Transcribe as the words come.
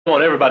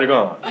want everybody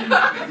gone.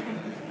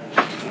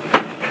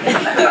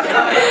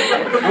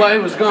 While he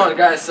was gone, the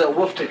guy sell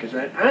wolf tickets,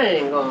 right? I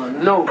ain't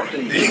going no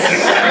place.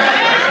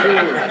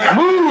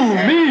 Move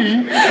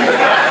me!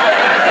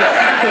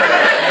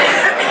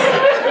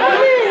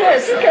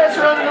 Yes, the cat's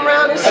running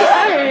around and said,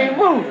 I ain't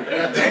moving.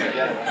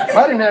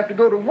 I didn't have to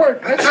go to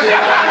work. That's it.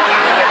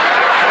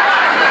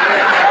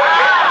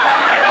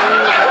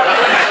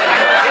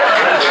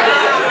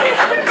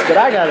 But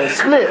I got a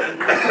split.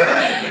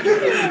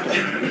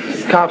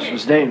 Cops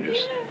was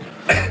dangerous.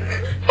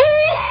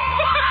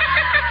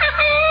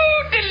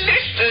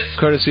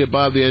 Courtesy of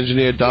Bob the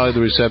engineer, Dolly the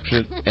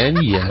receptionist,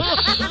 and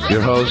yes, your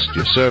host,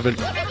 your servant,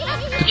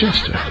 the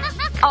jester.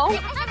 Oh,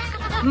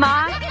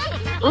 my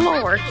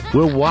Lord.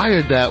 We're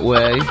wired that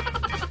way.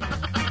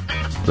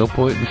 No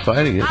point in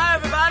fighting it. Hi,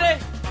 everybody.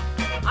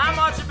 I'm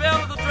Archie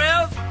Bell of the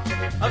Trails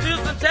of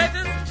Houston,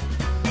 Texas.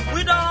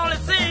 We don't only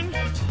sing,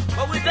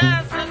 but we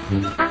dance.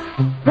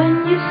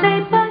 When you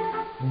say but,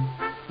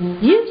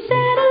 you've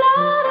said a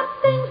lot of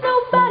things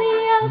nobody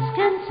else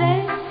can say.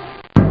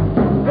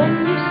 When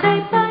you say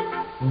but,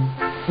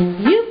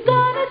 you've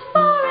gone as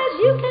far as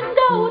you can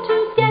go to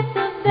get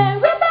the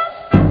very best.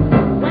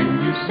 When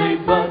you say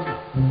but,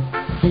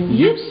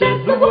 you've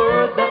said the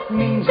word that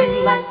means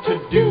you like to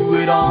do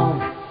it all.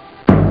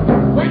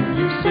 When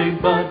you say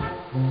but,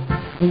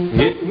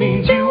 it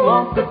means you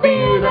want the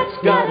beer that's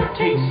got a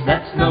taste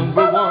that's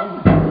number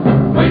one.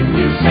 When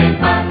you say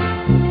but,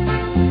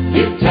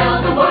 you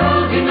tell the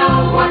world you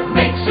know what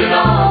makes it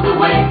all the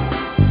way.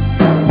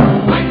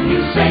 When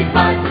you say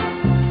but,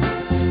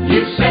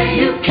 you say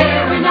you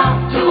care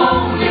enough to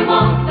only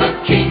want the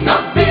king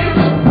of beers.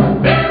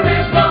 There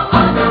is no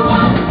other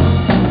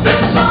one.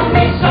 There's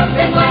only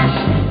something less,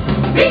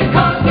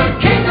 because the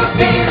king of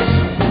beers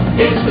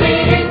is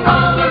leading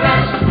all the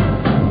rest.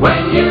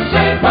 When you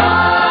say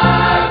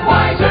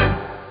Budweiser,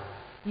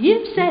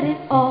 you've said it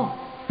all.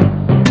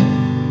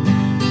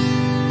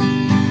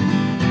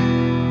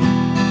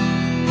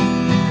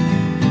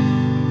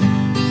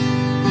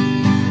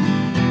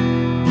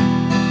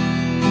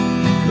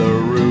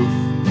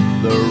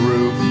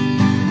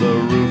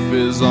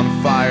 Is on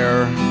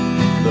fire.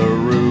 The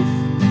roof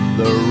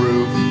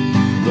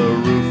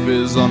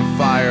is on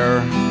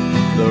fire.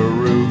 The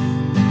roof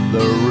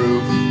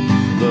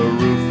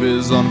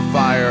is on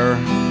fire.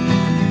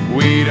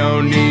 We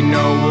don't need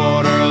no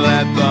water,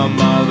 let the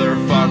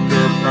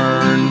motherfucker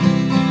burn.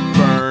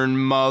 Burn,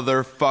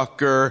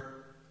 motherfucker.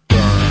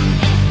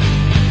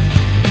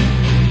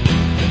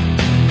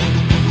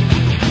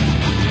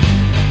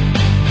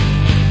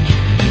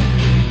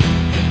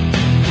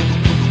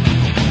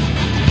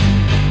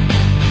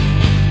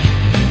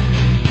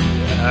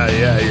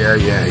 Yeah.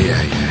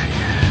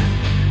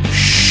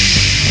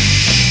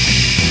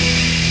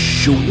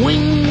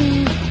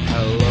 Swing.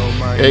 Hello,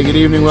 my Hey, good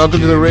evening. Welcome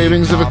to the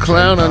Ravings of a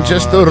Clown on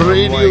Just the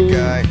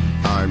Radio.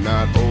 I'm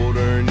not old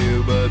or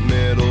new, but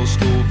middle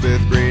school,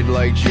 5th grade,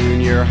 like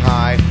junior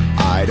high.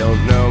 I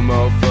don't know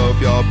mofo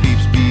if y'all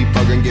peeps be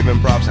fucking giving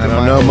props to I my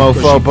don't know old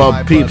mofo bushy fly,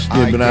 about peeps,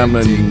 but I'm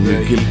a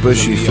Kid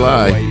bushy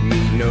fly.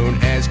 Known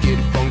as Kid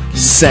Funky.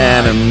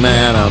 Santa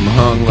man, I'm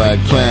hung like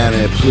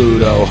planet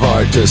Pluto,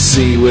 hard to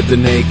see with the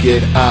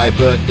naked eye.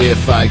 But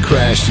if I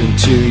crashed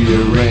into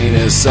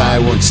Uranus, I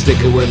won't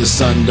stick it where the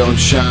sun don't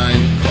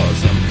shine.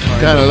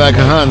 Kinda like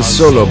a Han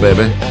Solo,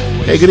 baby.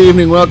 Hey, good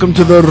evening, welcome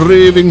to the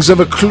Ravings of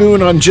a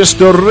Clown on Just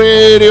the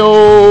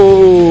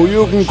Radio.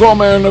 You can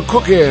come in a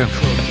cookie.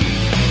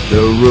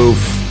 The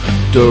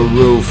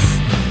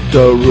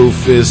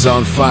roof is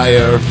on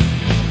fire.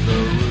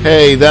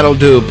 Hey, that'll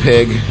do,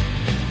 pig.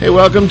 Hey,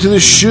 welcome to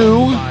the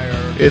shoe.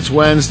 It's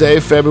Wednesday,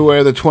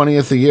 February the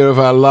 20th, the year of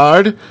our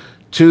Lord,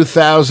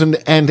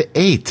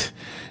 2008.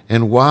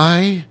 And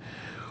why?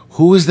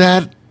 Who is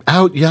that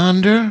out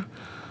yonder?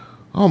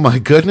 Oh, my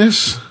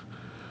goodness.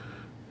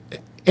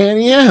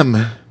 Annie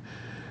M.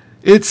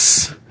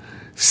 It's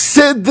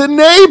Sid the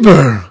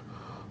Neighbor.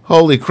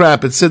 Holy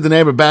crap, it's Sid the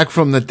Neighbor back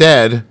from the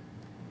dead.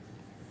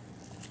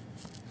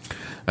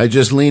 I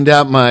just leaned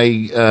out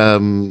my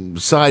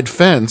side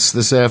fence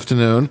this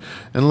afternoon,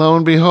 and lo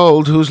and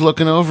behold, who's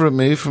looking over at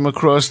me from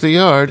across the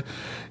yard?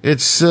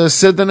 It's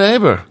Sid the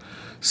Neighbor.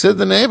 Sid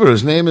the Neighbor,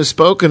 whose name is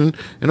spoken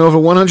in over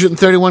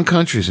 131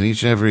 countries in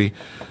each and every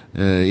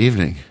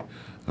evening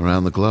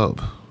around the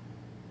globe.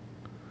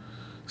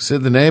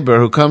 Sid the Neighbor,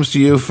 who comes to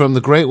you from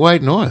the Great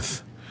White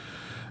North,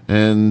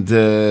 and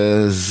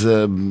is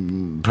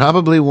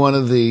probably one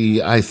of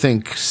the, I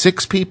think,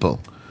 6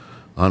 people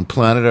on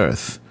planet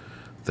Earth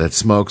that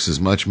smokes as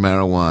much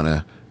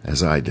marijuana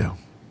as I do.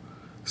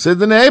 Sid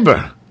the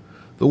Neighbor,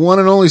 the one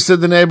and only Sid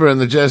the Neighbor in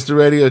the Jester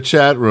Radio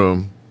chat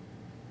room.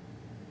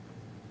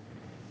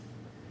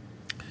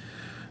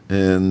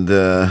 And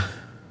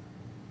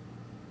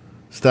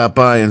stop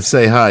by and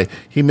say hi.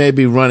 He may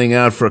be running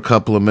out for a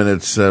couple of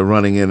minutes,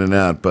 running in and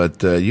out,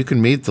 but you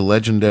can meet the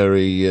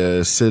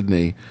legendary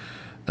Sydney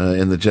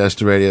in the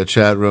Jester Radio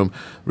chat room.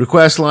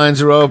 Request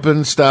lines are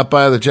open. Stop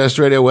by the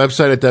Jester Radio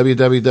website at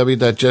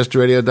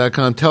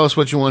www.jesterradio.com. Tell us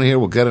what you want to hear.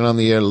 We'll get it on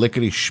the air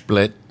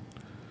lickety-split.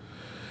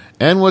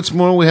 And what's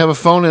more, we have a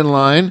phone-in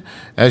line,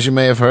 as you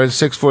may have heard,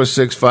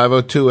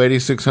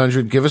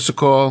 646-502-8600. Give us a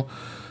call.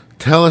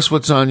 Tell us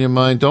what's on your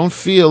mind. Don't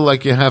feel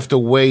like you have to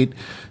wait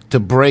to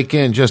break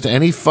in. Just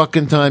any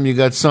fucking time you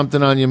got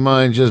something on your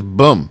mind, just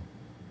boom.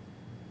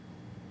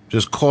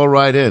 Just call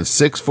right in.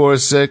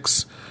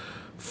 646-502-8600.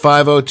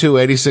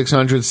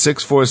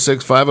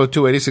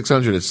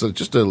 646-502-8600. It's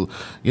just a,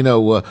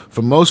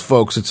 for most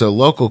folks, it's a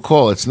local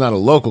call. It's not a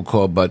local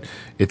call, but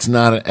it's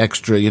not an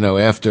extra,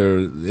 after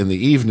in the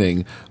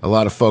evening, a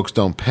lot of folks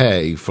don't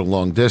pay for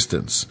long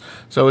distance.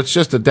 So it's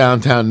just a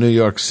downtown New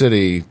York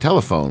City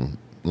telephone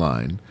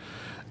line.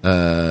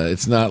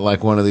 It's not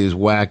like one of these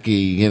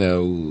wacky,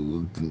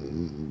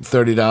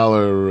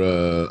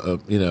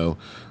 $30,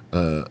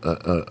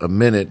 a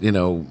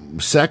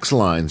minute, sex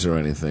lines or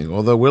anything.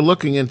 Although we're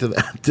looking into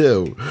that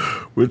too.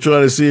 We're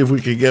trying to see if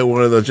we can get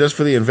one of those just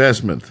for the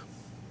investment.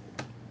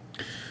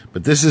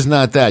 But this is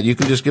not that. You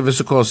can just give us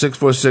a call,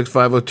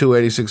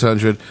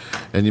 646-502-8600,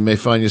 and you may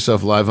find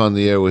yourself live on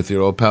the air with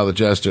your old pal, the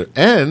Jester.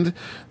 And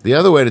the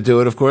other way to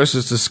do it, of course,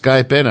 is to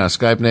Skype in. Our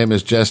Skype name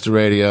is Jester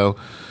Radio.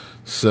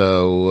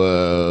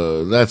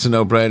 So that's a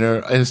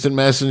no-brainer. Instant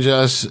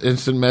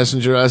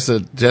messenger us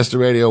at Jester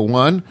Radio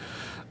 1.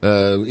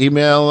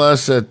 Email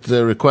us at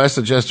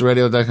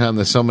request@jesterradio.com.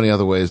 There's so many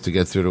other ways to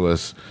get through to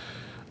us.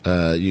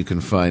 You can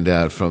find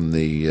out from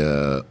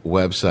the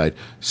website.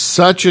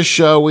 Such a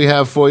show we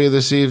have for you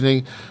this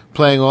evening,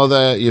 playing all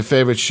your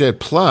favorite shit.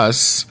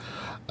 Plus,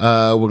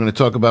 we're going to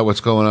talk about what's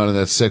going on in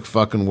that sick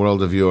fucking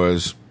world of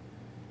yours.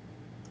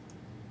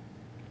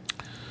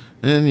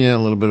 And, a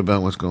little bit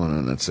about what's going on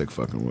in that sick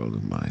fucking world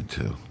of mine,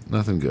 too.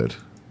 Nothing good,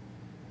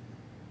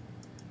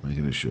 I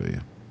can assure you.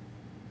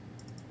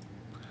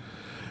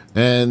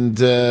 And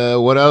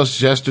what else?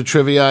 Jester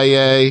Trivia,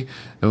 and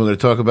we're going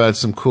to talk about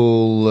some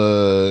cool,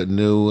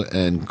 new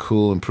and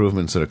cool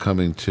improvements that are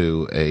coming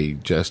to a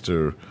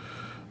Jester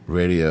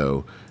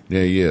Radio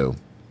near you.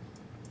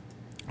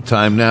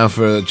 Time now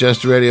for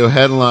Jester Radio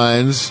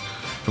headlines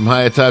from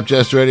high atop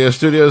Jester Radio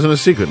studios in a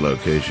secret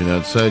location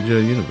outside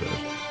your universe.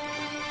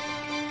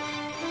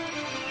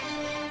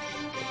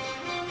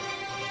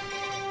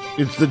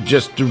 It's the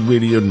Jester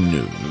Radio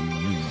News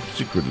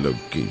secret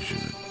location.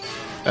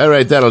 All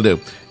right, that'll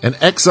do. An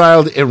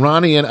exiled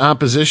Iranian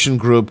opposition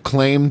group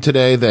claimed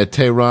today that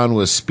Tehran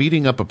was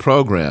speeding up a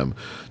program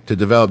to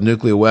develop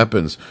nuclear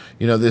weapons.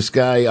 This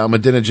guy,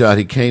 Ahmadinejad,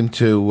 he came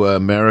to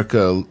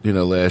America,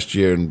 last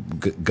year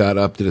and got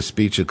up to the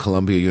speech at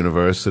Columbia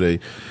University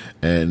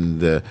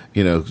and,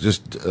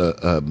 just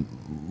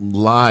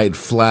lied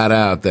flat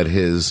out that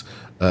his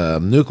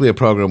nuclear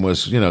program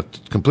was,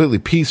 completely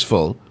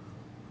peaceful.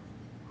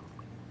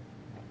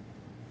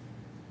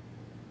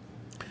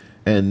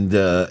 And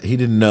he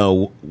didn't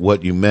know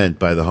what you meant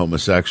by the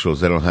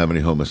homosexuals. They don't have any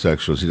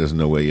homosexuals. He doesn't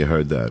know where you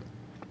heard that.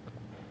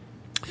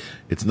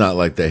 It's not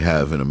like they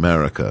have in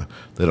America.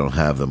 They don't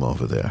have them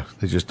over there.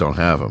 They just don't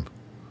have them.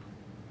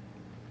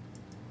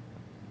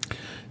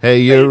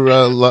 Hey, you're... Hey,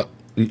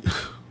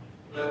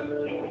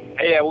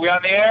 are we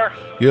on the air?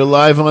 You're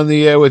live on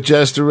the air with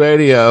Jester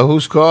Radio.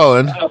 Who's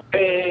calling?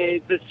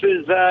 Okay, this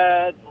is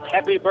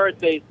Happy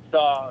Birthday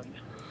song.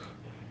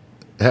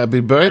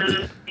 Happy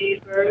birthday. Happy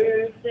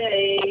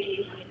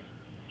birthday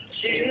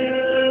to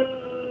you.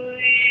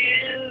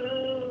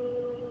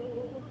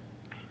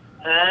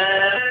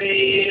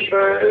 Happy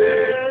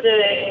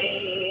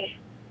birthday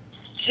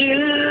to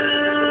you.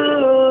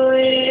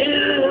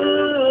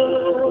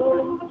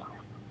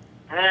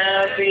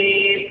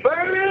 Happy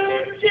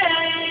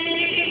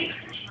birthday,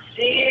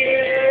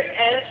 dear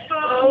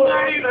Espo,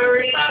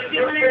 Marie,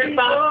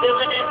 Bob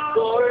Dylan, and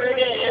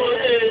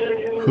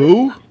Gordon.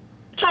 Who?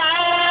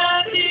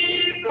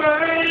 Happy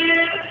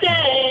birthday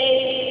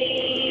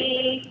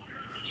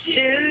to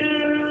you.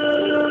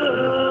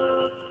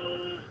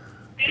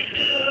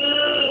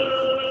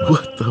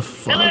 What the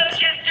fuck? Hello,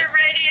 Chester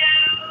Radio.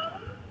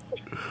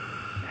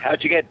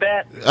 How'd you get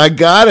that? I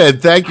got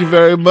it. Thank you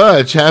very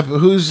much.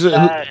 Whose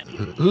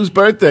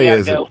birthday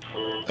is it? All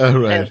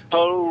right.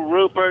 Poe,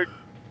 Rupert,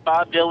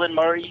 Bob Dylan,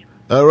 Murray.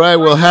 All right.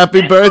 Well,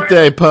 happy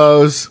birthday,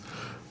 Pose.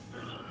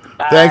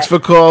 Bye. Thanks for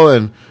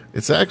calling.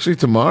 It's actually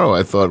tomorrow,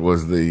 I thought,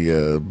 was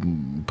the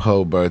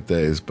Poe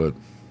birthdays, but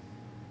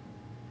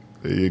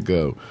there you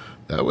go.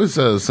 That was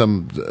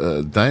some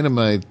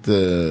dynamite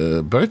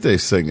birthday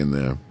singing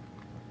there.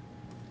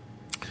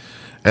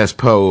 As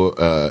Poe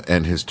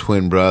and his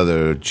twin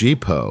brother, G.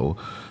 Poe,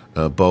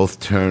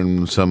 both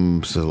turn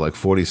like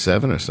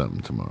 47 or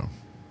something tomorrow.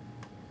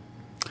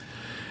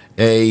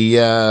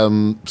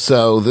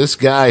 So this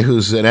guy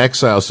who's in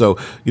exile, so,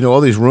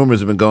 all these rumors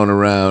have been going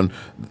around.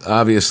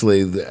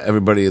 Obviously,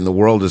 everybody in the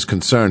world is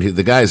concerned.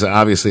 The guy's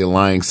obviously a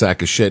lying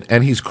sack of shit,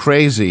 and he's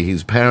crazy.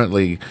 He's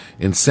apparently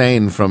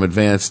insane from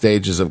advanced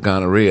stages of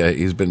gonorrhea.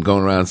 He's been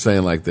going around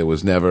saying, like, there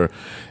was never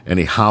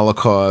any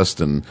Holocaust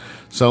and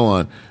so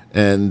on.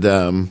 And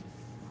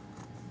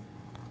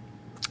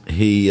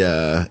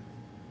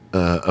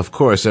of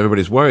course,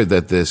 everybody's worried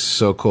that this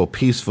so-called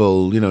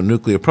peaceful,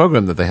 nuclear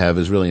program that they have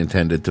is really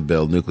intended to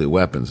build nuclear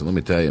weapons. And let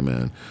me tell you,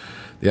 man,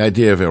 the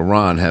idea of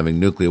Iran having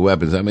nuclear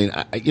weapons. I mean,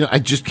 I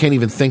just can't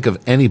even think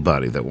of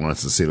anybody that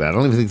wants to see that. I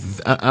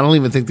don't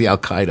even think the Al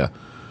Qaeda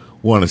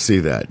want to see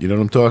that. You know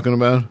what I'm talking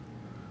about?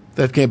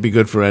 That can't be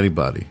good for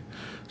anybody.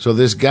 So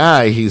this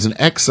guy, he's an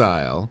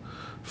exile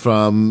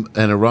from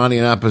an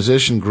Iranian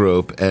opposition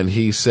group, and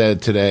he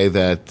said today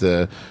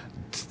that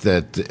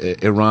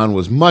Iran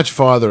was much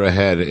farther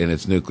ahead in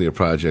its nuclear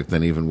project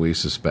than even we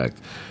suspect.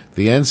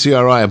 The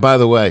NCRI, and by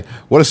the way,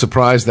 what a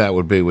surprise that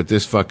would be with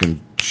this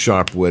fucking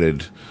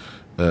sharp-witted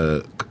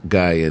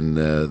guy in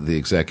the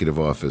executive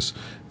office.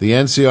 The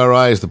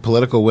NCRI is the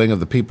political wing of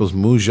the People's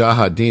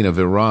Mujahideen of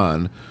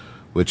Iran,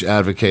 which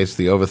advocates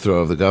the overthrow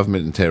of the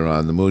government in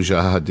Tehran. The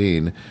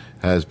Mujahideen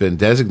has been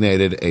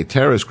designated a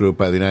terrorist group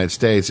by the United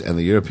States and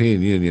the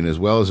European Union, as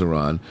well as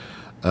Iran.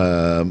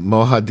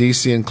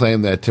 Mohaddisian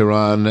claimed that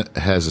Tehran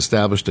has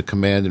established a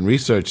command and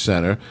research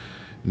center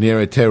near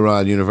a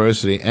Tehran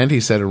university, and he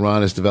said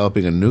Iran is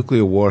developing a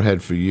nuclear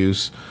warhead for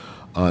use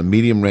on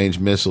medium-range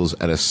missiles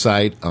at a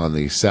site on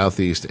the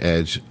southeast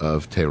edge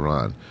of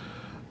Tehran.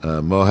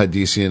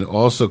 Mohaddisian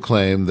also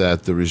claimed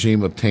that the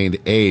regime obtained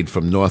aid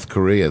from North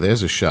Korea.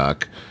 There's a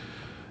shock.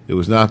 It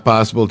was not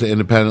possible to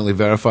independently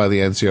verify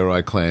the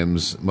NCRI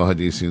claims.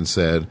 Mohaddisian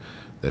said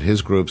that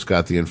his groups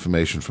got the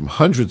information from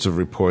hundreds of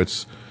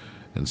reports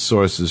and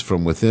sources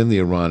from within the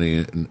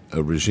Iranian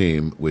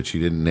regime, which he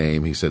didn't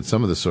name. He said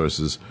some of the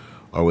sources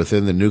are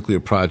within the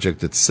nuclear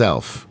project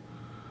itself.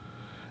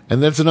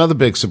 And that's another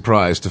big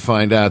surprise to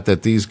find out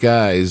that these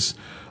guys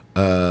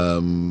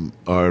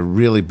are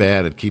really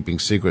bad at keeping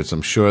secrets.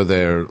 I'm sure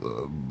their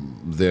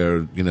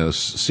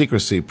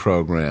secrecy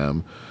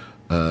program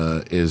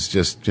is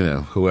just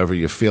whoever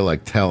you feel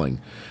like telling.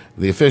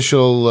 The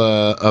official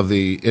of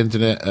the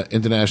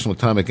International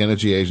Atomic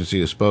Energy Agency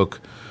who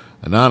spoke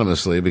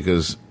anonymously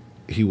because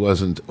he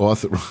wasn't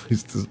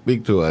authorized to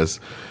speak to us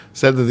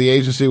said that the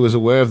agency was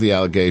aware of the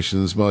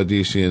allegations.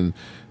 Mohaddisian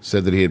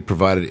said that he had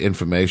provided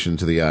information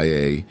to the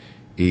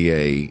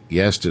IAEA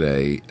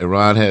yesterday.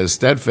 Iran has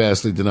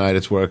steadfastly denied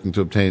it's working to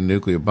obtain a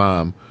nuclear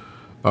bomb,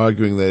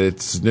 arguing that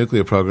its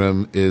nuclear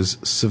program is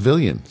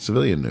civilian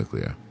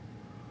nuclear.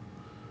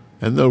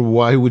 And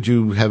why would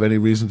you have any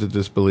reason to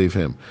disbelieve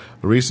him?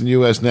 A recent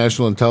U.S.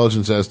 national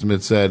intelligence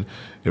estimate said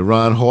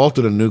Iran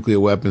halted a nuclear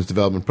weapons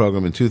development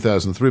program in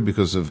 2003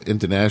 because of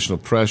international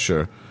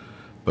pressure,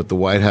 but the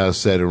White House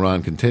said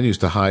Iran continues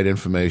to hide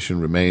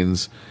information,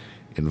 remains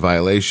in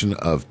violation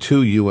of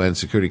 2 UN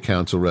Security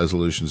Council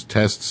resolutions,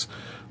 tests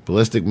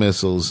ballistic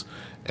missiles,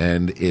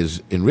 and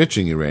is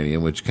enriching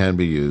uranium, which can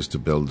be used to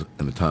build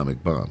an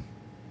atomic bomb.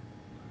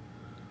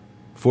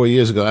 4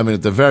 years ago,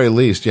 at the very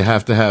least, you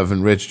have to have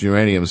enriched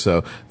uranium,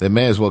 so they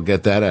may as well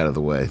get that out of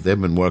the way. They've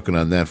been working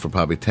on that for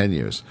probably 10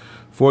 years.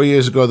 4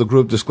 years ago, the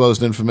group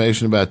disclosed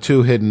information about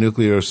 2 hidden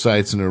nuclear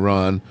sites in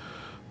Iran,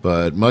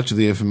 but much of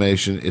the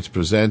information it's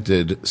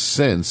presented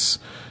since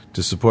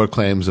to support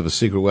claims of a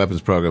secret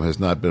weapons program has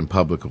not been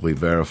publicly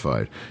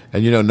verified.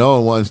 And, no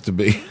one wants to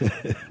be...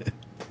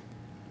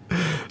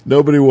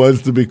 Nobody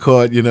wants to be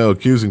caught,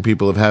 accusing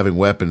people of having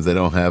weapons they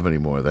don't have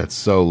anymore. That's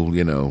so,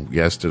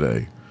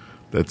 yesterday.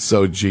 That's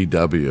so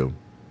GW.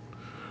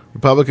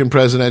 Republican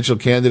presidential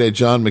candidate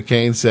John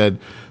McCain said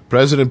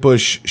President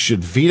Bush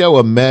should veto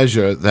a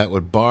measure that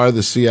would bar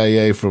the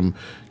CIA from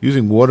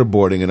using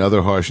waterboarding and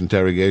other harsh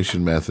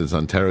interrogation methods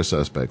on terror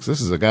suspects.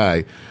 This is a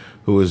guy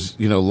who was,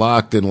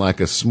 locked in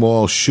like a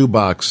small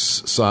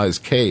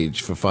shoebox-sized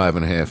cage for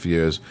 5.5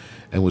 years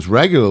and was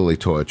regularly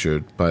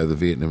tortured by the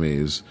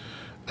Vietnamese.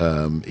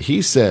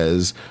 He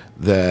says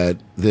that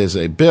there's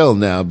a bill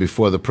now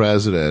before the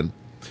president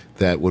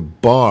that would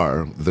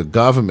bar the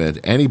government,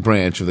 any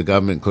branch of the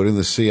government, including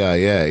the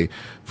CIA,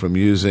 from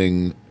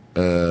using,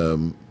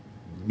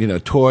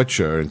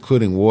 torture,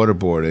 including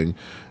waterboarding.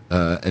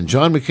 And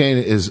John McCain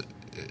is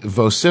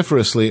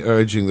vociferously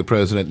urging the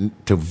president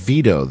to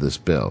veto this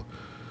bill,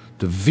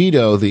 to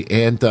veto the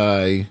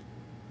anti-torture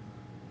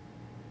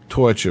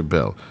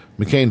bill.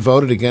 McCain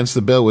voted against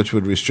the bill, which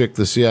would restrict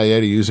the CIA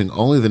to using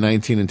only the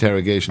 19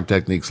 interrogation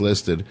techniques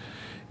listed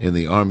in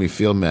the Army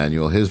Field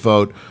Manual. His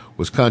vote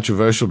was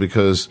controversial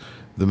because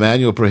the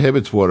manual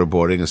prohibits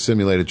waterboarding, a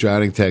simulated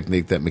drowning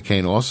technique that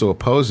McCain also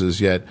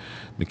opposes, yet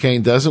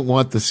McCain doesn't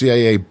want the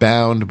CIA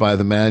bound by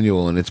the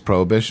manual and its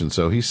prohibition.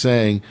 So he's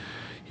saying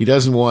he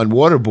doesn't want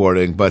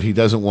waterboarding, but he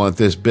doesn't want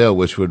this bill,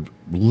 which would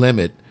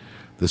limit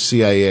the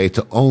CIA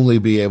to only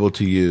be able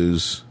to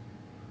use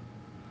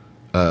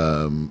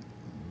the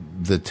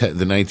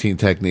 19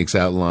 techniques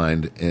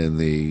outlined in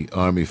the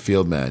Army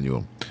Field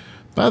Manual.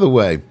 By the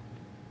way,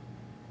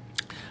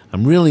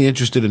 I'm really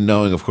interested in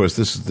knowing, of course,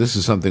 this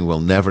is something we'll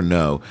never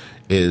know,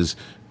 is,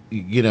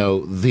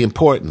 the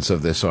importance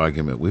of this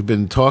argument. We've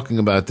been talking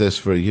about this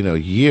for,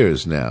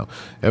 years now,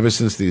 ever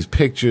since these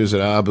pictures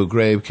at Abu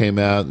Ghraib came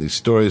out, these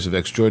stories of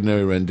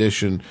extraordinary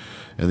rendition,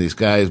 and these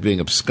guys being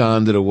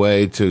absconded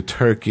away to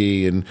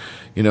Turkey and,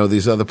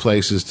 these other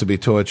places to be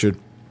tortured.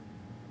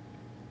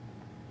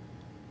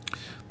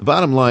 The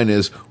bottom line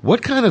is,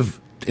 what kind of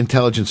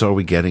intelligence are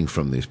we getting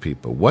from these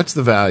people? What's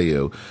the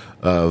value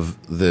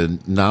of the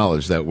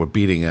knowledge that we're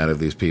beating out of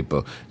these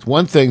people? It's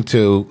one thing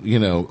to,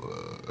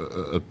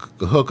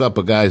 hook up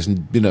a guy's,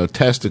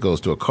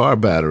 testicles to a car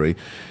battery.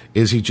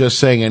 Is he just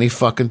saying any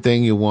fucking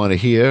thing you want to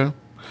hear?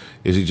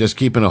 Is he just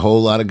keeping a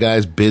whole lot of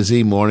guys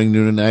busy morning,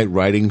 noon, and night,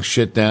 writing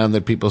shit down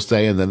that people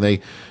say, and then they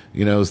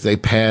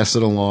pass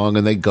it along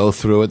and they go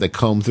through it, they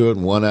comb through it,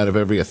 and one out of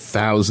every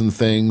 1,000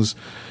 things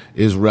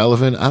is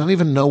relevant? I don't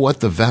even know what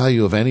the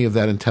value of any of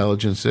that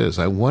intelligence is.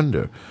 I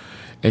wonder.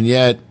 And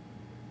yet,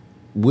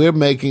 we're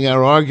making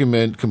our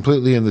argument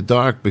completely in the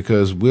dark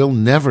because we'll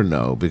never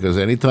know. Because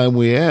anytime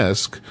we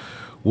ask,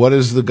 what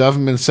does the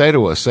government say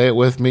to us? Say it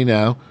with me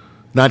now.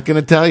 Not going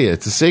to tell you.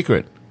 It's a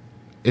secret.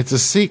 It's a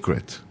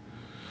secret.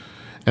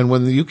 And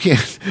when you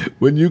have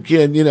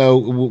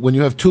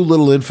too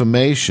little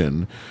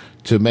information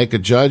to make a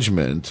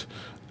judgment,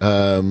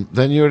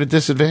 then you're at a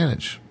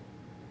disadvantage.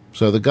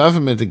 So the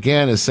government,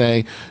 again, is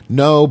saying,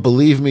 no,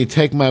 believe me,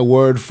 take my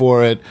word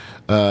for it.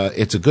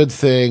 It's a good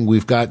thing.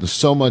 We've gotten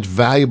so much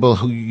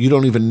valuable, you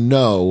don't even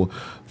know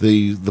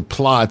the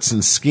plots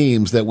and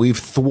schemes that we've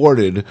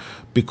thwarted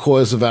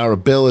because of our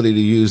ability to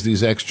use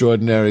these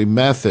extraordinary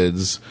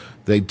methods.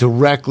 They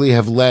directly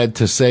have led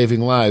to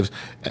saving lives.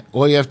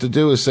 All you have to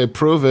do is say,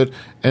 prove it,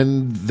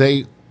 and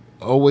they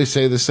always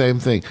say the same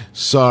thing.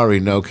 Sorry,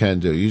 no can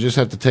do. You just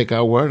have to take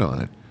our word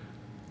on it.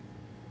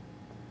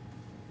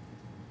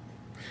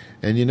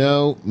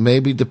 And,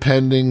 maybe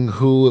depending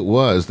who it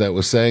was that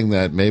was saying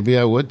that, maybe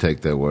I would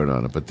take their word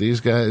on it. But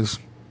these guys,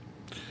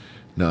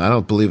 no, I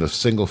don't believe a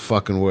single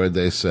fucking word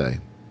they say.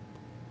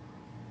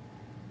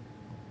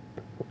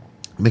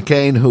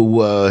 McCain,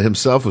 who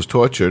himself was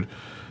tortured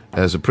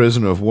as a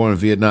prisoner of war in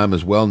Vietnam,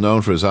 is well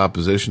known for his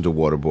opposition to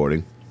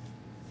waterboarding,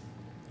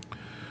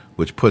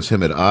 which puts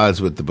him at odds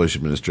with the Bush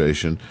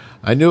administration.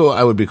 I knew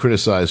I would be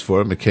criticized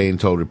for it, McCain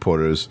told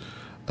reporters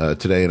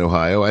today in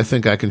Ohio. I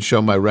think I can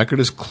show my record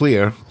is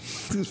clear.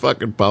 These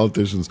fucking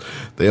politicians,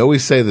 they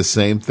always say the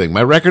same thing.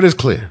 My record is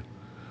clear.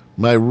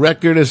 My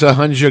record is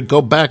 100.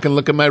 Go back and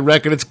look at my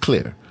record. It's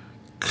clear.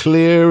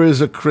 Clear as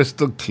a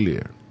crystal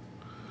clear.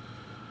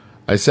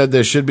 I said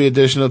there should be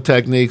additional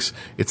techniques.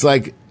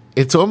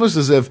 It's almost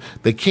as if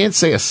they can't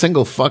say a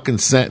single fucking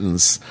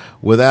sentence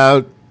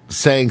without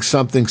saying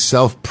something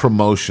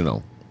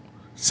self-promotional.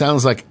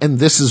 Sounds like, and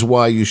this is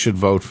why you should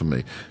vote for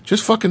me.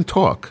 Just fucking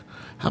talk.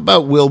 How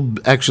about we'll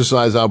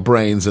exercise our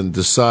brains and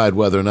decide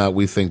whether or not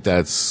we think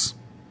that's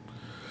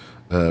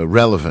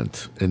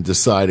relevant in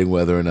deciding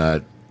whether or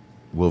not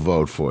we'll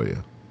vote for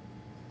you.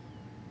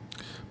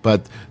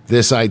 But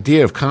this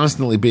idea of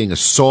constantly being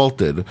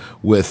assaulted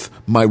with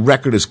my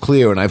record is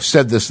clear, and I've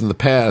said this in the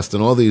past,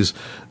 and all these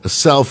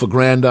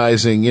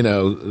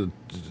self-aggrandizing,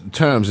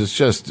 terms,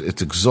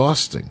 it's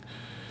exhausting.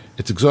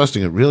 It's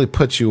exhausting. It really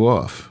puts you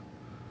off.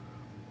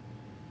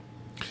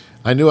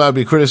 I knew I'd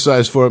be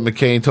criticized for it,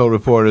 McCain told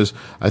reporters.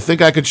 I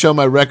think I could show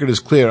my record is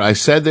clear. I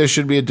said there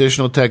should be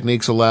additional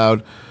techniques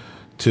allowed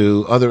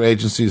to other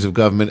agencies of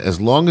government as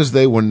long as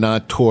they were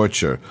not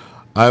torture.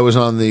 I was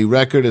on the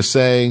record as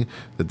saying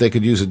that they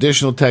could use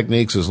additional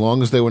techniques as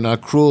long as they were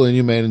not cruel,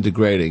 inhumane, and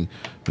degrading,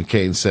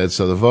 McCain said.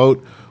 So the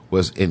vote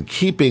was in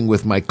keeping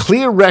with my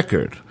clear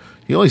record.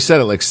 He only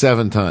said it like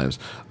 7 times,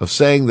 of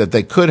saying that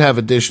they could have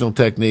additional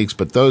techniques,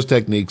 but those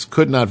techniques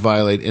could not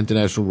violate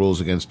international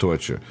rules against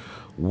torture.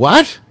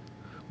 What?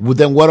 Well,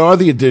 then what are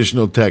the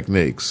additional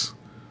techniques?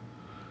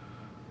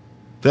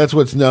 That's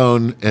what's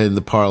known in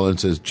the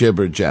parlance as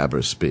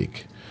jibber-jabber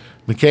speak.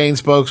 McCain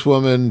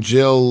spokeswoman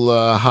Jill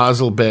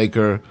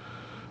Hasselbaker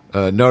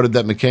noted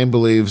that McCain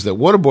believes that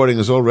waterboarding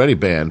is already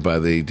banned by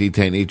the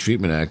Detainee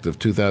Treatment Act of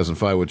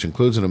 2005, which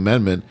includes an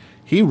amendment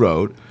he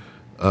wrote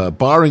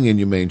barring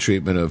inhumane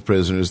treatment of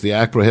prisoners. The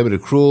act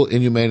prohibited cruel,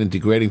 inhumane, and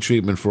degrading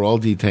treatment for all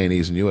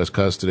detainees in U.S.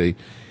 custody,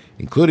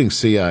 including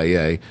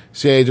CIA.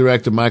 CIA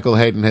Director Michael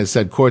Hayden has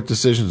said court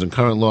decisions and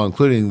current law,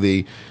 including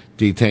the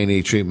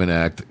Detainee Treatment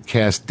Act,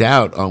 cast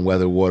doubt on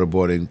whether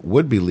waterboarding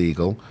would be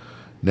legal.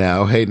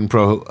 Now, Hayden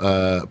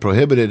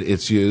prohibited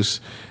its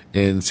use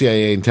in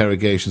CIA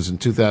interrogations in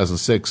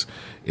 2006.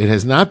 It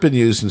has not been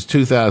used since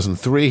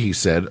 2003, he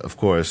said. Of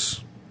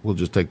course, we'll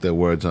just take their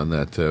words on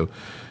that, too.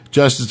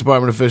 Justice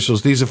Department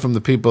officials, these are from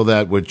the people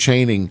that were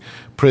chaining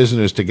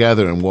prisoners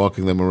together and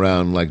walking them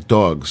around like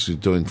dogs,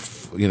 doing,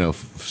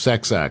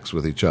 sex acts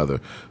with each other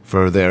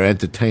for their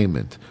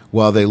entertainment,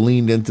 while they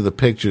leaned into the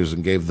pictures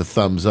and gave the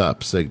thumbs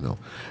up signal.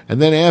 And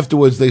then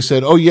afterwards they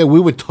said, oh yeah, we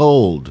were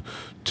told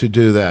to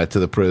do that to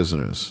the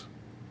prisoners.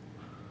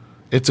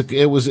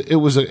 It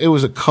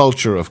was a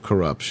culture of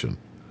corruption.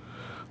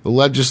 The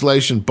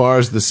legislation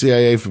bars the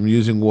CIA from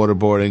using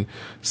waterboarding,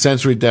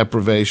 sensory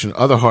deprivation,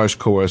 other harsh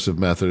coercive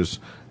methods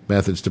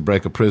to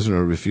break a prisoner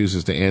who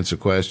refuses to answer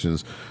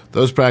questions.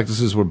 Those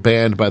practices were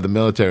banned by the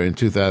military in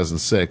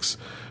 2006.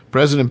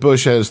 President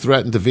Bush has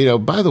threatened to veto.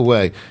 By the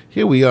way,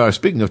 here we are,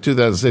 speaking of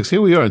 2006, here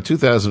we are in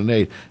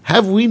 2008.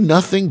 Have we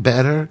nothing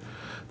better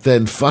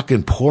than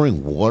fucking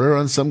pouring water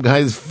on some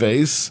guy's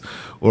face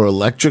or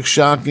electric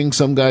shocking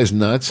some guy's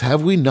nuts?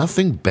 Have we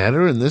nothing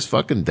better in this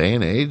fucking day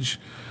and age?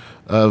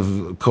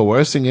 of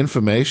coercing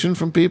information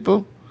from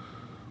people?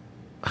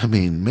 I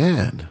mean,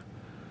 man,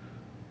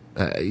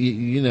 can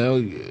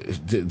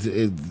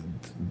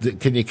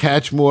you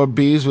catch more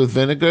bees with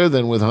vinegar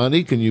than with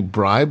honey? Can you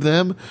bribe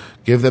them,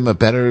 give them a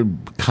better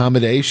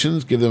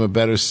accommodations, give them a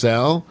better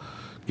cell,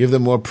 give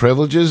them more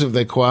privileges if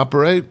they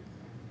cooperate?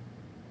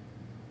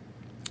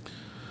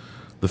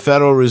 The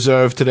Federal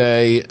Reserve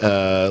today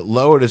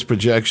lowered its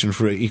projection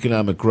for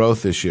economic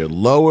growth this year,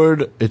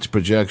 lowered its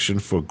projection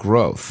for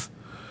growth,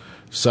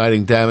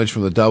 citing damage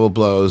from the double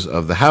blows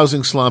of the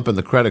housing slump and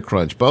the credit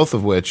crunch, both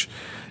of which,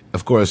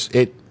 of course,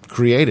 it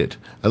created.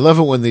 I love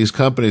it when these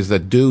companies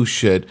that do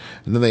shit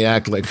and then they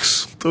act like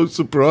so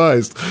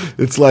surprised.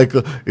 It's like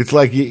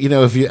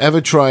if you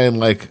ever try and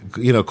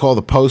call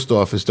the post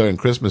office during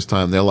Christmas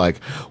time, they're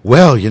like,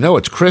 well,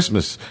 it's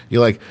Christmas.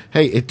 You're like,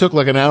 hey, it took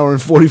like an hour and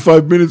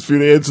 45 minutes for you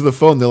to answer the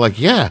phone. They're like,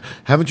 yeah,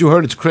 haven't you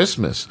heard it's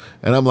Christmas?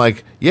 And I'm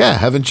like, yeah,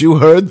 haven't you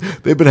heard?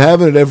 They've been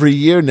having it every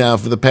year now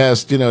for the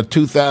past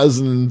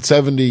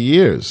 2,070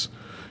 years.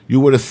 You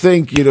would have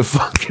think you'd have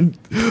fucking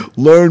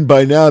learned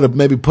by now to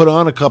maybe put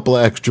on a couple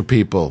of extra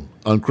people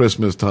on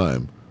Christmas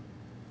time.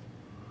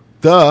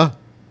 Duh.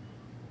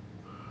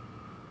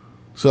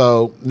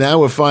 So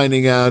now we're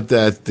finding out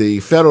that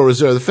the Federal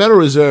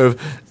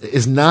Reserve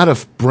is not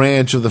a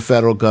branch of the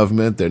federal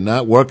government. They're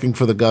not working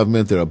for the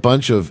government. They're a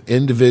bunch of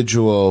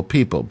individual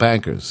people,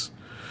 bankers,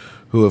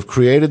 who have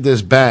created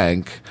this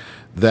bank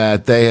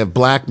that they have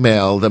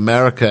blackmailed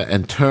America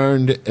and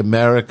turned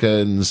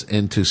Americans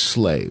into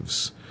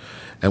slaves.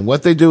 And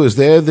what they do is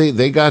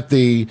they got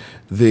the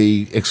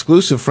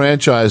exclusive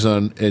franchise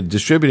on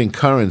distributing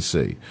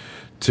currency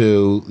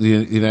to the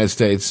United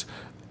States.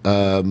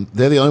 They're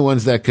the only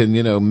ones that can,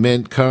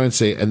 mint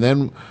currency, and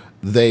then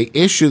they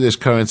issue this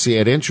currency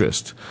at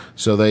interest.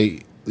 So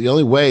the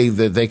only way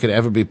that they could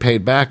ever be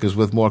paid back is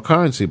with more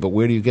currency. But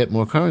where do you get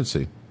more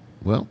currency?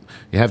 Well,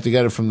 you have to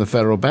get it from the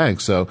federal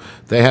bank. So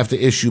they have to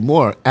issue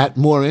more at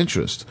more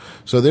interest.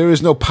 So there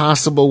is no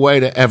possible way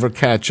to ever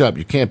catch up.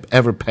 You can't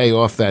ever pay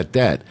off that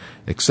debt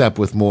except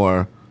with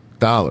more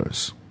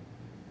dollars.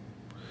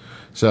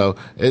 So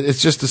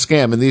it's just a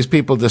scam. And these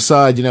people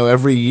decide,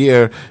 every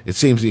year it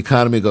seems the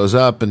economy goes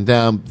up and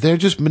down. They're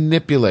just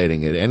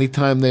manipulating it.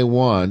 Anytime they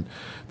want,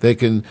 they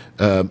can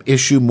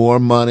issue more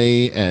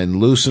money and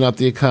loosen up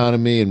the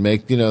economy and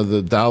make,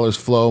 the dollars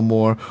flow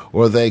more,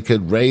 or they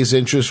could raise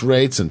interest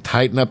rates and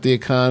tighten up the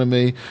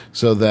economy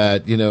so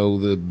that,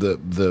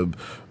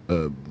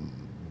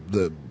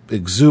 the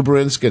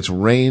exuberance gets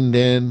reined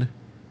in.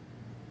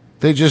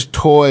 They just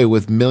toy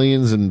with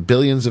millions and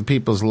billions of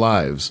people's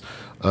lives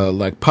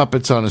like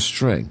puppets on a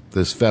string,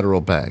 this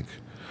federal bank.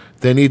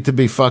 They need to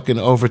be fucking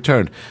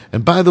overturned.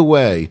 And by the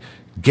way,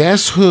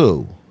 guess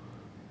who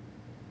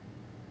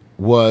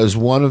was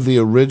one of the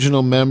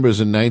original members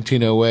in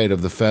 1908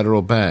 of the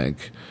Federal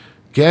Bank?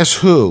 Guess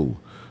who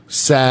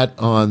sat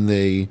on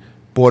the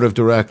board of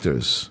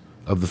directors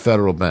of the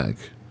Federal Bank?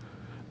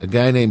 A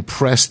guy named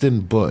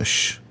Preston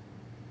Bush.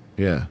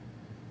 Yeah,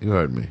 you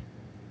heard me.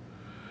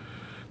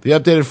 The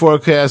updated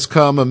forecasts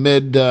come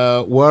amid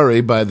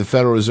worry by the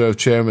Federal Reserve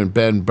Chairman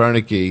Ben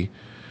Bernanke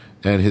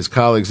and his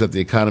colleagues that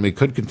the economy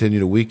could continue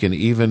to weaken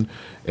even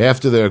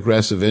after their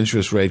aggressive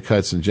interest rate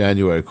cuts in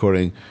January,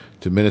 according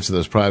to minutes of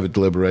those private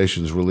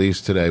deliberations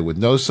released today. With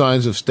no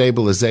signs of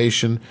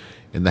stabilization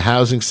in the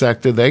housing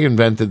sector, they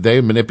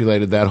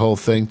manipulated that whole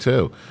thing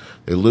too.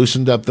 They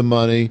loosened up the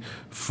money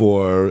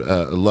for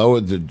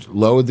lowered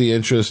the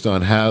interest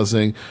on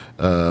housing,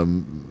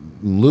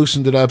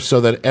 loosened it up so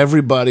that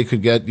everybody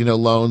could get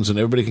loans and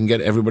everybody can get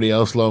everybody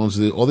else loans.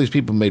 All these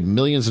people made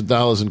millions of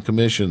dollars in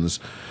commissions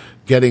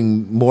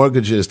getting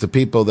mortgages to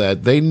people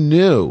that they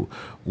knew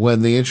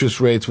when the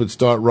interest rates would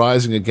start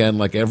rising again,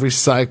 like every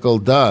cycle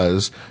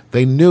does,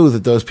 they knew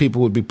that those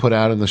people would be put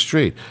out in the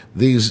street.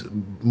 These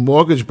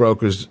mortgage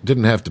brokers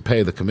didn't have to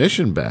pay the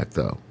commission back,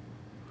 though,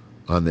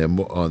 on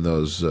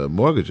those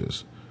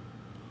mortgages.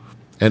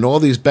 And all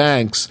these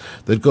banks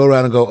that go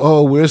around and go,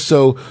 oh, we're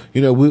so,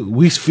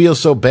 we feel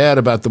so bad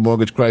about the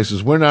mortgage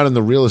crisis. We're not in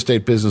the real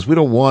estate business. We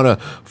don't want to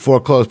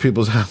foreclose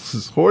people's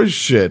houses. Horse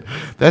shit.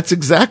 That's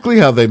exactly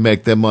how they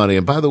make their money.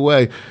 And by the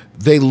way,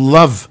 they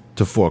love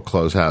to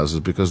foreclose houses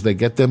because they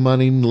get their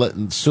money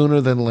sooner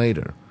than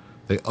later.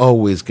 They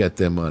always get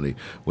their money.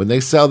 When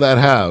they sell that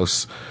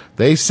house,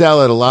 they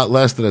sell it a lot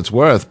less than it's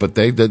worth, but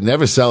they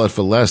never sell it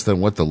for less than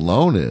what the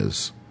loan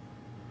is.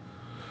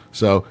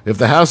 So if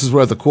the house is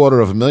worth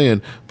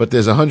 $250,000, but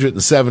there's a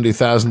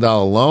 $170,000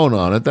 loan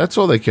on it, that's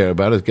all they care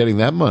about is getting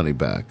that money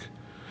back.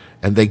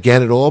 And they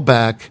get it all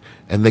back,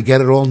 and they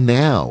get it all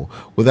now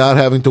without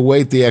having to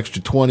wait the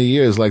extra 20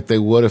 years like they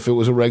would if it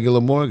was a regular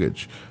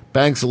mortgage.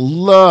 Banks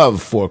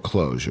love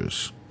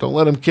foreclosures. Don't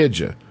let them kid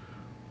you.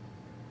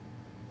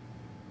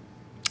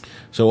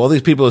 So all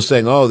these people are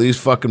saying, oh, these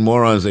fucking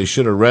morons, they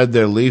should have read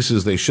their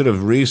leases, they should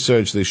have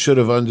researched, they should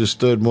have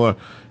understood more.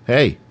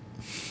 Hey,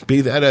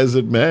 be that as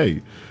it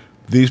may.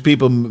 These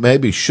people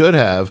maybe should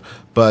have,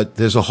 but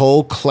there's a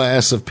whole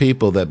class of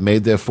people that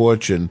made their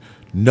fortune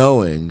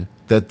knowing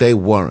that they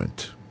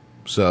weren't.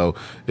 So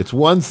it's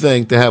one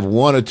thing to have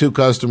one or two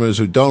customers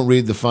who don't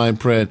read the fine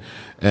print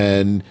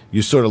and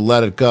you sort of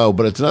let it go,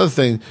 but it's another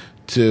thing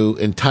to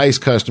entice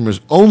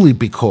customers only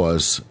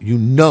because you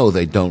know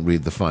they don't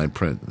read the fine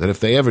print. That if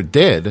they ever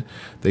did,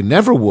 they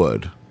never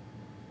would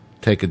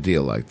take a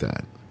deal like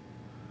that.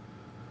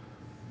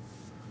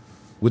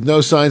 With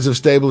no signs of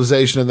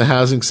stabilization in the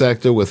housing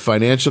sector, with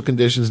financial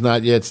conditions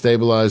not yet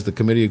stabilized, the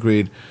committee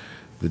agreed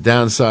the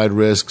downside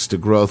risks to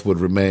growth would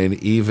remain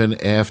even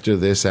after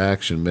this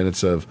action.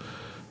 Minutes of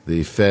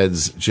the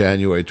Fed's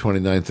January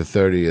 29th to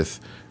 30th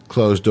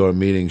closed-door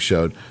meeting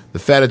showed the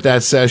Fed at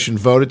that session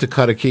voted to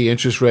cut a key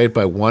interest rate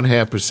by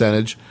 0.5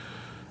 percentage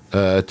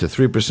to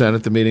 3%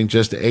 at the meeting.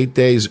 Just 8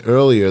 days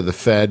earlier, the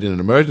Fed, in an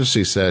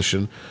emergency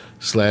session,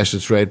 slashed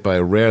its rate by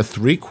a rare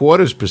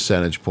 0.75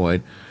 percentage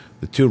point.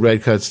 The two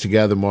rate cuts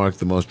together marked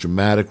the most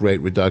dramatic rate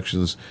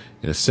reductions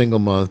in a single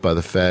month by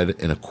the Fed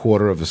in a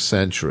quarter of a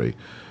century.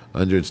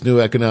 Under its new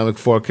economic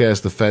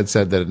forecast, the Fed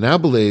said that it now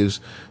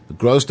believes the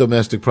gross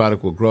domestic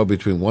product will grow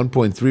between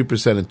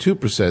 1.3% and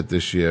 2%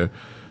 this year.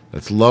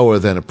 That's lower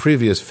than a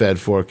previous Fed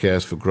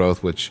forecast for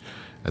growth, which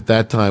at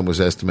that time was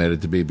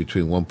estimated to be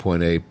between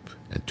 1.8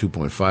 and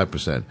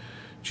 2.5%.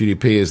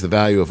 GDP is the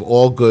value of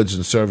all goods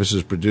and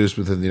services produced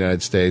within the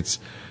United States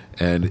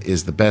and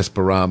is the best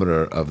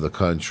barometer of the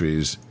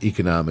country's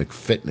economic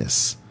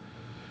fitness.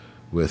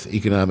 With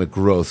economic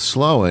growth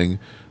slowing,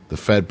 the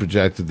Fed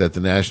projected that the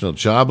national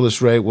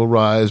jobless rate will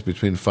rise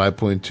between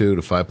 5.2 to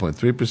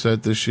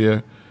 5.3% this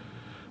year.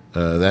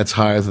 That's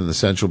higher than the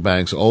central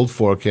bank's old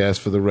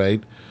forecast for the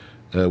rate,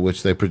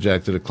 which they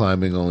projected at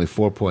climbing only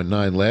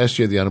 4.9. Last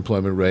year, the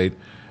unemployment rate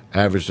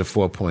averaged at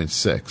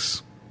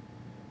 4.6.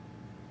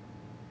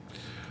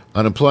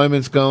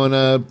 Unemployment's going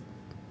up.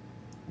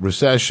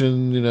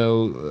 Recession,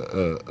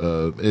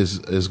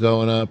 is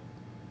going up.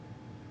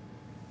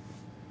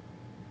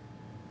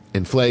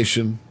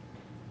 Inflation.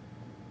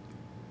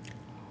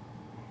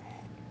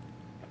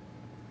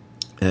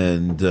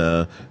 And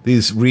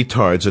these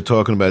retards are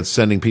talking about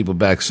sending people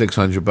back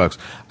 $600.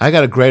 I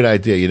got a great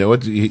idea. You know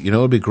what? You know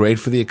what would be great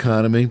for the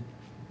economy?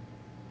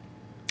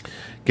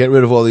 Get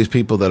rid of all these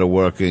people that are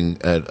working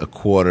at a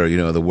quarter.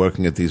 They're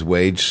working at these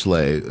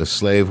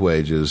slave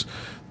wages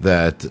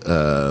that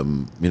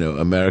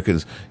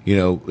Americans.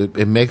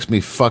 It makes me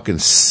fucking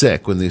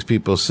sick when these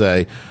people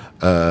say.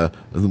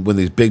 When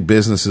these big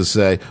businesses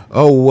say,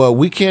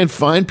 we can't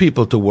find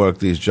people to work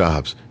these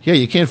jobs. Yeah,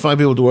 you can't find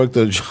people to work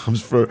those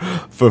jobs for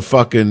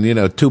fucking,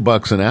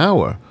 $2 an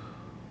hour,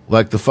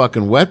 like the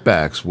fucking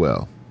wetbacks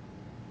will.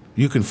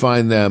 You can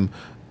find them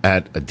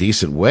at a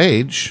decent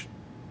wage.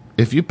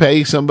 If you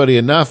pay somebody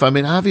enough,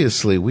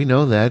 obviously, we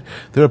know that.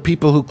 There are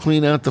people who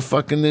clean out the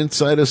fucking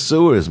inside of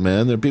sewers,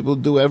 man. There are people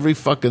who do every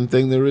fucking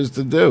thing there is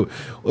to do.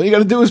 All you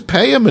gotta do is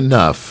pay them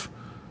enough.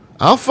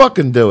 I'll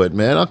fucking do it,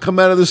 man. I'll come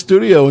out of the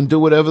studio and do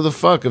whatever the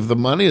fuck. If the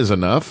money is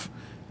enough,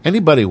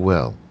 anybody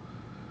will.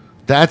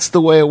 That's the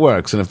way it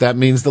works. And if that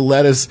means the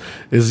lettuce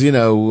is,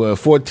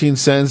 14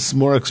 cents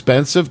more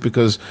expensive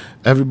because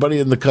everybody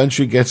in the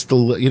country gets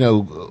to,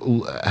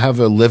 have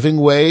a living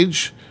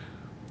wage,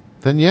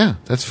 then yeah,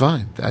 that's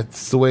fine.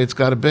 That's the way it's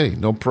got to be.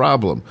 No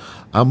problem.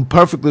 I'm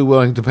perfectly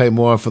willing to pay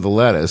more for the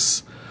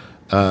lettuce.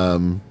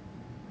 And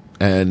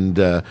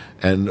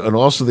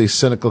also these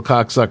cynical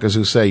cocksuckers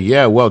who say,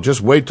 yeah, well,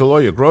 just wait till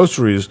all your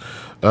groceries,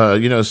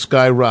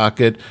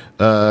 skyrocket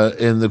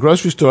in the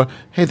grocery store.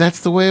 Hey,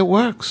 that's the way it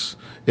works.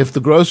 If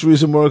the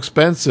groceries are more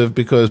expensive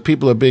because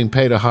people are being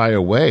paid a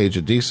higher wage,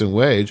 a decent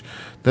wage,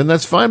 then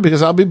that's fine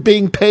because I'll be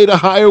being paid a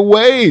higher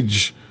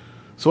wage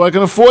so I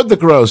can afford the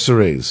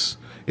groceries.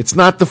 It's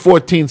not the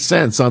 14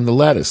 cents on the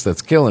lettuce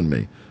that's killing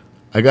me.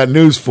 I got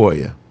news for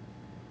you.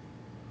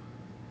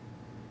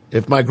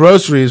 If my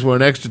groceries were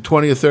an extra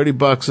 $20 or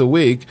 $30 a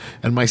week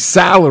and my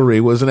salary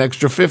was an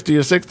extra $50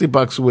 or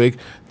 $60 a week,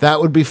 that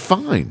would be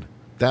fine.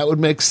 That would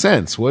make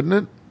sense, wouldn't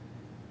it?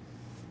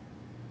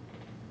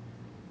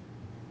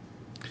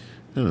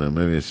 I don't know,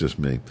 maybe it's just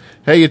me.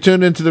 Hey, you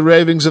tuned into the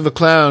Ravings of a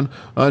Clown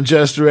on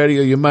Jester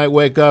Radio. You might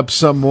wake up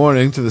some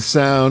morning to the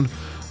sound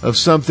of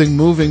something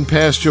moving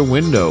past your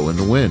window in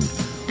the wind.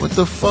 What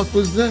the fuck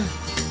was that?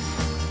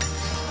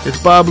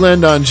 It's Bob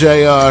Lind on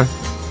JR.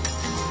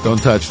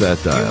 Don't touch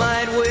that dial. You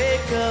might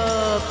wake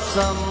up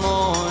some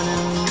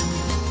morning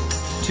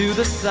to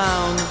the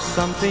sound of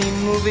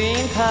something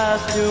moving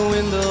past your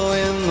window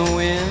in the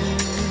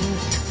wind.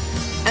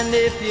 And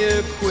if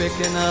you're quick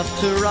enough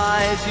to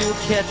rise, you'll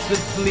catch the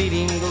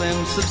fleeting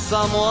glimpse of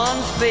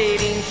someone's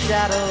fading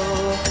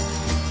shadow.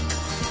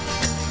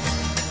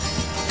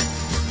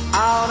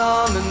 Out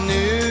on the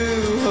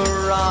new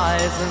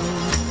horizon,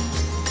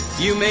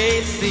 you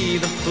may see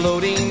the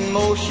floating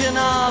motion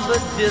of a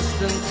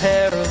distant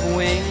pair of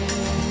wings.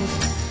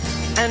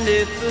 And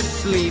if the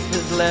sleep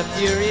has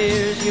left your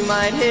ears, you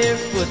might hear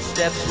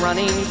footsteps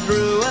running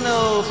through an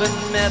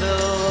open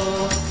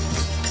meadow.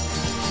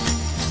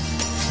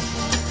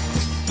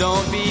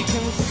 Don't be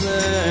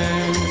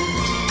concerned,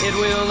 it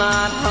will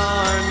not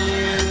harm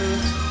you.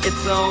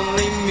 It's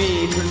only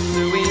me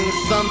pursuing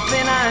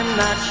something I'm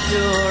not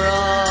sure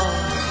of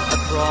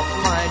across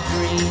my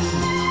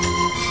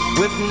dreams.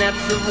 With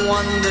nets of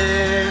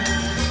wonder,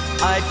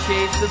 I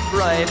chase the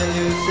bright,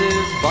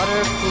 elusive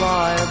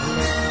butterfly of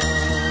love.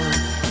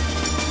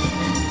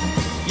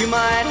 You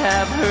might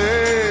have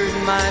heard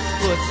my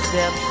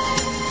footsteps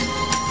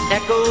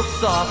echo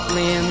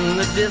softly in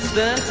the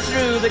distance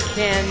through the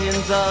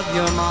canyons of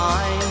your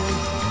mind.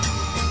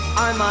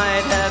 I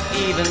might have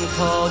even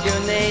called your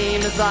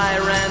name as I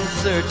ran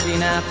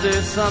searching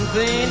after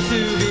something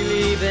to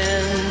believe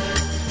in.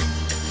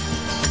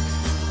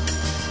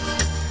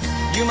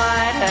 You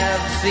might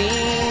have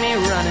seen me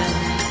running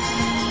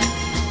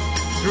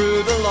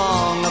through the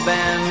long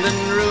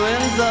abandoned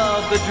ruins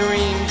of the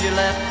dreams you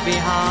left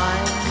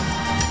behind.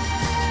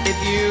 If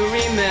you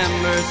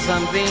remember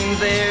something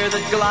there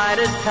that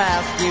glided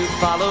past you,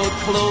 followed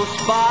close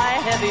by,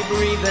 heavy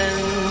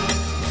breathing,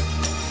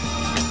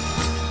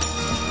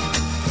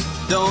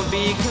 don't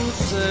be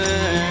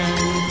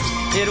concerned,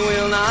 it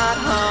will not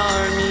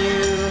harm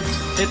you.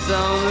 It's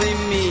only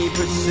me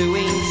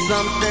pursuing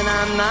something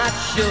I'm not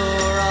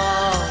sure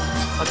of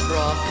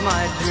across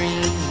my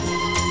dreams.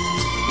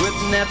 With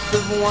nets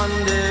of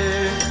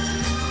wonder,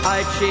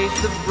 I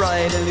chase the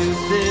bright,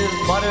 elusive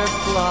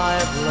butterfly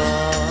of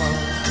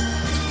love.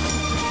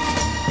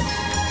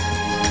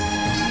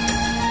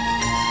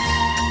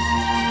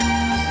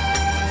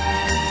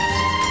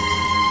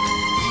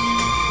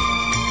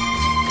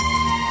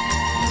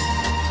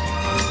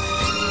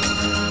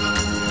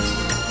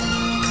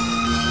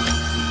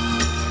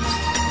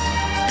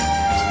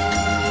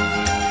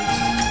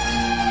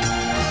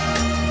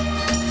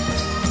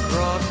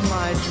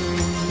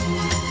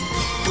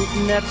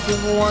 Nets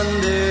of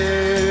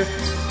wonder,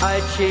 I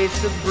chase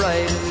the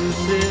bright,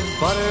 elusive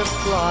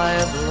butterfly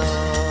of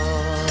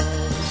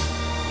love.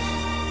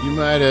 You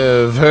might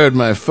have heard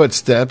my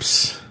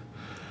footsteps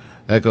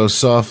echo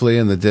softly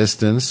in the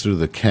distance through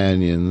the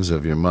canyons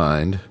of your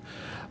mind.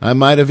 I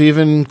might have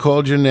even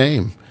called your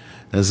name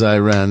as I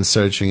ran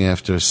searching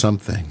after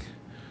something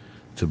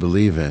to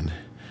believe in.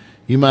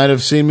 You might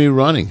have seen me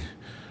running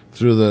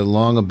through the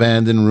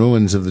long-abandoned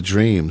ruins of the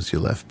dreams you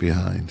left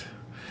behind.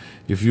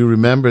 If you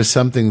remember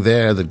something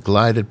there that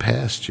glided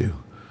past you,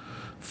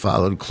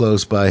 followed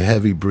close by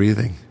heavy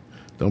breathing,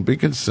 don't be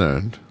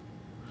concerned.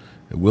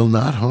 It will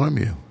not harm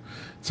you.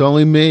 It's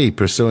only me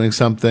pursuing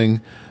something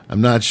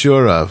I'm not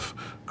sure of.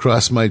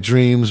 Across my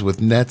dreams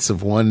with nets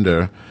of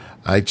wonder,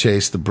 I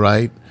chase the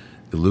bright,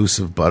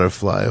 elusive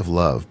butterfly of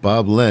love.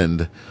 Bob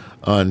Lind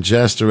on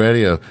Jester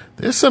Radio.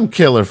 There's some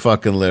killer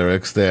fucking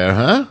lyrics there,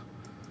 huh?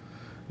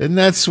 Isn't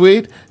that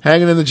sweet?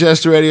 Hanging in the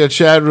Jester Radio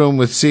chat room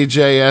with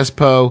CJ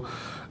Espo,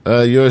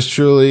 yours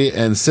truly,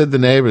 and Sid the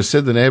Neighbor.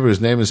 Sid the Neighbor,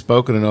 his name is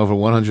spoken in over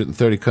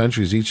 130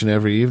 countries each and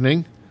every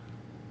evening.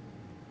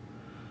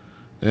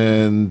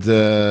 And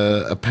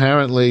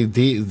apparently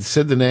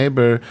Sid the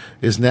Neighbor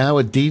is now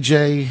a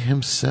DJ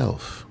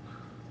himself.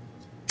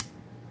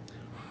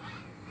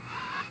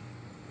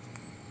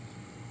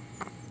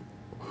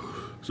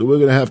 So we're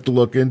going to have to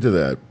look into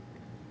that.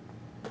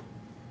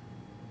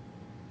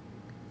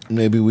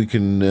 Maybe we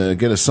can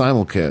get a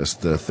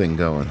simulcast thing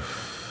going.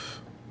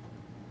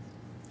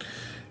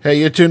 Hey,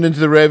 you're tuned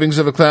into the Ravings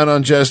of a Clown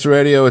on Jester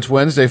Radio. It's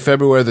Wednesday,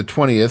 February the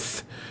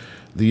 20th,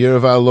 the year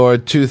of our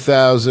Lord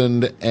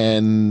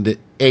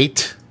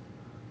 2008.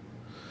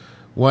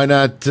 Why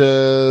not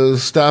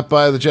stop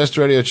by the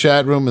Jester Radio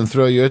chat room and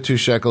throw your 2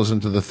 shekels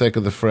into the thick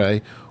of the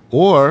fray?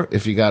 Or,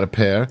 if you got a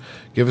pair,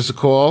 give us a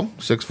call,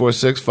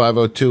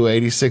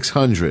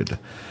 646-502-8600.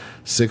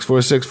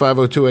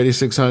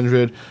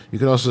 646-502-8600. You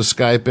can also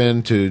Skype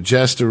in to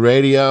Jester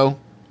Radio.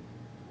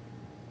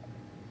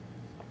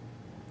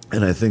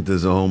 And I think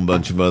there's a whole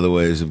bunch of other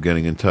ways of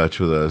getting in touch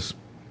with us.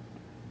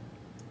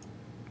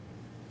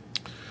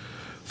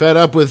 Fed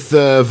up with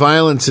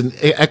violence and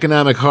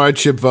economic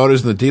hardship,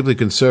 voters in the deeply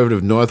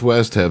conservative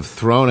Northwest have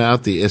thrown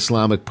out the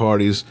Islamic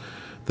parties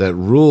that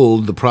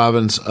ruled the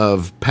province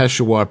of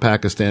Peshawar,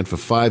 Pakistan for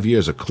 5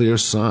 years, a clear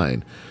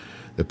sign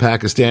that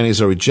Pakistanis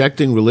are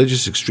rejecting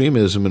religious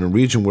extremism in a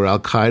region where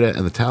Al-Qaeda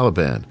and the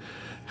Taliban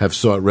have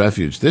sought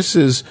refuge. This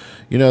is,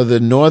 the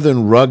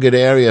northern rugged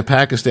area of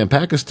Pakistan.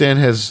 Pakistan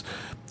is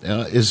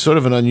sort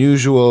of an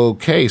unusual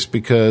case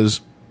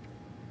because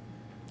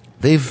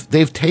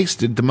they've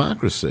tasted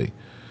democracy.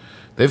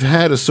 They've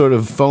had a sort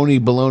of phony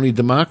baloney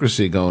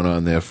democracy going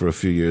on there for a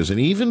few years, and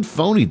even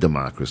phony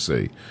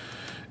democracy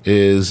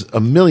is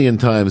a million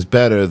times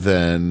better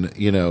than,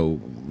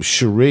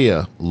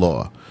 Sharia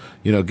law.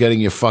 Getting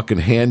your fucking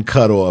hand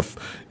cut off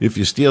if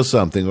you steal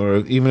something,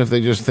 or even if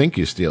they just think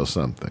you steal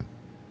something.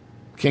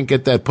 Can't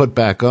get that put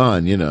back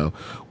on,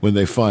 when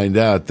they find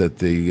out that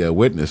the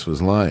witness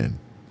was lying.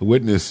 The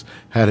witness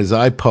had his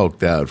eye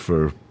poked out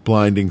for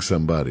blinding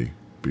somebody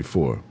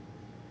before.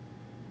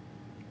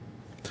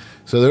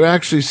 So they're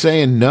actually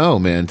saying no,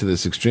 man, to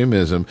this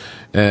extremism.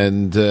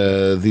 And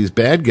these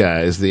bad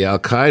guys, the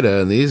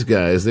Al-Qaeda and these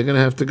guys, they're going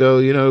to have to go,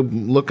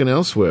 looking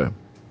elsewhere.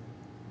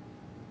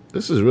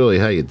 This is really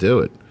how you do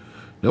it.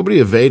 Nobody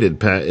invaded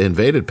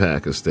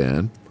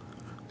Pakistan.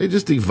 They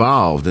just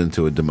evolved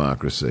into a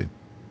democracy.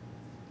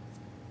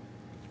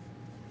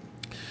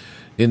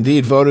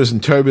 Indeed, voters in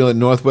turbulent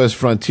Northwest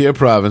Frontier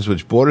Province,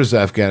 which borders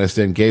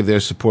Afghanistan, gave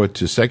their support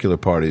to secular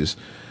parties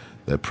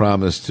that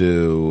promised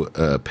to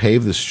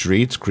pave the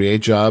streets,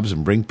 create jobs,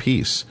 and bring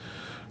peace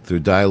through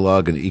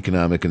dialogue and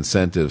economic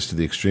incentives to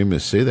the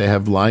extremists. See, they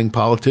have lying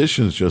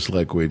politicians just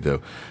like we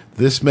do.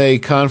 This may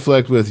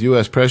conflict with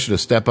U.S. pressure to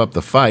step up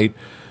the fight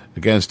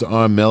against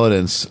armed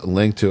militants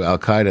linked to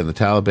al-Qaeda and the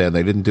Taliban.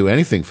 They didn't do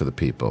anything for the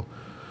people.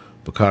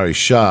 Bukhari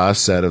Shah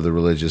said of the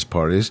religious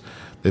parties,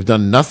 they've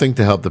done nothing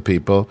to help the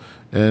people,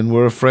 and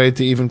we're afraid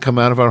to even come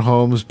out of our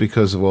homes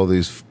because of all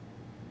these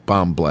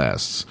bomb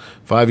blasts.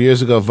 5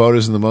 years ago,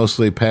 voters in the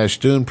mostly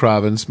Pashtun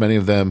province, many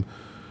of them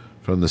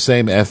from the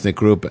same ethnic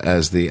group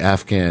as the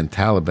Afghan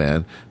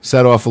Taliban,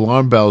 set off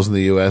alarm bells in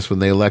the U.S. when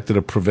they elected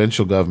a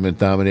provincial government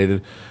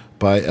dominated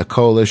by a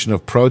coalition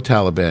of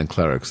pro-Taliban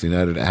clerics, the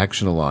United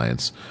Action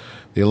Alliance.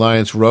 The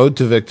alliance rode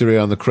to victory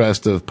on the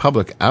crest of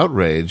public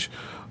outrage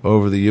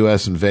over the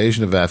U.S.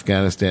 invasion of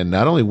Afghanistan,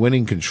 not only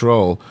winning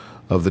control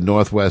of the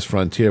northwest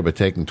frontier, but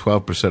taking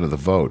 12% of the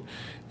vote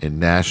in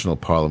national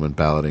parliament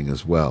balloting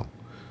as well.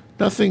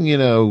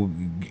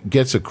 Nothing,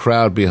 gets a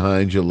crowd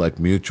behind you like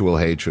mutual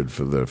hatred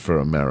for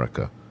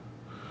America.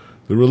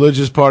 The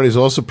religious parties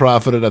also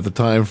profited at the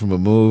time from a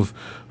move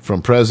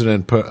from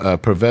President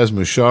Pervez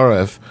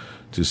Musharraf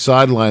to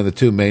sideline the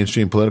two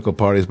mainstream political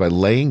parties by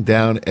laying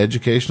down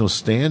educational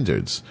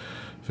standards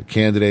for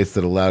candidates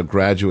that allowed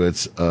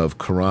graduates of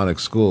Quranic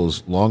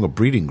schools, long a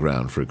breeding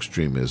ground for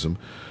extremism,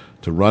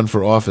 to run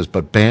for office,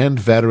 but banned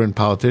veteran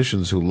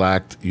politicians who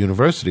lacked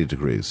university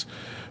degrees.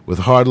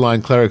 With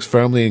hardline clerics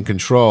firmly in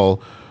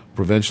control,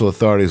 provincial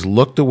authorities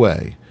looked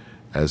away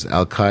as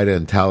al-Qaeda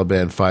and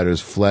Taliban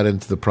fighters fled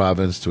into the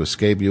province to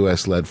escape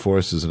U.S.-led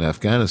forces in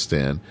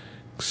Afghanistan,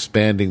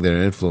 expanding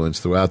their influence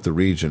throughout the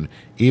region,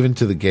 even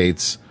to the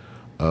gates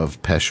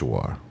of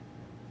Peshawar,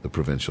 the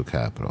provincial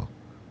capital.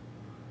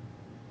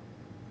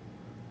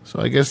 So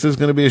I guess there's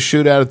going to be a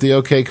shootout at the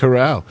OK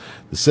Corral.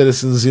 The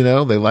citizens, they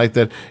like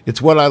that.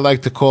 It's what I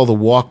like to call the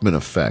Walkman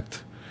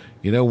effect.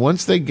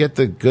 Once they get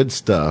the good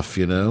stuff,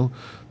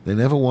 they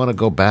never want to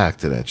go back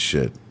to that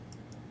shit.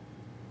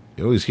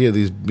 You always hear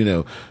these,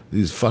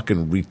 these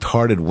fucking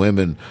retarded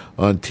women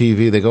on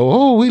TV. They go,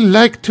 oh, we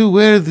like to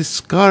wear the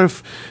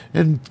scarf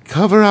and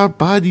cover our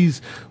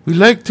bodies. We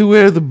like to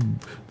wear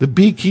the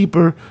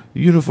beekeeper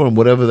uniform,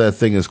 whatever that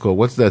thing is called.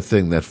 What's that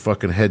thing? That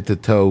fucking head to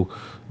toe,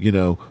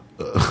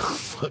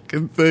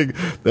 fucking thing.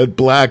 That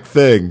black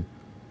thing.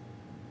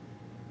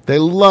 They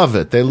love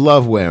it. They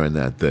love wearing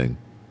that thing.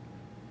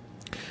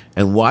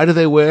 And why do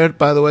they wear it,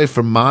 by the way?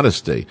 For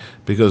modesty.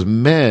 Because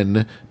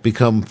men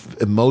become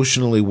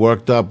emotionally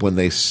worked up when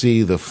they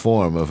see the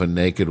form of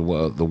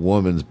the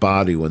woman's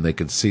body, when they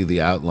can see the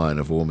outline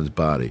of a woman's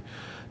body.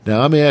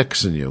 Now, I'm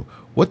asking you,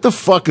 what the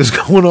fuck is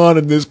going on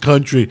in this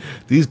country?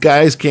 These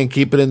guys can't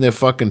keep it in their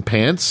fucking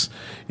pants?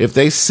 If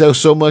they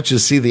so much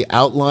as see the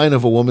outline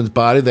of a woman's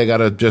body, they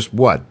gotta just,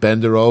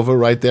 bend her over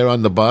right there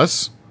on the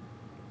bus?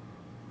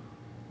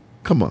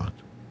 Come on.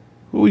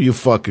 Who are you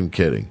fucking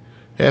kidding?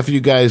 Half of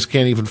you guys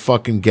can't even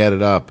fucking get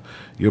it up.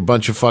 You're a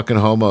bunch of fucking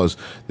homos.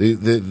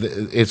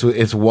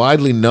 It's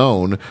widely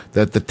known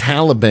that the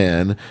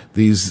Taliban,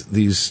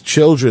 these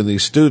children,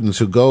 these students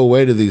who go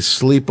away to these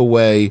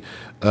sleepaway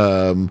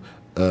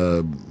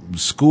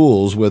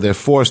schools where they're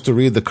forced to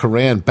read the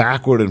Quran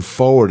backward and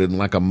forward in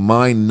like a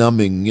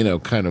mind-numbing,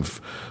 kind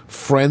of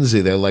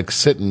frenzy. They're like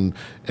sitting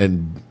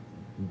and,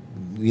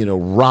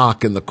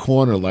 rock in the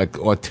corner like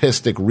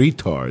autistic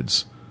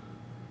retards,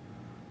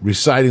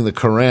 reciting the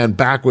Quran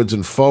backwards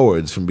and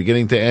forwards from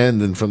beginning to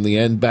end and from the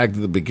end back to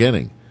the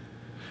beginning.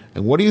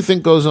 And what do you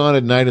think goes on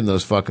at night in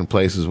those fucking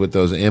places with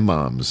those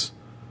imams?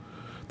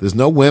 There's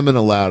no women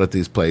allowed at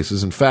these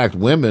places. In fact,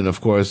 women,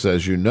 of course,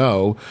 as you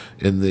know,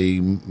 in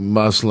the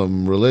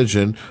Muslim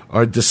religion,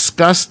 are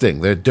disgusting.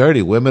 They're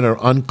dirty. Women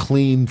are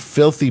unclean,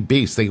 filthy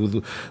beasts.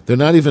 They're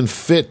not even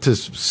fit to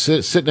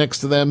sit next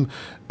to them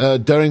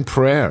during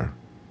prayer.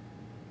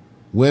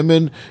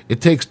 Women, it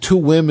takes two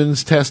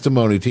women's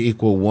testimony to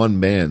equal one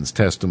man's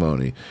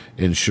testimony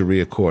in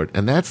Sharia court.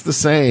 And that's the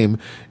same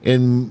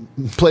in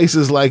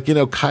places like,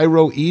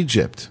 Cairo,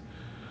 Egypt.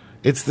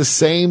 It's the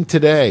same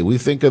today. We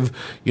think of,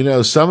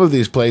 some of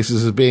these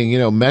places as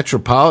being,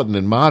 metropolitan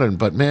and modern,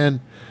 but man,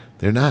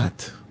 they're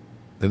not.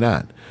 They're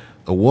not.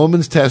 A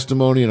woman's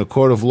testimony in a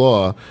court of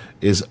law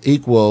is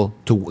equal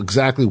to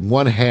exactly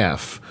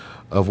 1/2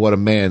 of what a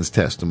man's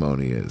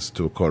testimony is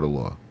to a court of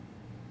law.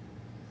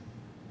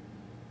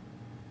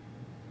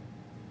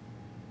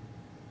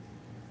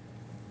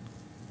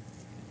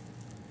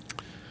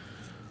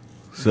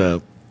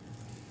 So,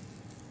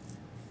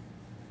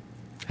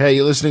 hey,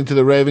 you're listening to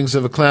the Ravings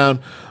of a Clown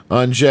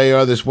on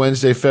JR this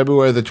Wednesday,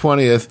 February the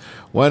 20th.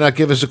 Why not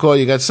give us a call?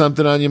 You got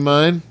something on your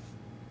mind?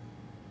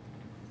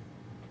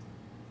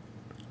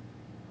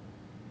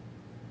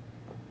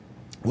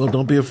 Well,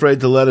 don't be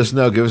afraid to let us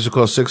know. Give us a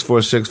call,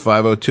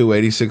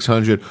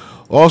 646-502-8600.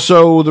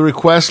 Also, the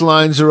request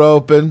lines are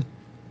open.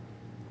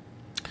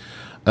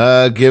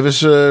 Give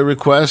us a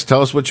request.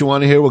 Tell us what you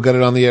want to hear. We'll get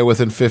it on the air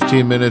within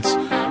 15 minutes.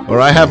 or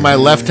I have my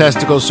left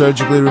testicle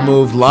surgically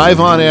removed live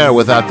on air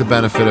without the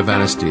benefit of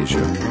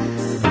anesthesia.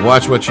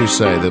 Watch what you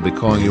say. They'll be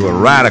calling you a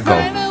radical.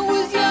 When I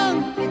was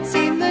young, it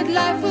seemed that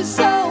life was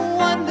so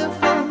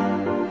wonderful,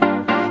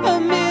 a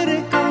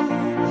miracle.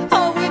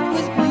 Oh, it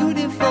was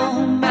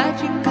beautiful,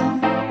 magical,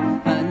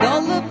 and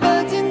all the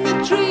birds in the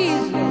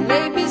trees, will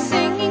they be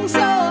singing so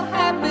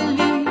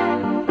happily,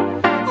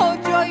 oh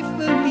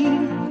joyfully,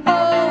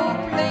 oh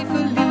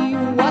playfully,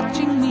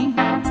 watching me.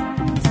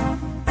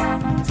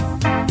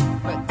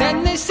 But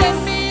then they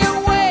sent me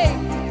away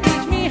to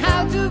teach me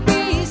how to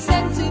be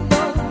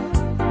sensible,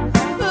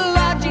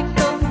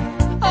 logical,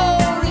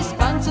 oh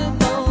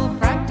responsible,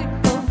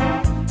 practical.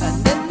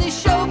 And then they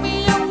showed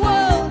me a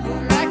world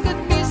where I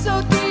could be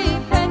so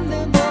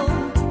dependable,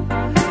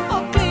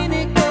 oh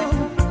clinical,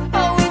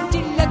 oh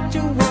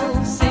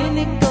intellectual,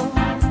 cynical.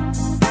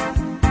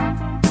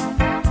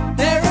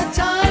 There are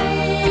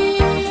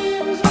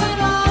times when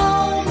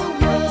all the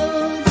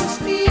world's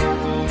asleep,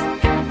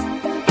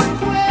 the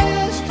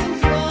questions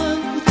run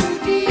too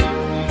deep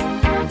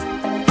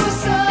for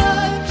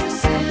such a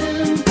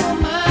simple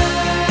mind.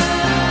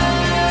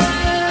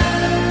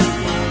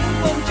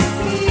 Won't you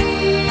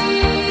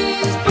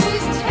please,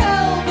 please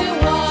tell me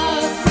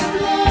what we've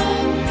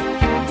learned?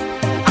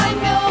 I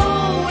know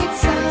it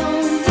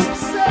sounds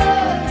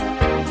absurd,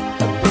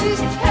 but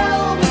please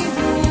tell me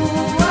who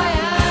I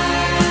am.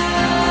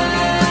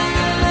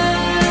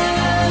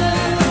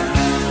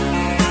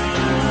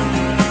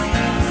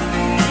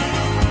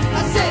 I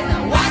said,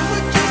 now what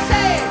would you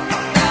say?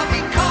 They'll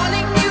be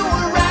calling you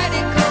a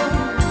radical,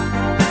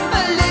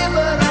 a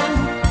liberal,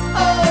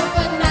 oh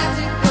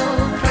fanatical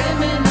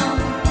criminal.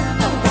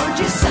 Oh, won't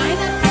you sign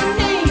up your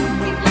name?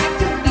 We'd like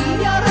to be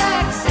your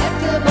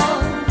acceptable,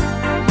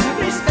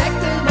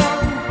 respectable,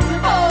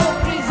 oh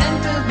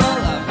presentable,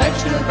 a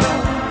vegetable.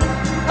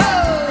 Oh,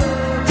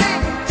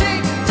 take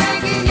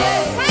it,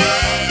 yeah.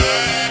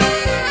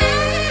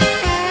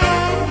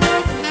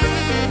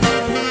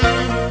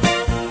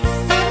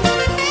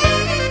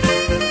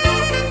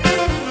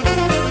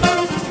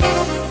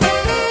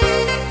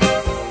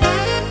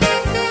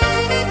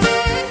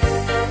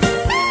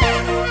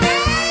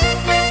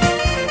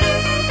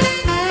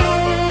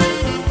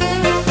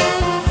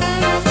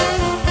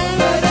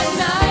 But at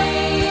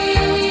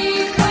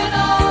night, when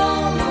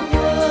all the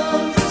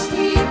world's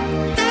asleep,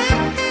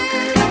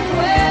 the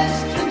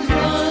questions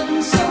run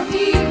so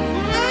deep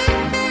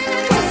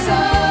for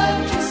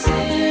such a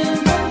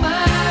simple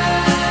mind.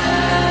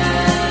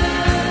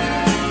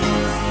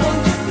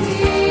 Won't you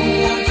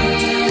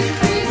please,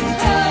 please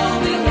tell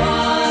me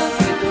what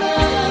we've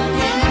learned?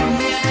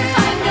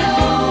 I know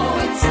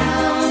it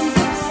sounds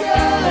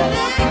absurd,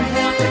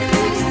 but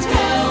please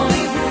tell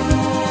me who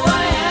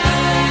I am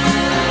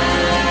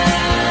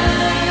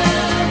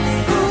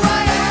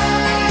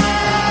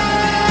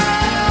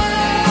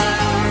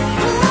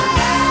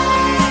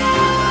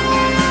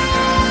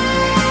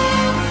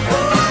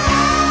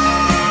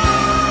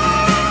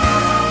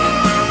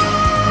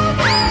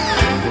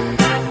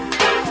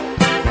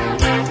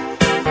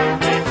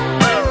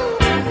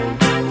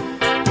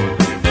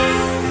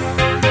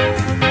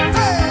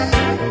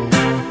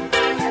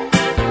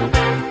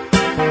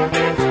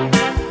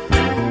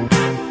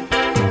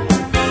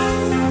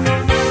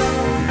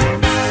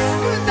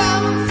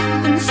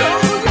so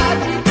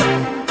logical.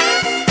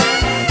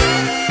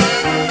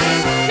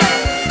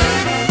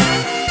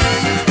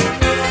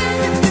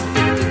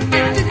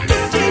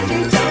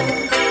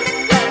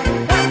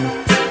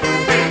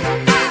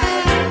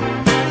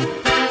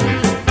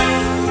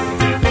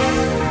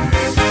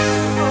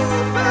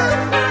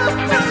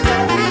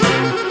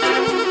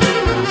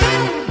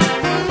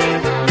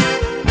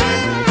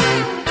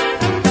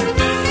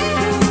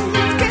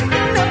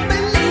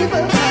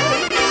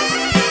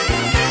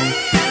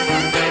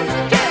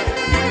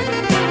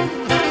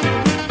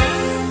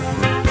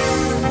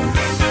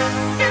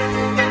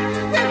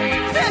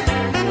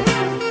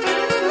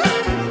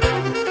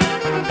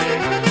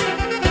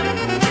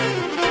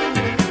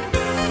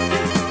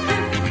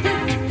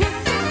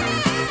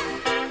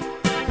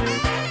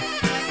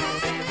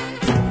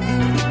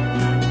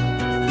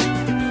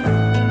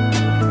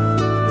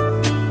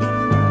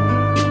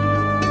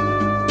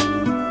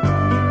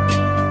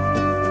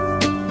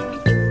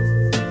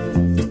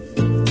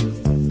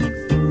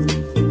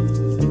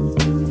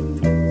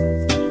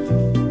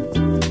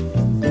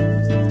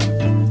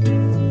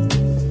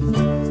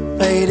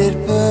 Faded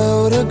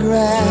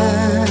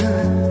photographs,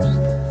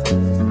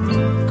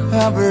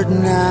 covered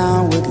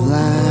now with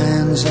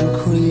lines and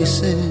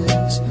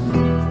creases,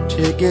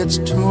 tickets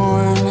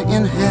torn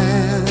in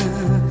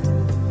half,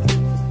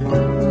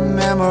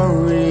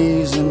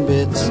 memories in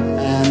bits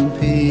and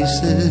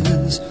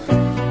pieces,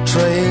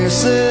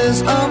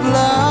 traces of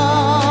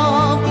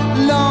love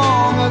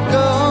long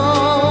ago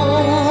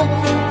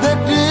that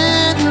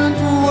didn't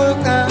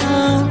work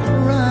out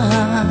right,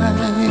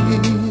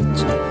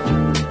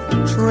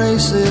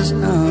 traces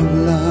of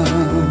love,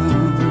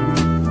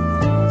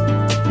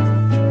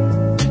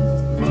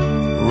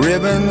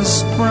 ribbons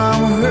from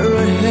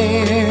her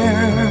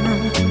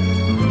hair,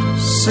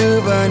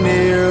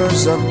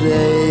 souvenirs of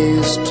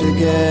days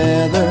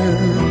together,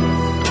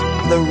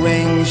 the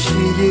ring she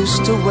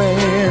used to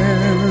wear,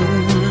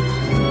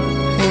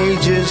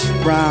 pages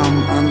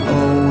from an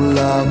old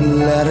love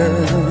letter,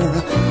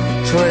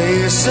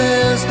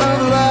 traces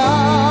of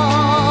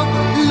love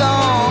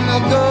long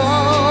ago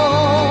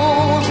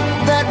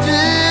that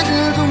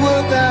didn't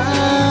work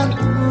out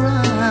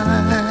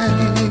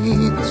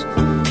right,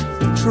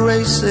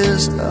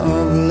 traces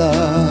of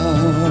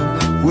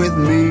love with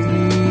me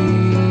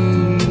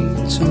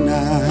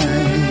tonight.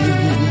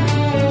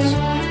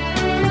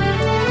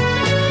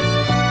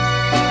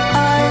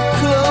 I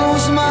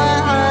close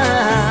my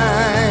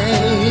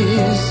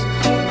eyes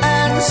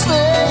and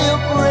say a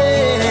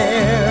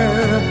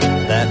prayer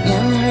that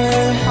in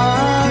her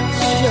heart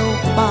she'll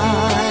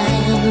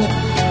find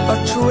a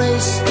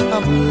trace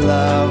of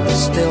love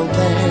still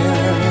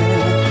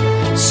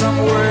there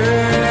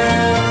somewhere.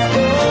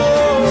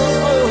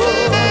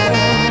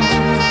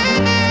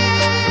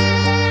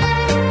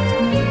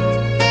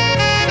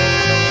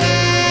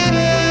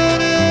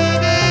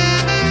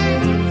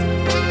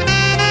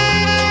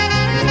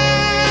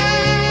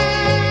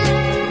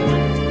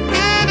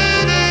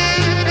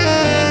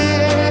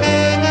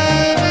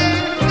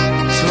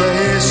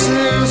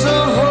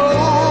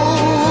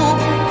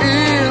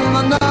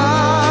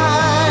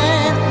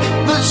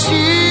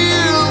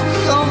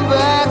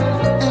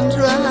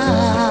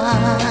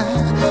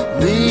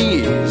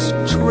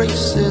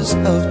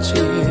 Of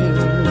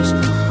tears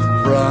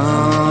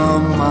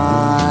from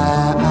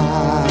my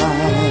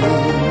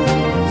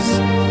eyes.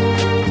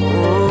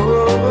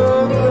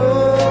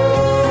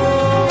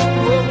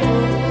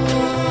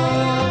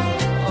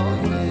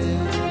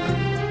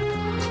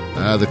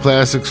 The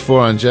Classics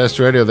 4 on Jest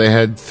Radio, they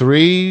had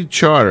 3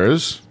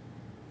 charters,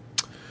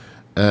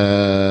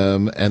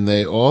 and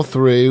they all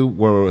 3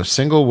 were a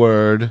single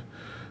word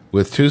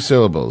with 2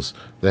 syllables.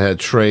 They had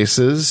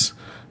Traces,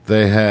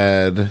 they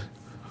had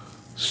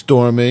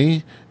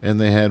Stormy, and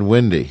they had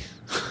Windy.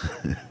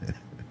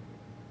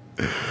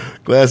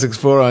 Classics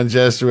 4 on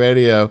Jest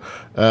Radio.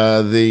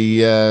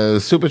 The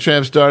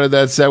Supertramp started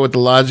that set with the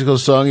logical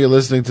song. You're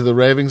listening to the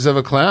Ravings of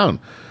a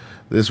Clown.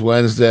 This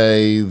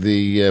Wednesday,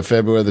 the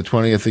February the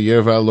 20th, the year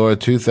of our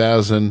Lord,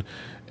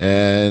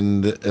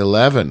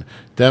 2011.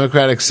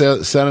 Democratic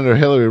Senator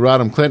Hillary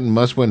Rodham Clinton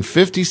must win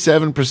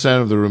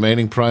 57% of the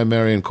remaining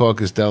primary and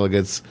caucus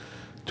delegates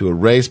to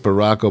erase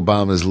Barack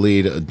Obama's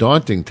lead, a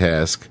daunting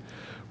task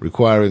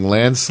requiring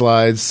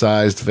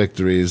landslide-sized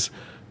victories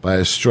by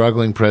a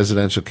struggling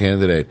presidential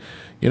candidate.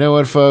 You know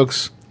what,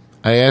 folks?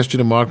 I asked you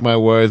to mark my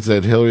words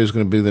that Hillary is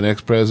going to be the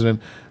next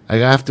president. I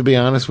have to be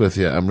honest with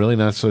you. I'm really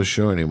not so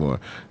sure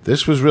anymore.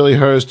 This was really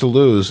hers to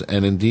lose,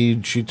 and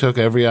indeed, she took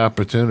every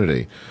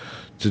opportunity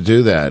to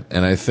do that.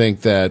 And I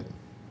think that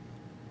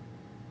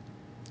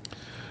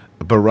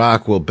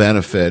Barack will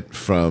benefit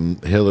from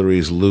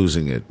Hillary's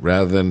losing it,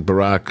 rather than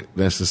Barack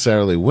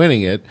necessarily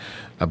winning it.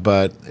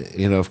 But,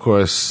 you know, of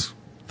course,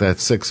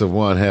 that's 6 of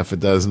one, half a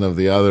dozen of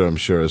the other, I'm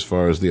sure, as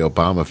far as the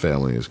Obama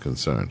family is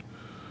concerned.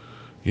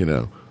 You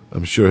know,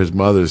 I'm sure his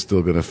mother's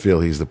still going to feel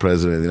he's the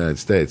president of the United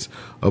States.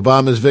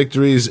 Obama's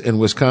victories in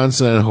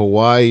Wisconsin and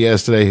Hawaii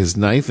yesterday, his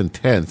 9th and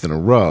 10th in a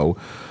row,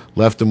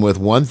 left him with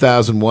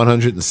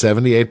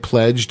 1,178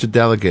 pledged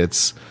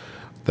delegates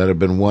that have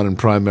been won in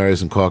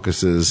primaries and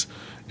caucuses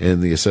in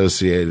the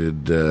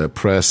Associated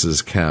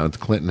Press's count.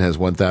 Clinton has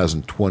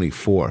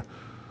 1,024,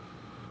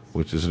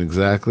 which isn't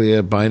exactly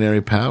a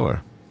binary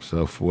power.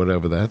 So for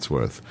whatever that's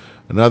worth.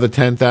 Another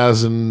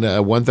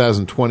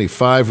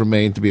 1,025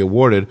 remain to be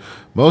awarded,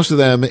 most of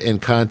them in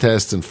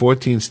contests in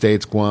 14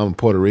 states, Guam, and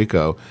Puerto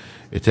Rico.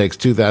 It takes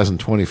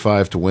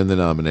 2,025 to win the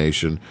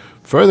nomination.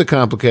 Further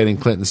complicating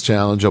Clinton's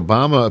challenge,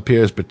 Obama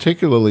appears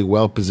particularly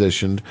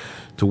well-positioned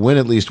to win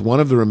at least one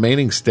of the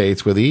remaining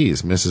states with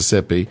ease.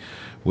 Mississippi,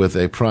 with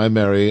a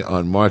primary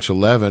on March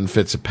 11,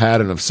 fits a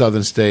pattern of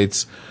southern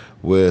states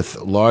with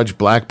large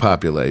black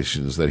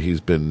populations that he's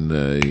been,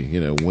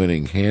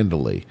 winning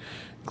handily,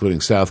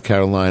 including South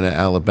Carolina,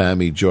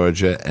 Alabama,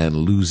 Georgia, and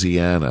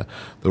Louisiana.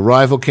 The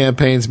rival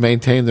campaigns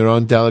maintain their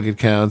own delegate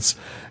counts,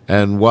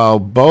 and while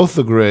both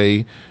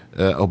agree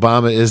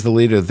Obama is the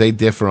leader, they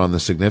differ on the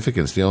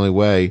significance. The only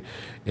way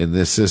in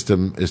this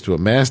system is to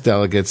amass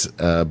delegates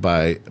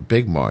by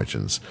big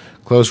margins.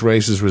 Close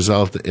races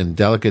result in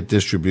delegate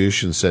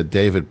distribution, said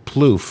David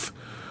Plouffe,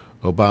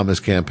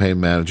 Obama's campaign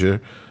manager,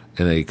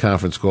 in a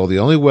conference call. The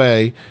only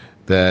way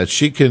that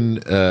she can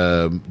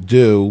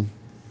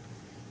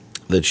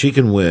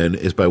win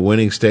is by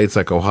winning states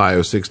like Ohio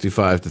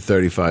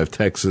 65-35,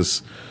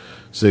 Texas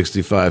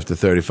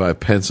 65-35,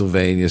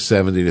 Pennsylvania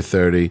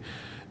 70-30,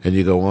 and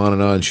you go on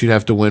and on. She'd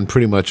have to win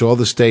pretty much all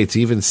the states,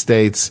 even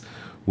states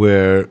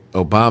where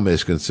Obama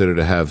is considered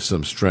to have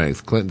some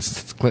strength.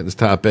 Clinton's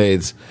top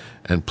aides,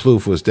 and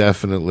Plouffe was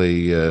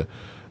definitely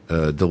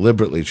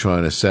deliberately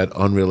trying to set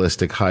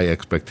unrealistic high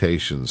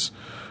expectations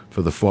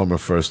for the former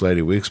First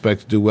Lady. We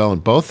expect to do well in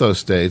both those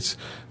states,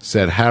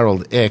 said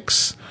Harold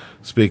Ickes,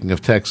 speaking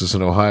of Texas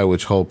and Ohio,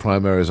 which hold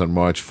primaries on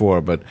March 4.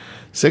 But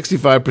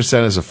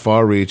 65% is a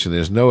far reach, and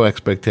there's no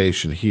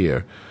expectation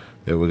here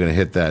that we're going to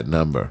hit that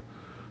number.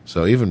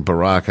 So even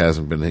Barack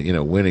hasn't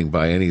been, winning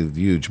by any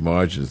huge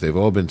margins. They've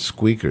all been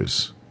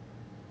squeakers.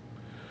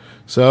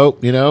 So,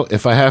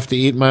 if I have to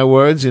eat my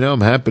words,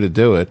 I'm happy to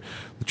do it.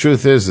 The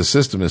truth is the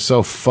system is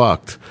so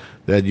fucked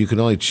that you can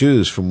only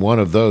choose from one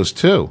of those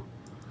two.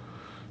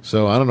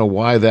 So I don't know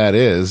why that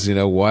is,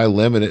 why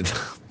limit it,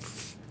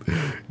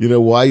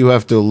 why you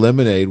have to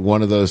eliminate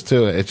one of those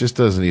two. It just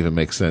doesn't even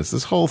make sense.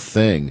 This whole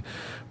thing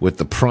with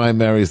the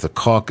primaries, the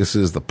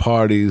caucuses, the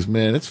parties,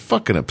 man, it's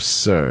fucking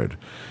absurd.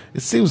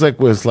 It seems like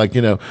we're like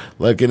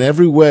in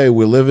every way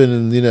we're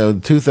living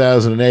in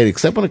 2008,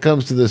 except when it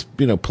comes to this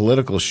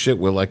political shit.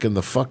 We're like in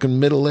the fucking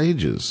Middle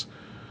Ages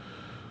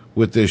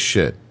with this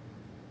shit.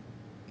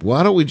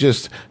 Why don't we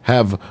just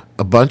have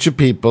a bunch of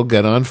people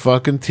get on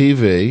fucking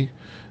TV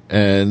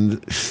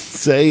and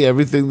say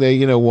everything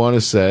they want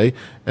to say,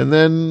 and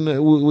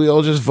then we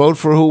all just vote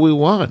for who we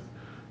want?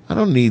 I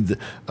don't need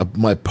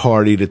my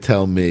party to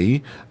tell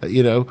me,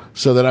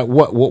 so that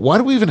why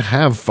do we even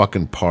have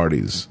fucking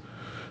parties?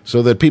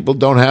 So that people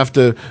don't have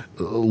to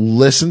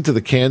listen to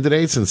the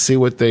candidates and see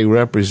what they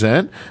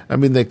represent? I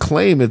mean, they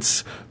claim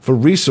it's for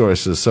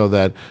resources so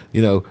that,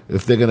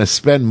 if they're going to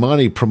spend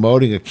money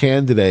promoting a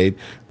candidate,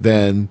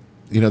 then,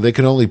 they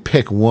can only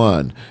pick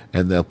one.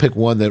 And they'll pick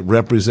one that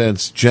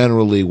represents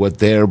generally what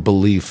their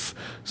belief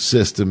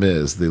system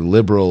is, the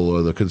liberal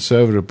or the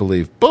conservative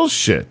belief.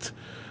 Bullshit.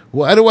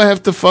 Why do I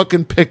have to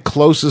fucking pick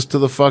closest to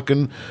the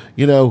fucking,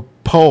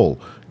 poll?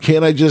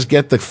 Can't I just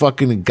get the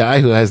fucking guy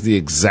who has the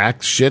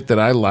exact shit that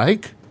I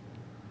like?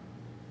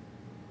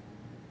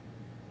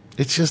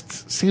 It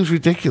just seems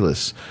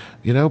ridiculous.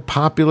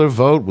 Popular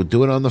vote. We'll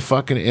do it on the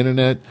fucking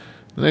internet.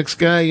 The next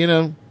guy,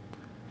 And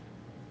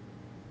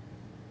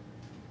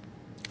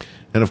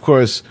of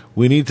course,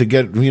 we need to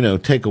get,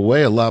 take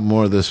away a lot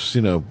more of this,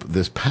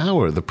 this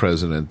power the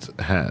president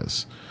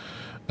has.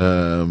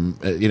 To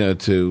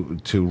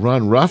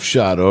run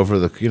roughshod over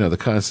the, the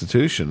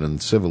Constitution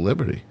and civil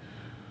liberty.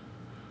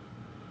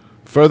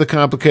 Further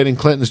complicating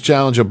Clinton's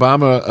challenge,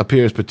 Obama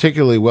appears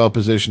particularly well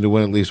positioned to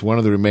win at least one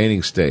of the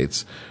remaining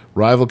states.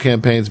 Rival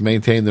campaigns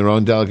maintain their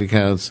own delegate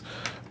counts.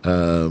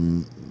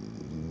 This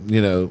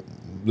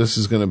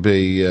is going to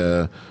be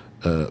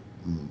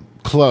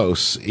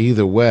close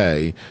either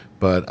way,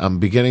 but I'm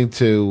beginning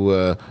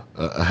to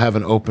have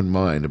an open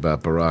mind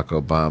about Barack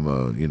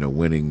Obama,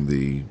 winning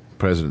the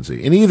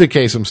presidency. In either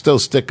case, I'm still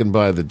sticking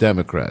by the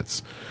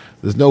Democrats.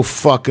 There's no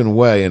fucking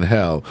way in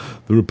hell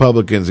the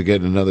Republicans are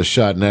getting another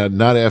shot now,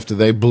 not after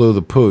they blew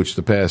the pooch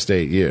the past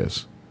 8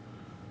 years.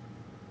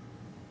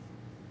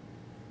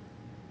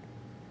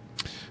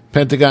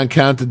 Pentagon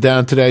counted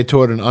down today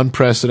toward an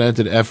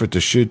unprecedented effort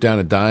to shoot down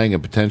a dying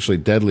and potentially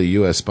deadly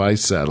U.S. spy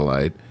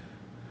satellite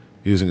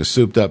using a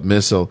souped-up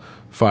missile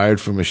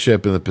fired from a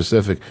ship in the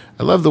Pacific.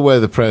 I love the way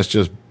the press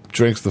just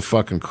drinks the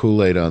fucking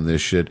Kool-Aid on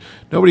this shit.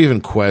 Nobody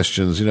even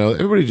questions,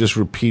 everybody just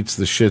repeats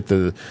the shit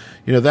that,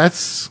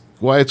 that's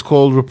why it's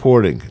called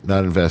reporting,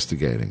 not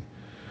investigating.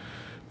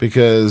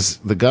 Because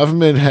the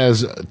government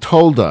has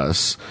told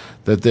us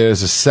that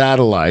there's a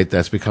satellite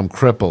that's become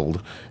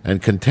crippled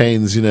and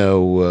contains,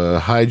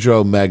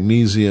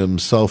 hydromagnesium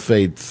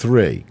sulfate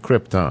 3,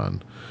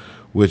 krypton,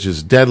 which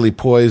is deadly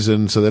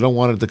poison, so they don't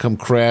want it to come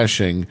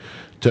crashing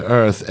to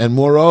Earth. And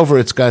moreover,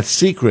 it's got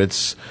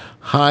secrets,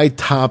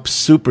 high-top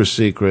super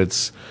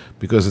secrets,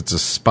 because it's a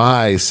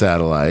spy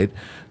satellite.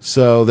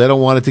 So they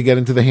don't want it to get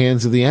into the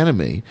hands of the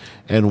enemy.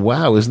 And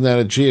wow, isn't that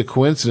a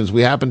coincidence?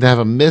 We happen to have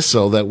a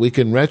missile that we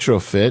can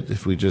retrofit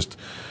if we just,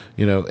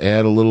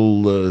 add a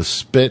little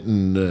spit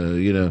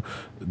and,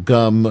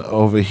 gum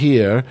over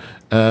here,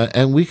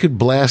 and we could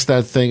blast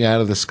that thing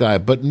out of the sky.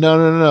 But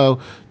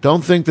no.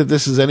 Don't think that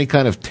this is any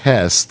kind of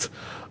test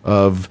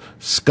of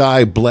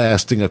sky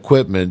blasting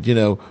equipment.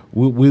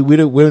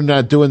 We're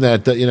not doing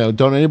that.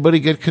 Don't anybody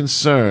get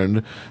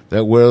concerned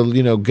that we're,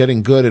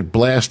 getting good at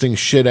blasting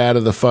shit out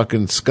of the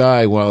fucking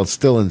sky while it's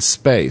still in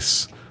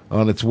space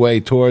on its way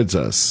towards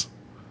us.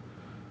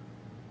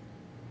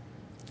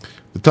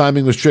 The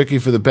timing was tricky.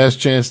 For the best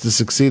chance to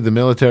succeed, the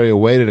military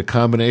awaited a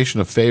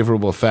combination of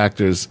favorable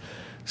factors: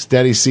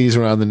 steady seas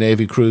around the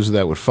Navy cruiser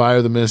that would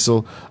fire the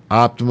missile,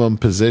 optimum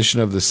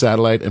position of the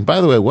satellite. And by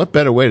the way, what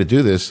better way to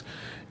do this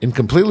in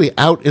completely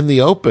out in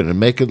the open and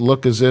make it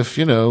look as if,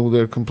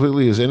 they're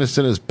completely as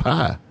innocent as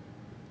pie.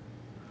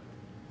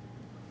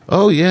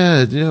 Oh,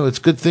 yeah, it's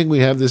a good thing we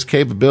have this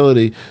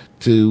capability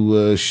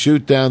to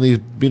shoot down these,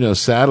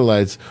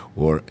 satellites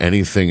or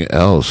anything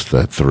else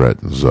that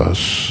threatens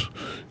us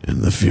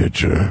in the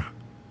future.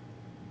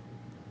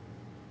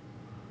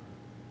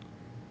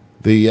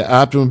 The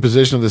optimum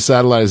position of the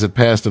satellite as it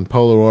passed in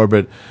polar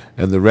orbit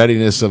and the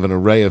readiness of an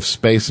array of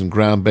space and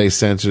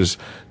ground-based sensors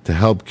to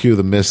help cue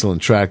the missile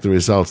and track the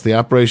results. The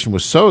operation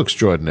was so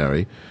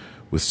extraordinary,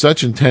 with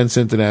such intense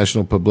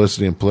international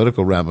publicity and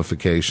political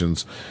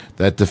ramifications,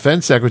 that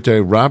Defense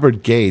Secretary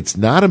Robert Gates,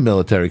 not a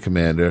military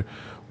commander,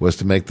 was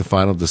to make the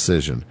final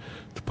decision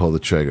to pull the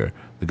trigger.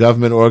 The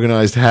government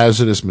organized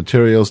hazardous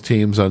materials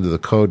teams under the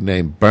code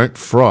name Burnt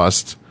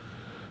Frost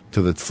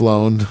to the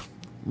flown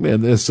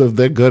Man,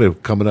 they're good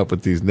at coming up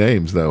with these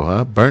names, though,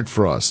 huh? Burnt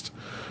frost.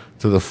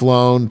 To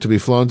be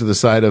flown to the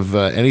site of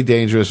any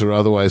dangerous or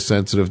otherwise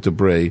sensitive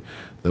debris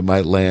that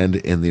might land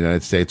in the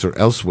United States or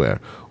elsewhere.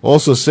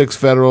 Also, 6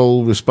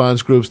 federal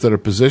response groups that are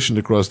positioned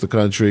across the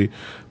country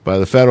by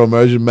the Federal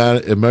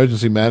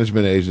Emergency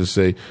Management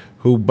Agency,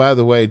 who, by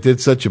the way,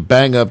 did such a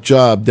bang-up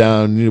job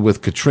down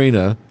with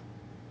Katrina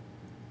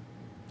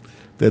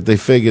that they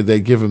figured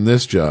they'd give him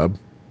this job,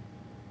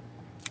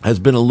 has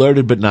been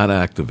alerted but not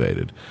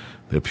activated.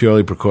 They're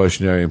purely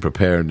precautionary and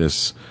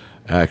preparedness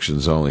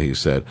actions only, he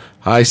said.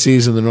 High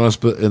seas in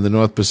the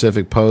North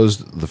Pacific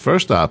posed the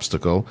first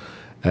obstacle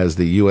as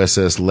the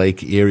USS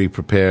Lake Erie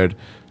prepared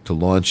to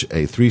launch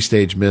a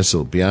 3-stage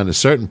missile. Beyond a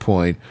certain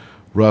point,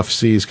 rough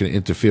seas can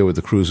interfere with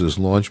the cruiser's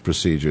launch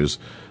procedures.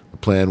 The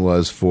plan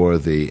was for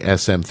the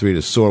SM-3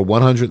 to soar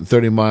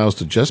 130 miles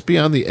to just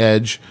beyond the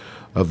edge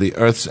of the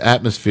Earth's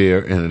atmosphere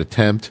in an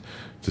attempt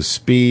to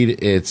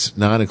speed its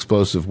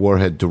non-explosive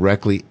warhead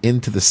directly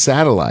into the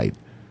satellite.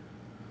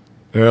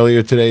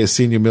 Earlier today, a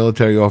senior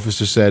military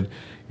officer said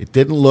it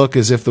didn't look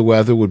as if the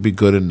weather would be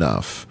good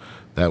enough.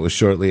 That was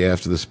shortly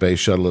after the space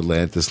shuttle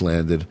Atlantis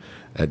landed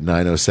at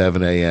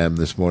 9:07 a.m.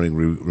 this morning,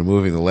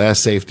 removing the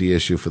last safety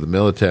issue for the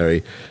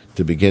military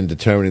to begin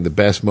determining the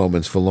best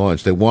moments for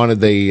launch. They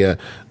wanted the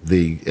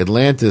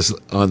Atlantis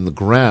on the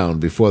ground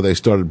before they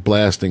started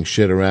blasting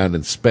shit around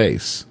in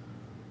space,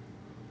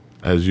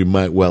 as you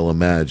might well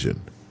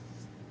imagine.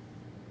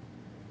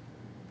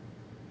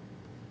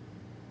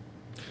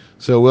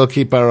 So we'll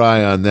keep our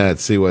eye on that,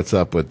 see what's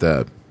up with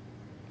that.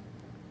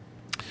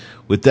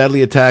 With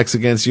deadly attacks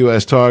against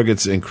U.S.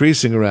 targets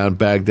increasing around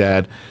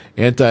Baghdad,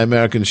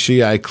 anti-American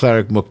Shiite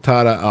cleric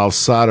Muqtada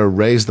al-Sadr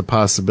raised the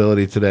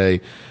possibility today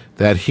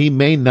that he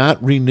may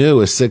not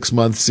renew a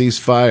 6-month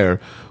ceasefire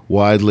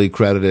widely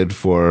credited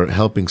for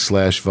helping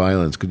slash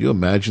violence. Could you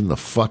imagine the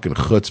fucking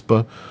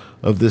chutzpah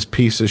of this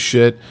piece of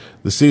shit?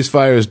 The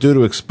ceasefire is due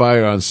to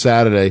expire on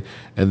Saturday,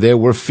 and there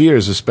were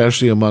fears,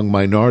 especially among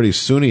minority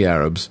Sunni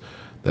Arabs,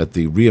 that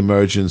the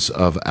reemergence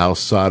of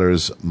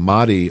al-Sadr's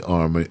Mahdi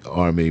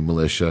army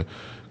militia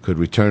could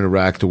return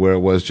Iraq to where it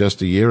was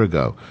just a year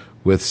ago,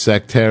 with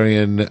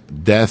sectarian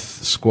death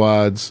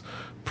squads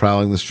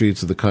prowling the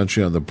streets of the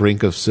country on the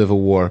brink of civil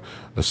war.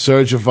 A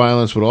surge of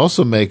violence would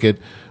also make it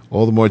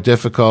all the more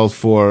difficult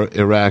for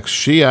Iraq's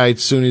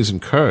Shiites, Sunnis,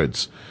 and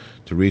Kurds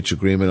to reach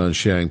agreement on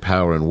sharing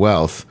power and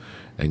wealth,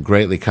 and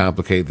greatly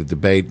complicate the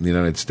debate in the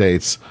United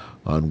States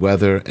on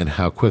whether and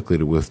how quickly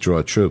to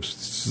withdraw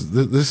troops.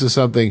 This is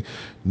something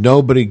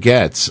nobody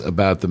gets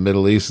about the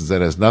Middle East. That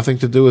has nothing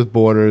to do with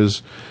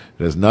borders.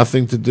 It has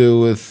nothing to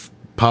do with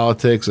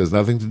politics. It has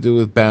nothing to do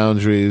with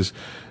boundaries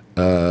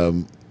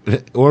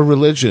or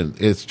religion.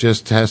 It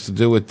just has to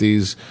do with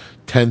these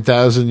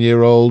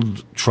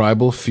 10,000-year-old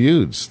tribal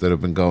feuds that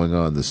have been going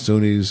on. The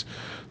Sunnis,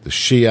 the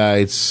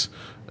Shiites,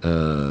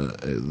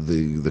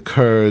 the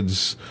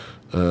Kurds.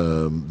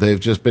 They've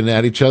just been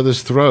at each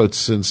other's throats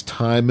since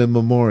time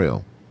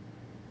immemorial.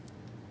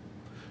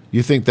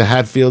 You think the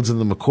Hatfields and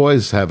the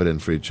McCoys have it in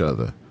for each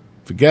other?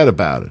 Forget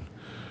about it.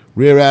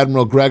 Rear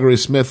Admiral Gregory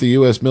Smith, the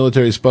U.S.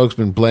 military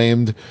spokesman,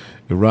 blamed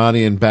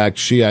Iranian-backed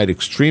Shiite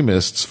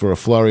extremists for a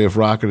flurry of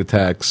rocket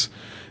attacks,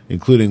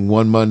 including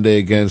one Monday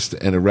against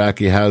an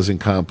Iraqi housing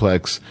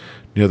complex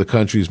near the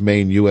country's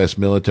main U.S.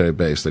 military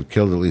base that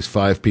killed at least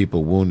 5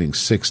 people, wounding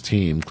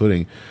 16,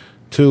 including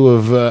 2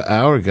 of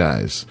our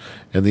guys.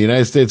 And the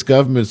United States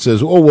government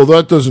says, oh, well,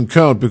 that doesn't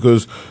count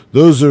because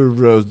those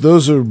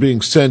are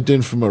being sent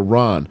in from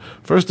Iran.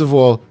 First of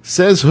all,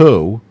 says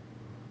who?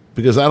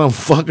 Because I don't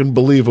fucking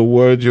believe a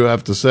word you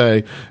have to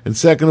say. And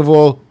second of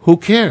all, who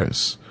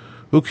cares?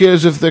 Who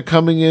cares if they're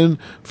coming in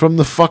from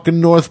the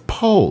fucking North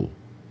Pole?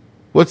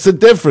 What's the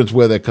difference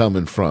where they're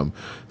coming from?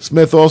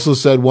 Smith also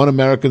said one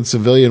American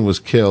civilian was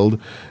killed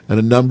and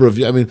a number of,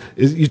 I mean,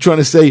 you trying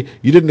to say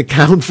you didn't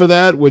account for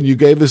that when you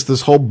gave us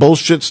this whole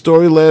bullshit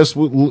story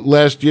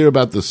last year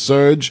about the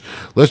surge?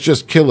 Let's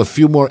just kill a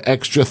few more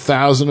extra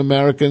 1,000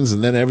 Americans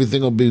and then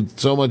everything will be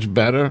so much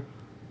better?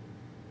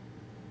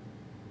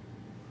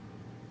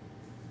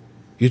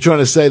 You're trying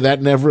to say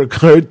that never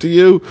occurred to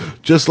you?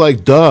 Just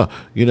like, duh,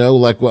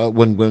 like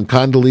when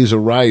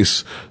Condoleezza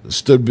Rice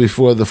stood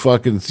before the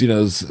fucking,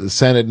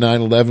 Senate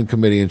 9/11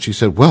 committee and she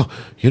said, well,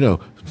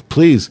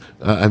 please,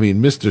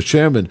 Mr.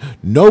 Chairman,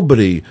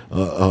 nobody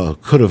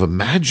could have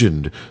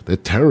imagined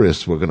that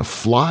terrorists were going to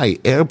fly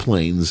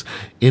airplanes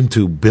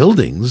into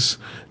buildings.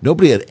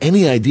 Nobody had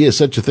any idea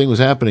such a thing was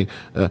happening.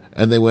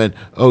 And they went,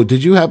 oh,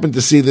 did you happen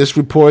to see this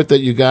report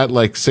that you got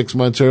like 6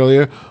 months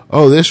earlier?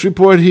 Oh, this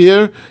report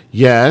here?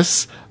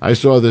 Yes, I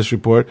saw this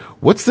report.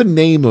 What's the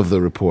name of the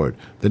report?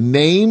 The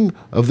name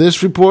of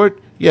this report?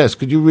 Yes,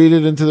 could you read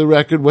it into the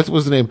record? What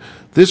was the name?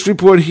 This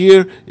report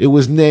here, it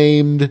was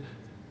named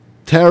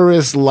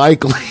Terrorists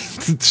Likely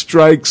to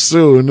Strike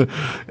Soon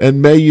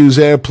and May Use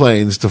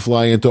Airplanes to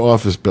Fly into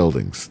Office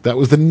Buildings. That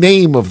was the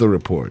name of the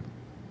report.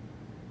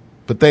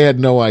 But they had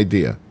no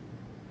idea.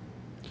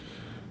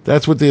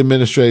 That's what the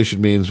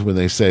administration means when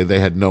they say they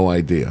had no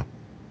idea.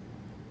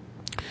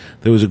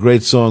 There was a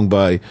great song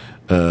by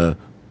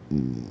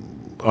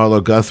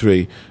Arlo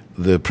Guthrie,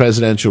 the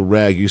presidential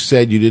rag, you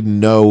said you didn't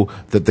know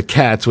that the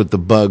cats with the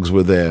bugs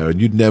were there, and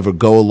you'd never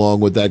go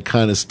along with that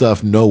kind of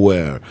stuff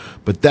nowhere.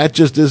 But that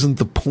just isn't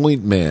the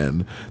point,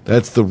 man.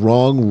 That's the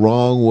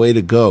wrong way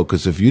to go,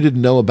 because if you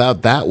didn't know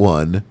about that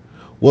one,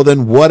 well,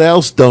 then what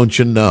else don't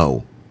you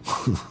know?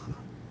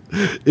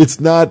 It's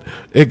not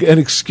an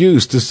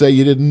excuse to say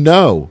you didn't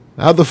know.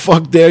 How the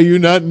fuck dare you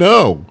not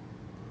know?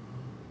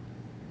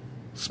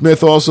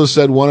 Smith also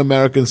said one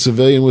American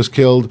civilian was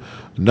killed.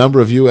 A number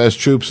of U.S.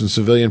 troops and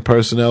civilian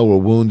personnel were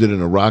wounded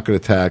in a rocket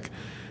attack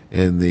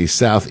in the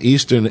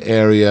southeastern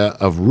area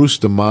of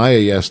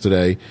Rustamaya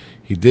yesterday.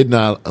 He did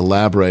not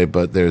elaborate,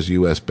 but there's a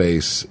U.S.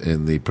 base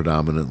in the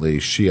predominantly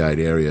Shiite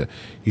area.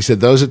 He said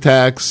those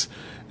attacks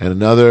and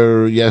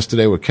another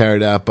yesterday were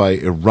carried out by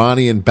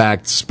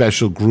Iranian-backed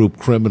special group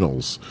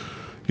criminals.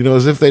 You know,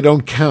 as if they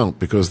don't count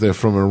because they're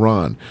from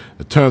Iran,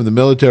 a term the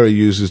military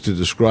uses to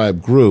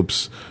describe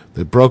groups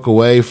that broke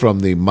away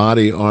from the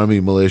Mahdi army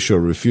militia or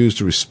refused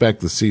to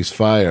respect the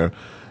ceasefire,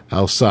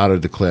 al-Sadr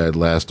declared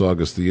last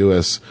August. The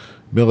U.S.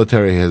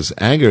 military has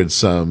angered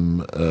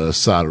some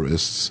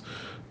Sadrists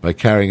by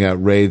carrying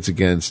out raids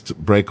against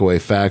breakaway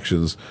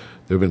factions.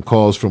 There have been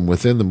calls from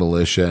within the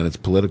militia and its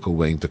political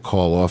wing to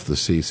call off the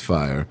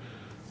ceasefire.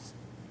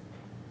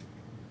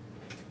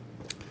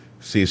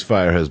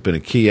 Ceasefire has been a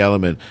key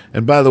element.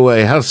 And by the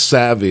way, how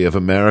savvy of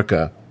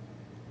America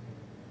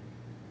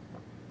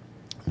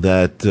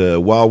that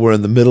while we're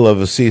in the middle of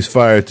a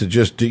ceasefire to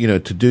just to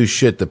do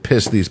shit to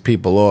piss these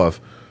people off,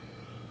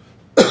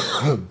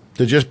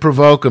 to just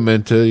provoke them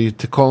into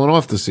calling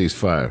off the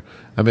ceasefire.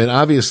 I mean,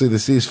 obviously the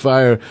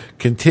ceasefire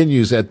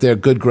continues at their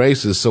good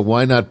graces, so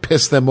why not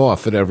piss them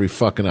off at every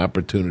fucking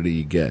opportunity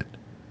you get?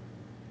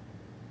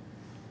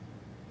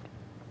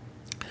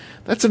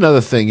 That's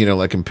another thing,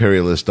 like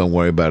imperialists don't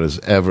worry about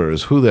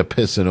is who they're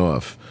pissing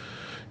off.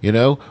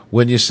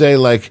 When you say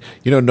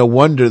no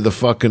wonder the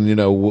fucking,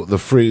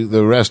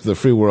 the rest of the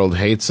free world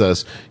hates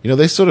us,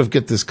 they sort of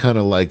get this kind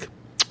of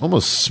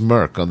almost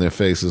smirk on their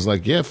faces,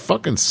 yeah,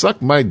 fucking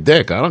suck my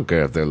dick. I don't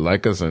care if they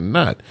like us or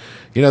not.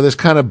 This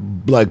kind of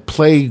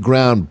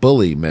playground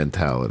bully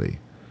mentality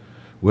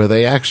where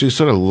they actually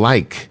sort of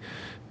like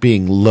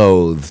being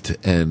loathed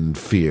and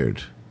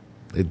feared.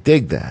 They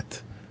dig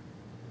that.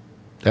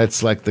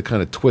 That's the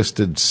kind of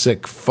twisted,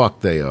 sick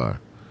fuck they are.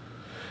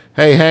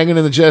 Hey, hanging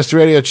in the Jest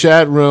Radio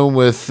chat room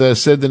with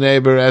Sid the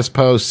Neighbor,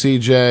 Espo,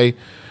 CJ.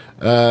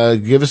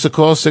 Give us a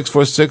call,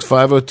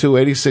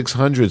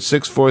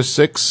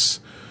 646-502-8600,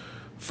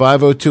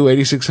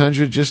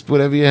 646-502-8600. Just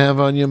whatever you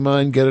have on your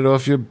mind, get it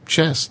off your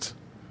chest.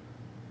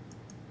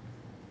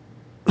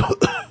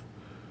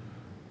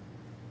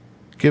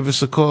 Give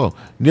us a call.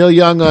 Neil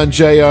Young on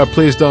JR,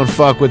 please don't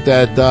fuck with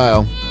that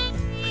dial.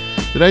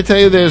 Did I tell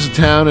you there's a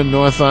town in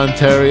North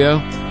Ontario?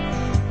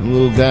 A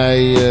little guy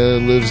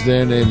lives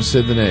there named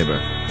Sid the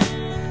Neighbor.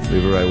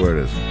 Leave it right where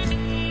it is.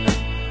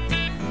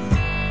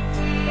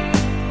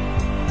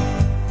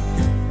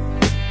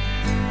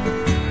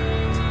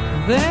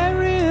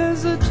 There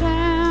is a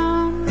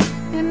town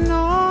in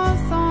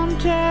North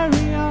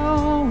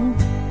Ontario,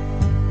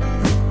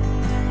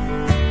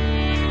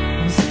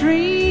 a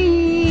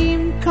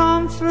stream,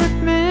 comfort,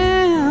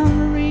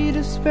 memory,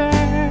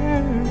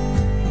 despair,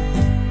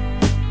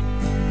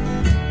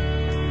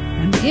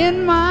 and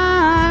in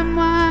my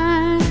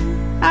mind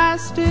I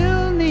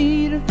still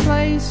need a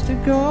place to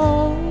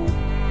go.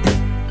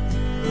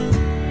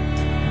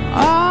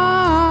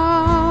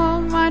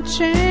 All my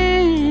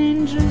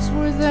changes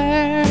were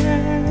there.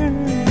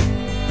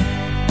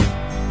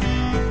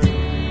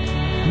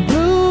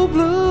 Blue,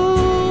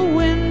 blue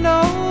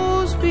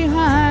windows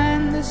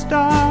behind the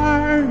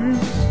stars,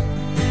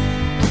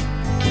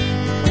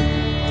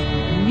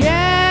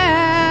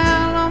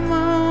 yellow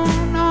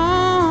moon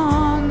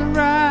on the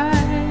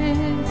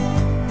right,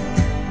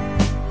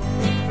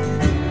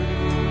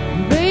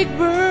 big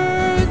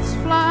birds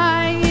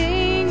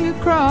flying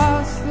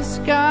across the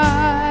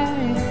sky,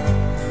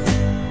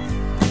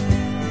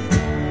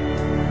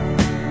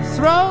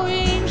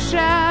 throwing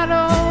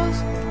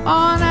shadows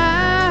on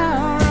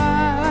our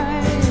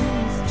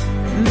eyes.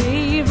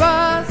 Leave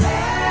us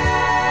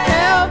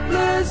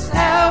helpless,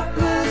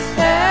 helpless,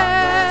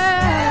 helpless.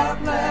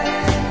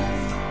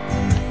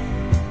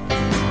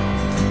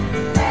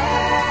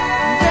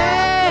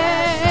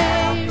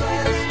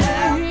 Davis,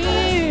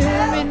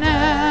 hear me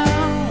now.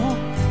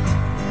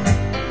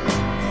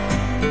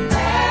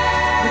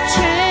 The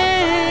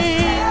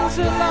chains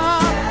are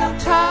locked and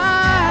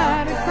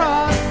tied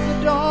across the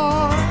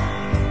door.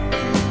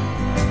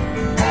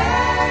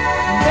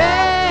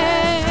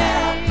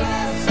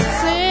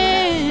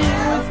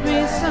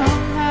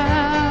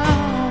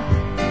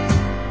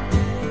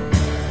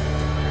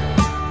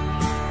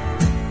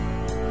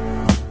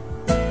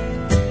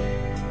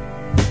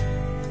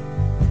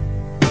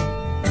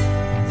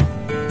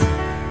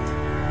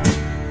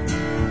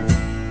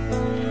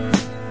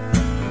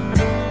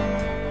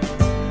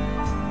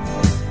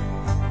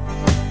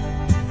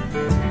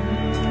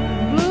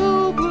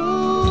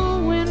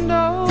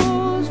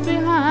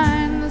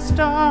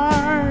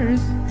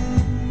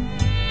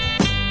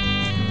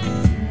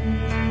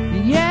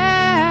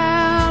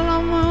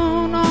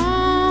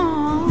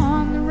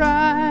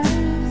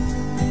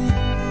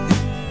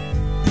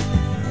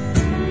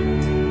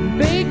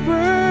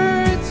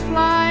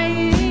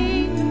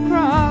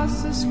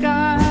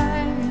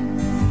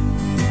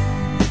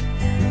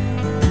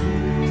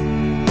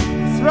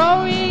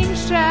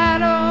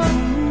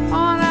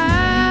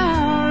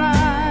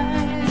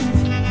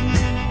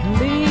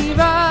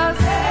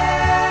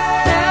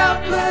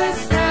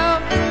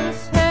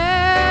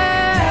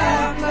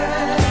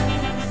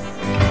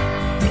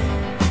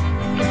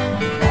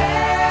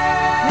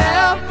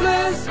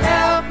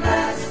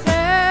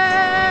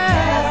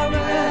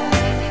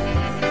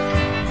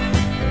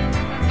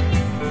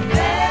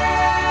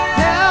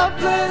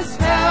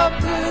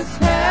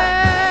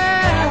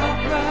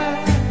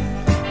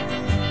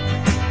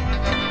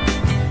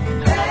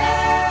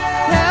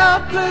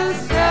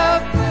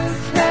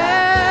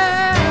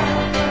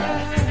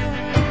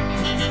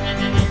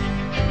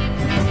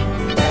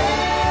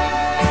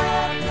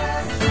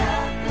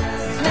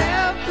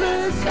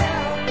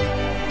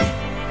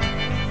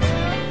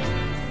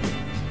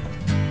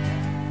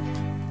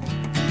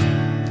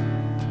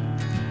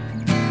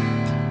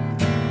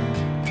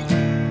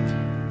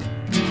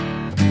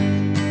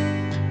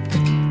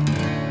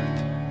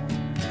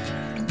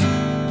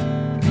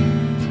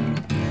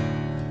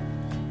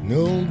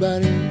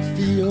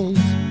 knows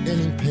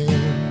any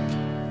pain.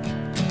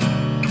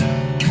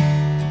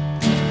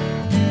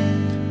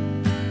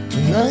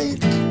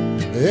 Tonight,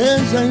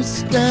 as I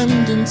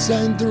stand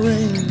inside the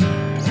rain,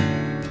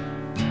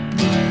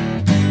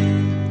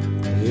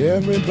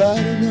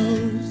 everybody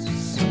knows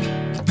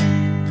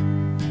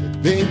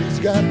that baby's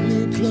got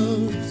me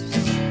close.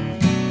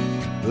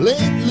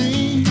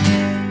 Lately,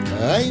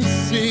 I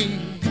see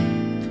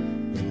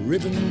the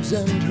ribbons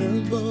and her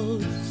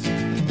bows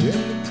and the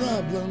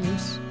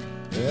problems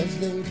as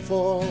they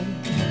fall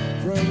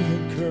from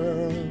her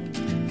curls.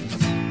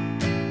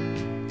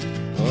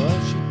 Oh,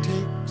 she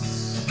takes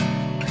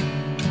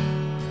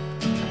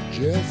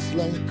just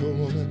like a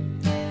woman,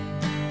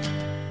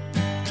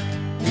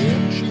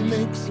 and she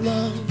makes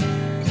love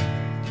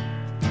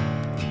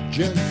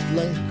just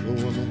like a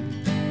woman,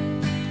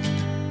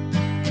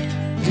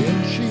 and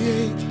she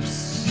aches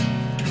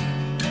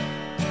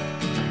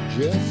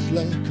just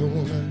like a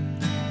woman,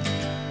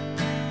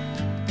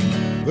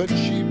 but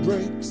she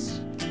breaks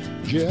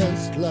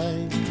just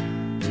like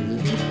a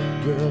little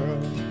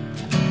girl.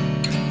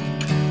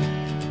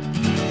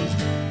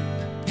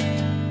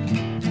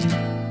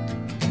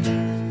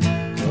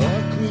 Oh,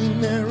 Queen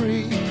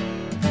Mary,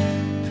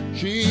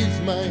 she's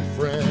my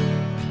friend.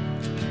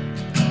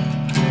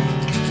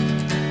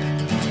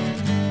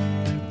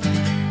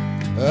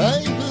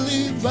 I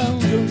believe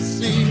I'll go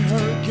see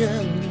her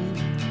again.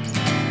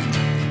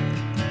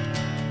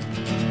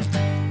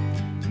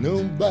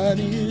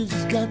 Nobody's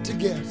got to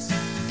guess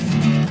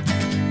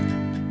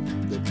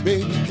that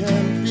baby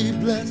can't be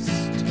blessed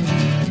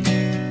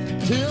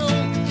till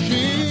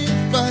she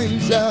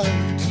finds out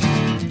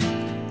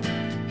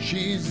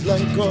she's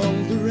like all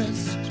the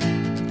rest,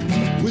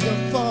 with a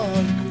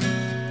fog,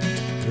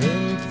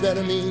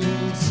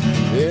 amphetamines,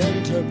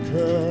 and her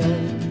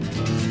pearls.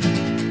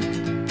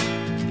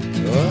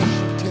 Oh,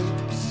 she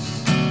takes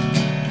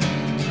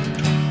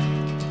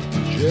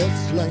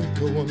just like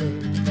a woman,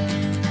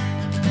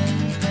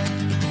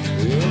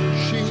 and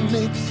she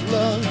makes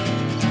love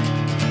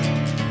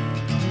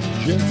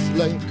just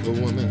like a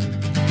woman,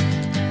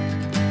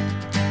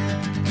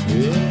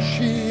 and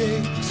she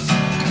aches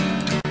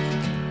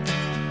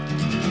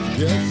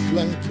just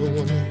like a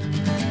woman,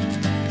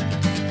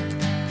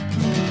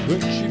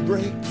 but she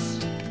breaks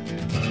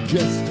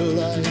just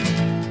like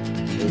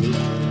a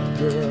little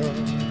girl.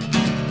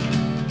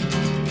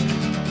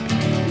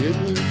 It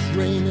was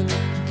raining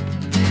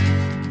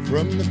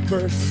from the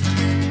first,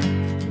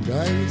 and I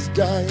was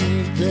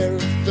dying there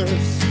of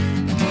thirst,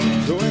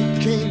 so I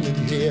came in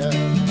here.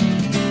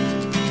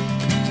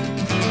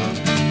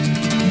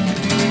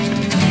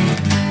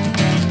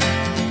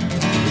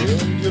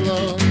 And your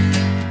long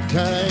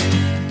time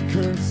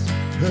curse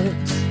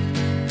hurts,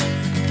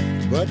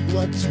 but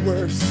what's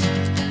worse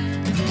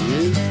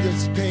is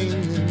this pain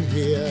in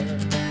here.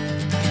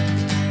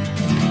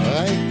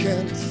 I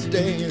can't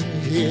stay in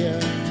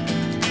here.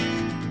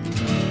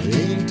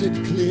 Ain't it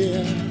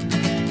clear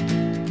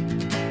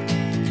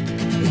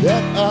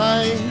that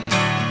I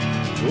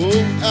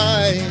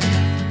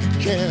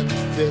can't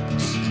fit?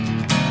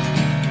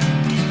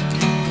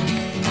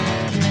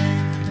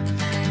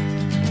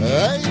 I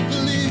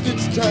believe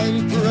it's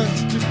time for us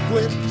to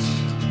quit.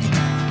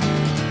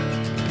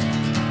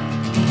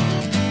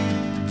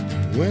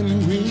 When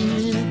we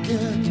meet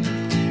again,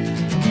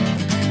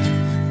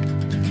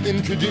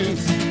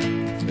 introduce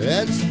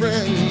as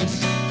friends,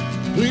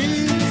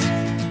 please.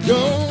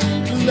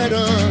 Don't let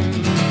on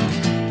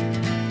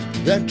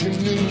that you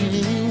knew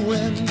me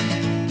when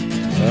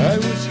I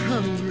was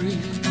hungry,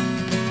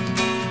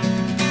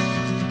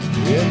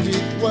 and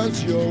it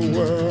was your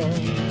world.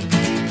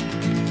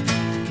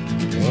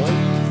 Oh,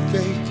 you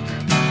fake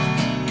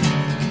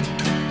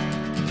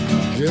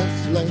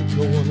just like a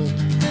woman,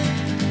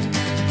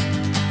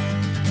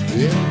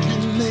 and you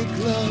make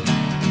love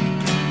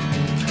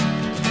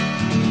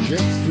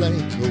just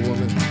like a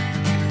woman,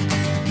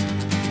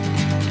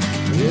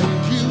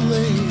 and you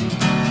ain't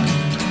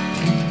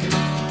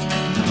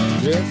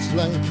just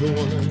like a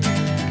woman,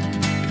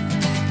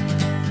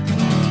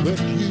 but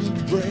you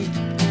break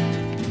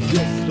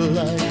just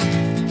like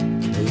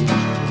a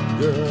little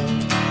girl.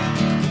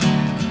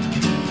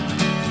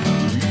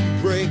 You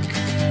break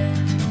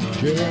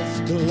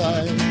just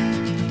like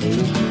a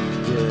little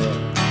girl.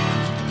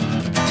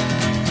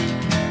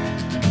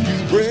 You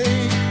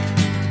break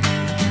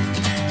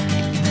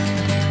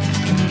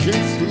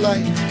just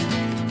like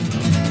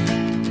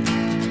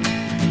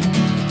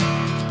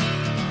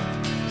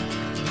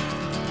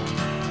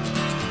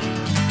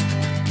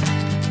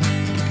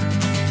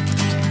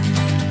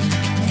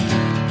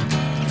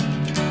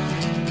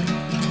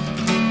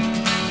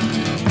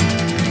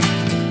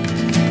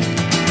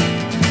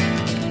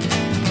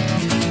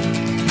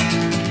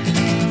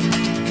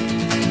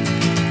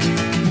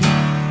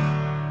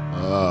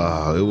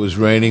It was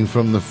raining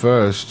from the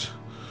first,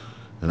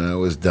 and I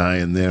was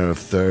dying there of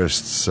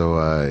thirst, so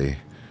I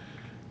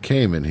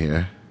came in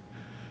here.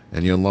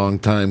 And your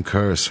long-time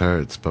curse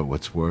hurts, but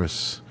what's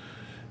worse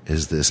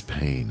is this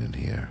pain in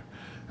here.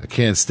 I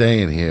can't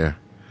stay in here.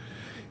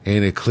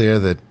 Ain't it clear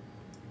that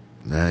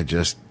I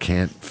just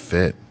can't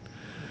fit.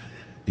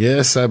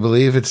 Yes, I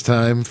believe it's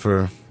time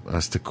for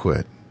us to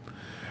quit.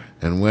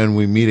 And when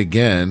we meet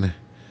again,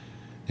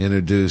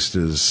 introduced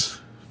as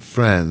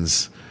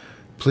friends,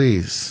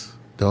 please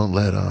don't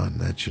let on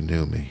that you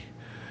knew me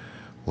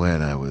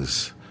when I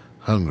was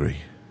hungry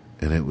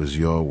and it was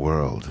your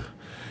world.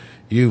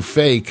 You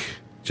fake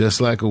just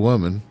like a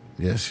woman.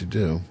 Yes, you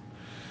do.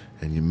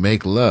 And you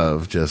make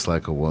love just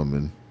like a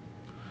woman.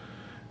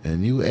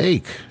 And you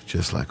ache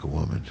just like a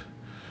woman.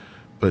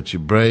 But you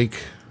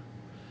break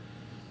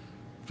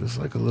just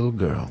like a little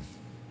girl.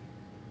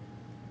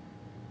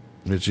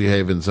 Richie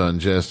Havens on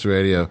Jest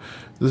Radio.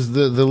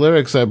 The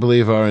lyrics, I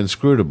believe, are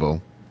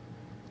inscrutable,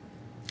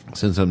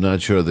 since I'm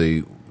not sure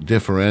the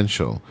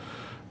differential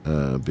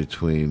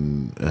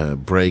between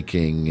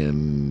breaking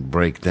and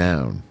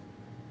breakdown.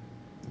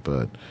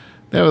 But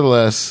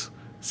nevertheless,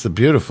 it's a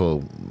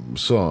beautiful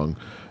song.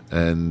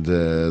 And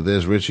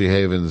there's Richie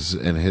Havens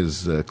and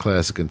his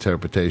classic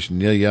interpretation.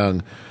 Neil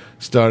Young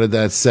started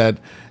that set.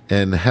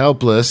 And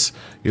Helpless,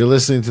 you're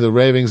listening to the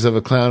Ravings of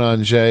a Clown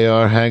on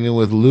JR, hanging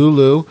with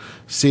Lulu,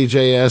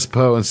 CJ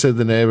Espo, and Sid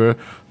the Neighbor.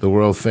 The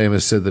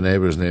world-famous Sid the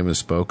Neighbor's name is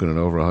spoken in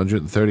over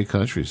 130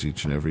 countries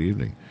each and every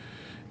evening.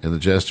 In the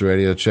Jester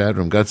Radio chat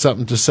room. Got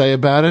something to say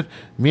about it?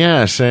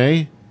 Yeah,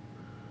 say.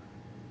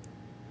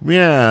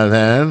 Yeah,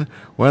 then.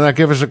 Why not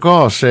give us a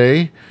call,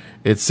 say?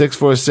 It's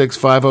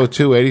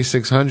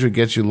 646-502-8600.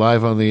 Gets you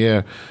live on the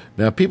air.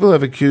 Now, people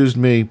have accused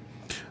me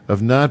of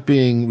not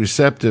being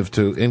receptive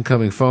to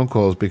incoming phone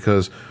calls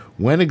because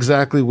when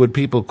exactly would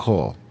people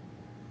call?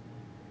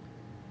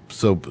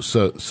 So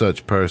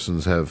such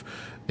persons have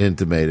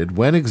intimated.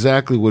 When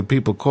exactly would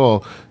people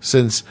call,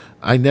 since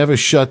I never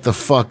shut the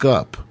fuck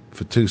up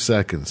for 2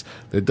 seconds?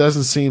 There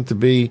doesn't seem to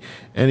be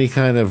any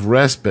kind of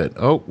respite.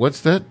 Oh,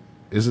 what's that?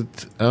 Is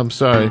it? I'm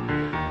sorry.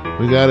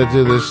 We got to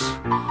do this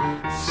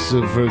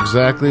for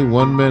exactly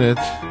 1 minute.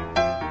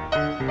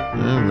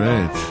 All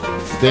right.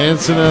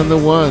 Dancing on the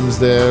ones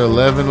there,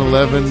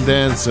 11-11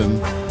 dancing.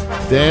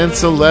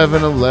 Dance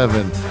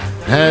 11-11.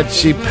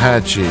 Hatchy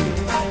patchy.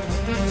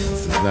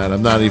 This is not,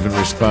 I'm not even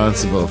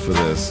responsible for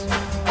this.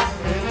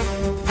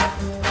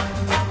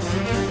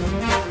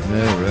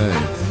 All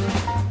right.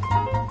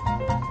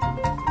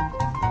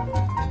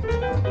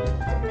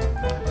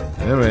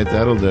 All right,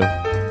 that'll do.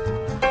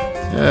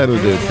 That'll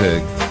do,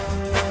 pig.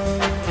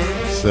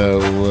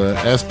 So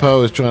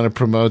Espo is trying to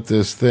promote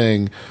this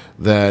thing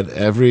that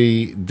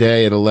every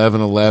day at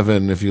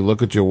 11:11, if you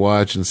look at your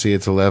watch and see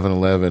it's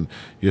 11:11,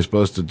 you're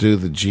supposed to do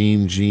the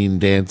Gene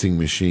dancing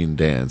machine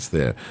dance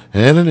there.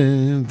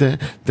 And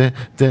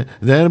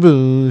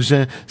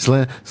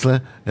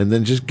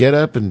then just get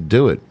up and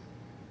do it.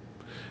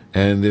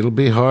 And it'll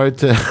be hard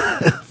to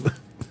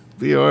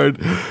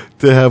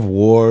have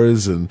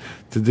wars and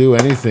to do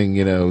anything,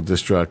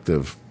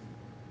 destructive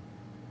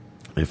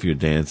if you're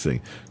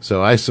dancing.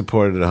 So I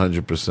support it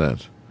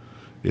 100%.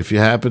 If you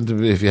happen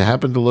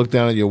to look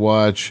down at your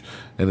watch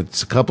and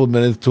it's a couple of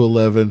minutes to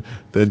 11,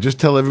 then just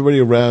tell everybody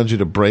around you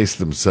to brace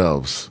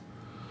themselves.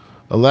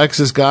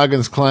 Alexis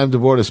Goggins climbed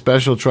aboard a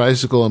special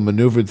tricycle and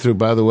maneuvered through.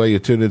 By the way, you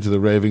tuned into the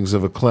Ravings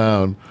of a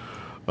Clown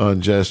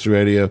on Jester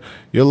Radio.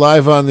 You're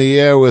live on the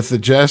air with the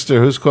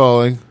Jester. Who's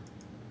calling?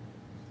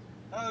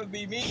 That would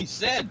be me,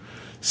 Sid.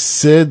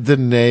 Sid the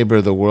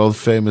Neighbor, the world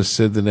famous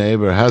Sid the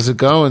Neighbor. How's it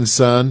going,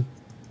 son?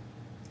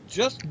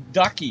 Just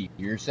ducky.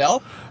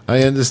 Yourself?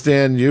 I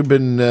understand you've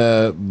been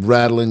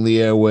rattling the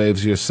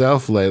airwaves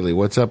yourself lately.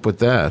 What's up with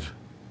that?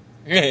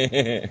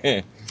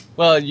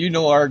 Well,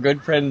 our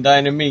good friend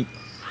Dynamite.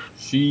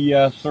 She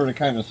sort of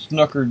kind of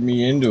snookered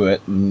me into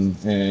it, and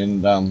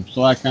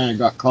so I kind of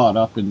got caught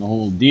up in the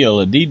whole deal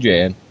of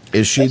DJing.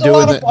 Is she it's doing a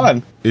lot that? Of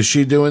fun. Is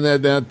she doing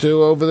that now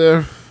too over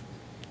there?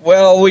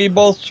 Well, we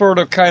both sort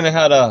of kind of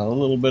had a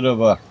little bit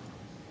of a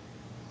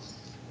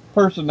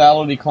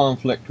personality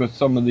conflict with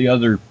some of the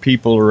other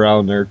people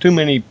around there. Too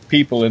many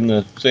people in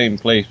the same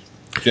place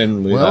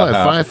generally. Well,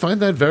 I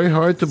find that very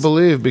hard to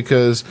believe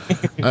because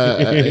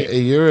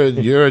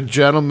you're a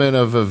gentleman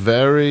of a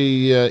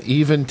very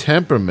even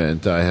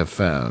temperament, I have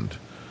found.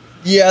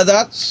 Yeah,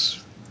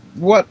 that's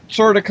what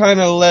sort of kind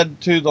of led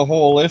to the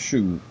whole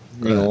issue,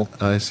 you know.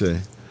 I see.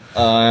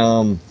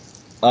 I'm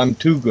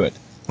too good.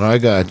 I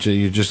got you.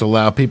 You just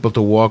allow people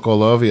to walk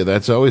all over you.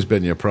 That's always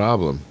been your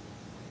problem.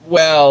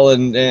 Well,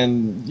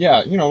 and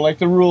yeah, like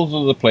the rules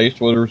of the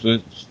place, whether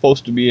it's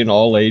supposed to be an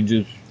all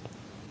ages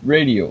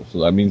radio,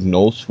 so that means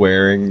no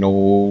swearing,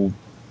 no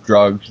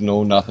drugs,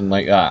 no nothing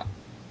like that.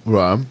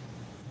 Right.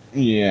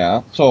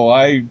 Yeah, so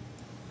I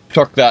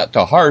took that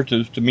to heart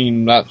as to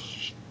mean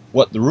that's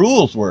what the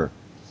rules were.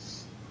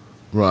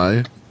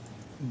 Right.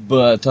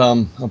 But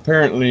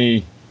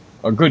apparently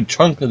a good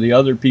chunk of the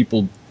other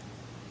people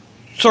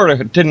sort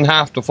of didn't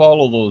have to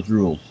follow those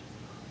rules.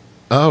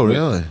 Oh,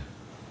 really?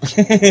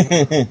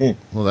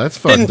 Well, that's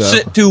fucked Didn't up.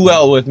 sit too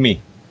well with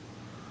me.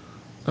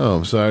 Oh,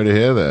 I'm sorry to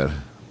hear that.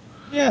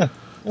 Yeah.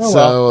 Oh,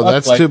 so well,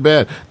 that's too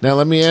bad. Now,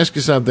 let me ask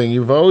you something.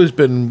 You've always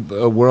been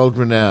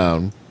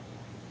world-renowned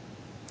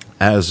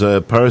as a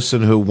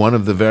person who, one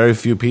of the very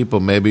few people,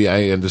 maybe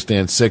I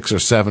understand 6 or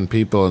 7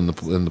 people on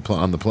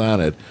the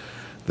planet,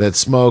 that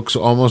smokes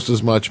almost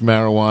as much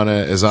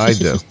marijuana as I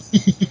do.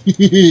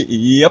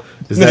 Yep.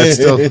 Is that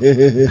still?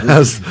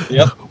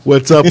 Yep.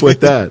 What's up with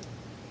that?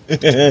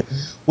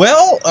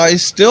 Well, I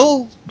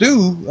still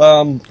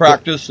do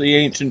practice the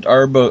ancient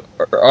art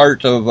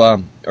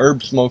of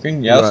herb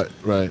smoking. Yes.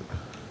 Right.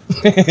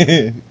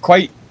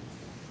 Quite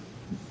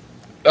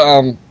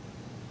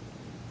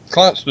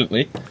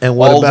constantly. And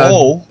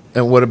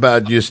what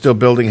about you? Still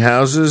building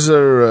houses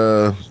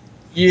or?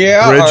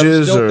 Yeah,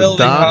 bridges I'm still or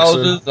building docks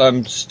houses.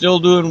 I'm still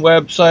doing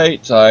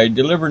websites. I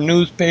deliver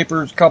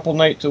newspapers a couple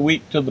nights a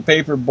week to the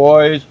paper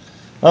boys.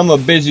 I'm a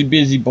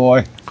busy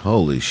boy.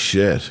 Holy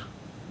shit.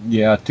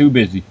 Yeah, too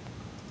busy.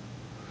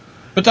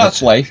 But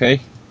that's life, eh?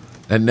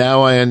 And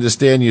now I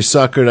understand you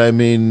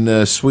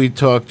suckered,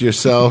 sweet-talked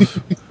yourself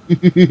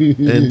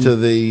into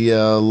the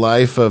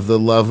life of the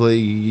lovely,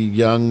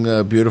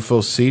 young,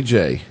 beautiful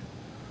CJ.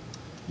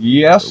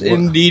 Yes,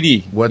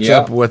 indeedy. What's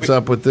up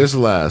with this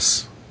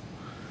lass?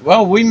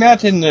 Well, we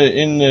met in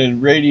the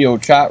radio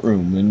chat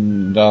room,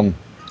 and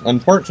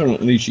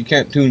unfortunately she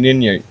can't tune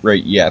in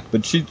right yet,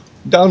 but she's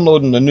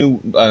downloading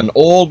an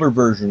older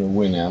version of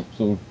Winamp,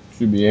 so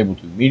she'll be able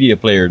to. Media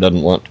Player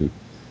doesn't want to.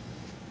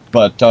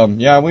 But,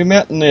 yeah, we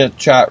met in the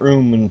chat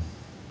room, and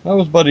that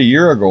was about a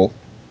year ago.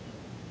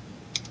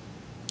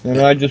 And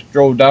I just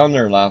drove down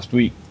there last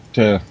week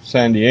to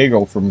San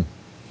Diego from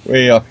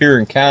way up here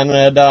in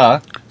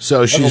Canada.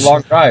 So That's a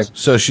long drive.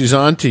 So she's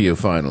on to you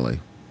finally.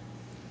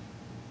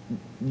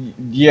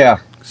 Yeah.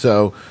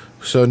 So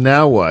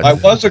now what? I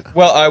was the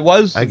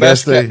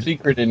best guess kept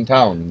secret in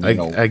town.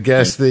 I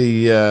guess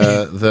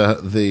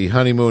the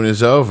honeymoon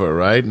is over,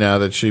 right? Now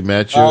that she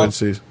met you and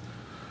sees.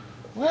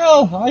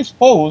 Well, I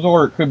suppose,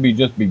 or it could be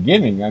just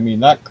beginning. I mean,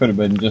 that could have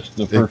been just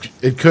the first.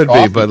 It could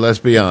be, but let's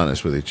be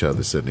honest with each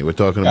other, Sydney. We're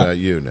talking about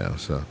you now,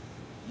 so.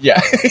 Yeah.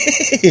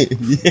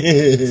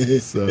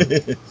 So.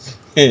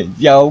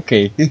 Yeah.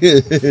 Okay.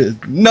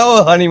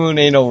 No, honeymoon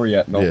ain't over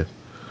yet. No. Yeah.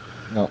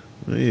 No.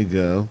 There you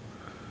go.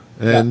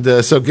 And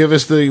so, give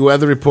us the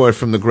weather report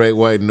from the Great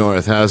White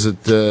North. How's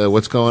it?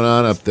 What's going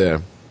on up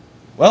there?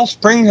 Well,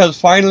 spring has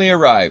finally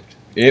arrived.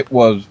 It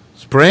was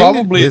spring.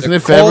 Probably Isn't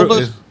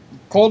the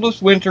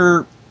coldest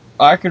winter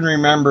I can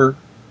remember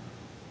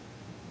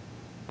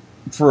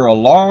for a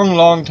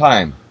long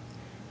time.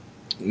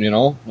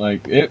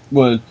 Like it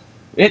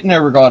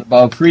never got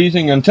above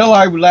freezing until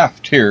I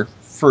left here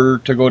to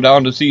go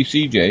down to see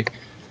CJ.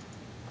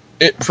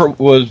 It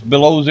was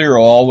below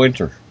zero all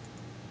winter.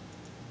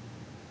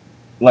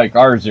 Like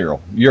our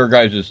zero. Your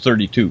guys is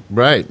 32.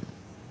 Right.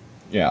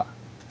 Yeah.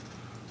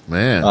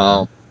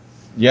 Man.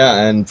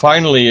 Yeah, and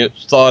finally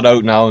it's thawed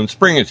out now, and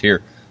spring is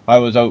here. I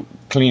was out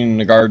cleaning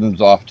the gardens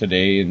off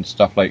today and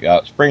stuff like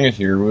that. Spring is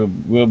here.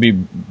 We'll be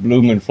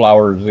blooming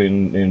flowers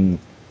in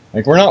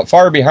like, we're not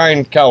far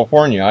behind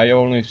California. I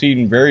only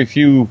seen very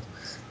few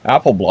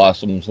apple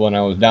blossoms when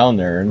I was down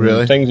there, and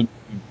really? Things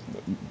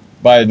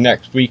by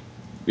next week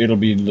it'll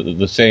be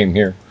the same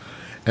here.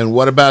 And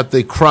what about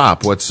the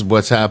crop?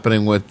 What's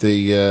happening with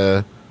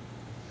the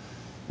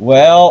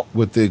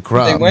with the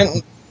crop?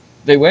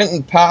 They went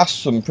and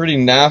passed some pretty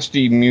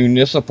nasty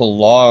municipal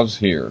laws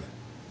here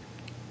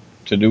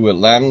to do with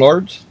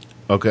landlords.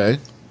 Okay.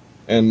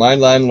 And my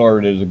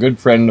landlord is a good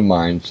friend of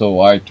mine, so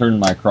I turned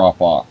my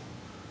crop off.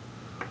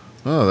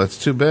 Oh, that's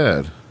too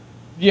bad.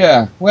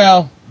 Yeah,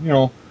 well,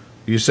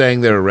 You saying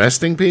they're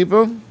arresting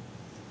people?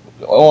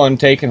 Oh, and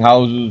taking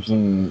houses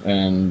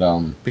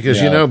and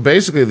because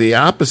basically the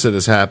opposite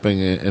is happening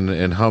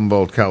in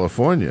Humboldt,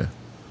 California.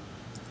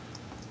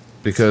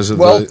 Because of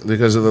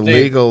the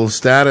legal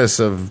status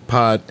of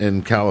pot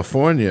in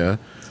California,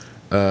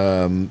 they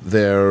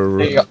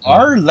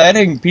are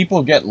letting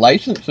people get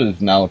licenses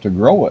now to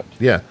grow it.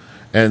 Yeah,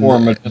 and for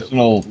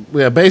medicinal.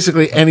 Yeah,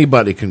 basically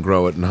anybody can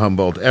grow it in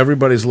Humboldt.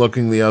 Everybody's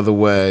looking the other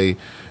way,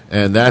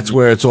 and that's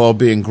where it's all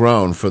being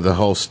grown for the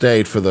whole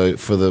state. For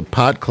the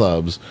pot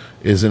clubs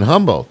is in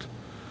Humboldt.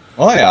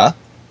 Oh yeah.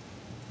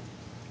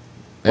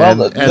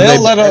 Well,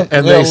 they'll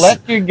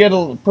let you get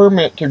a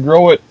permit to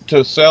grow it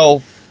to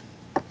sell.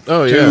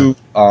 Oh, yeah.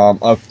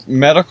 To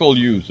medical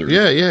users.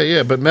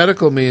 Yeah. But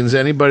medical means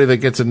anybody that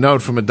gets a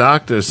note from a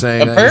doctor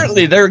saying.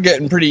 Apparently, they're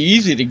getting pretty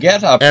easy to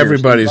get up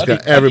everybody's here.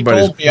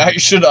 Everybody told me I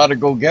ought to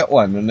go get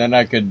one, and then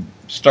I could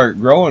start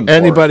growing.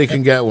 Anybody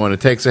can get one.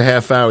 It takes a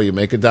half hour. You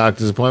make a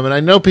doctor's appointment. I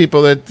know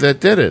people that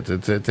did it.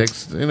 It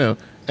takes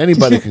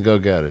anybody can go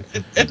get it.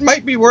 It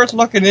might be worth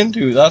looking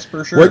into. That's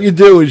for sure. What you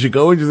do is you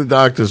go into the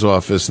doctor's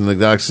office, and the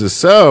doctor says,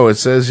 "So it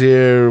says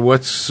here,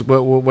 what's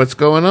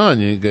going on?"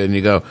 And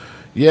you go.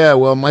 Yeah,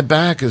 well, my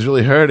back is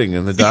really hurting,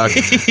 and the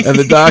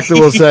doctor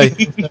will say,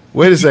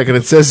 "Wait a second,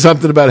 it says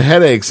something about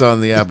headaches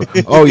on the app."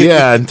 Oh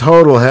yeah, and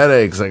total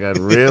headaches. I got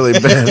really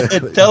bad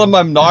headaches. Tell him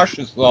I'm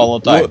nauseous all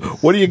the time.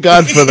 What do you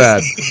got for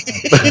that?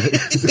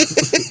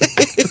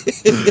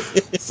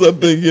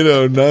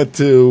 Something, not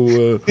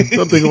too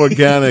something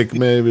organic,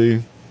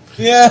 maybe.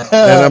 Yeah,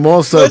 and I'm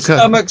also my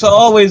stomach's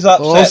always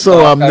upset.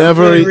 Also, I'm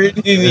never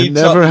really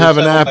never have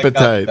an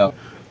appetite.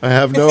 I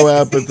have no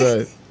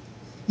appetite.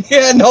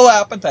 Yeah, no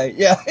appetite.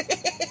 Yeah.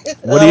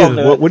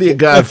 What do you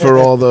got for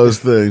all those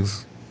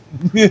things?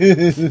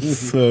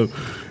 So,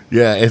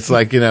 yeah, it's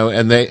like,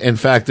 and in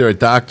fact, there are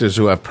doctors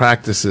who have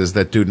practices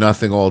that do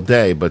nothing all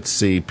day but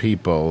see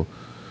people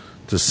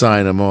to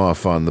sign them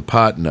off on the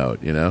pot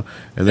note, and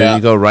then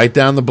you go right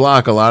down the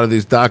block. A lot of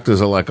these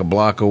doctors are like a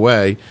block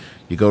away.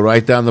 You go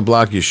right down the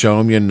block, you show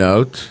them your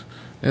note,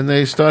 and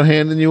they start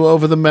handing you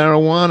over the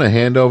marijuana,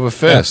 hand over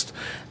fist.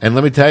 Yeah. And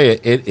let me tell you,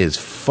 it is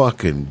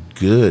fucking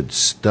good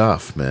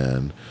stuff,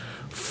 man.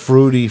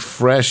 Fruity,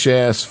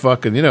 fresh-ass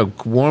fucking,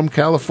 warm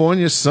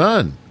California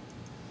sun.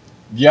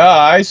 Yeah,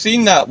 I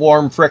seen that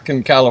warm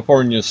frickin'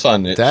 California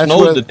sun. It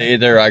snowed the day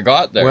there I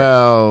got there.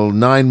 Well,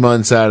 9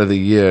 months out of the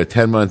year,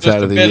 10 months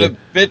out of the year.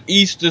 A bit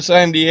east of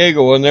San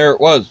Diego, and there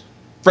it was,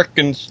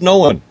 frickin'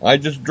 snowing. I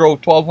just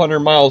drove 1,200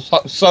 miles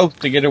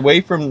south to get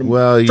away from the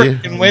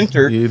frickin'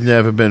 winter. You've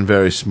never been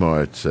very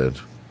smart, Sid.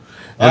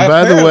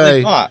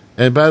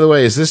 And by the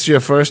way, is this your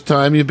first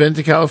time you've been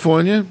to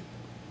California?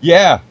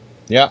 Yeah.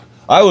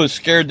 I was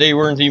scared they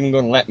weren't even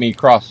going to let me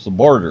cross the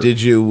border.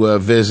 Did you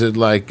visit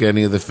like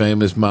any of the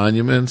famous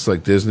monuments,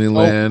 like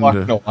Disneyland? Oh,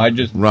 fuck no. I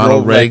just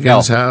Ronald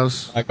Reagan's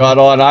house. I got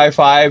on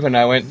I-5 and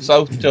I went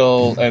south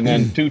and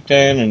then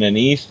 210 and then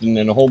east and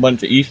then a whole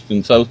bunch of east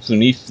and south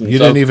and east and You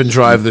south. didn't even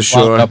drive the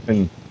shore.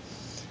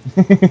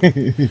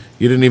 You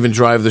didn't even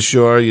drive the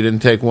shore. You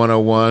didn't take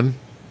 101.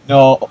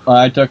 No,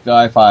 I took the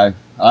I-5.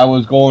 I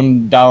was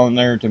going down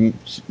there to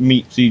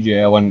meet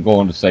CJ. I wasn't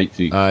going to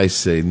sightsee. I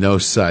see. No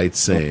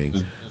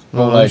sightseeing.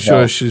 Well, I'm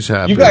sure she's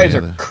happy. You guys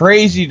are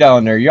crazy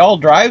down there. Y'all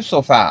drive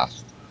so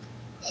fast.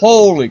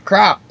 Holy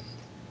crap.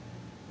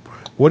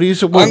 What are you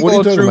talking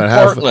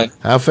about?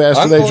 How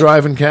fast do they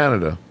drive in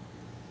Canada?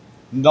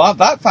 Not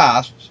that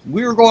fast.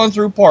 We were going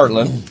through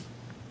Portland.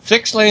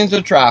 6 lanes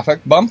of traffic,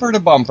 bumper to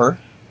bumper.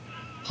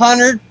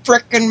 100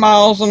 frickin'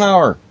 miles an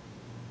hour.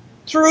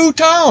 Through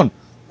town.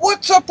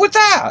 What's up with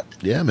that?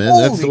 Yeah, man,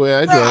 that's the way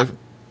I drive.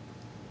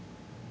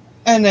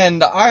 And then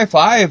the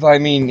I-5, I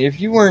mean,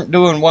 if you weren't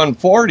doing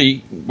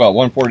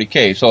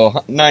 140K,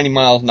 so 90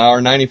 miles an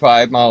hour,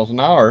 95 miles an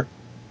hour,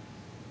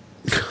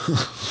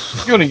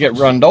 you're going to get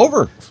run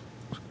over.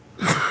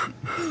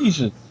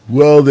 Jesus.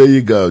 Well, there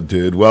you go,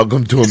 dude.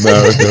 Welcome to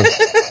America.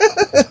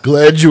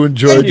 Glad you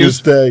enjoyed your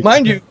stay.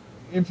 Mind you,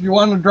 if you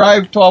want to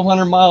drive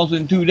 1,200 miles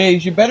in 2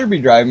 days, you better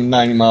be driving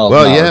 90 miles an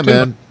hour. Well, yeah,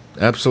 man.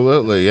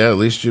 Absolutely. Yeah, at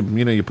least you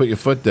put your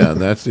foot down.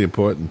 That's the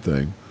important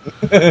thing.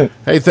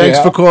 Hey, thanks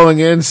for calling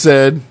in,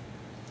 Sid.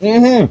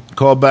 Mm-hmm.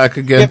 Call back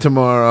again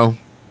tomorrow.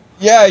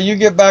 Yeah, you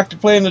get back to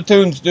playing the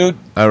tunes, dude.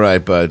 All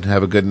right, bud.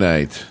 Have a good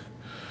night.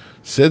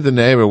 Sid the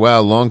neighbor.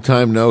 Wow, long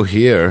time no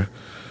hear.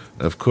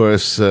 Of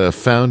course,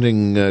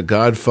 founding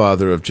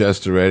godfather of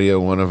Jester Radio,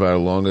 one of our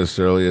longest,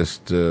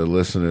 earliest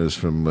listeners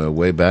from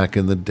way back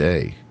in the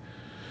day.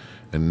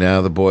 And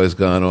now the boy's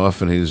gone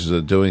off and he's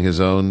doing his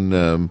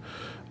own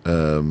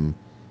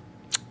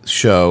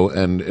show.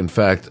 And, in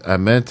fact, I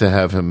meant to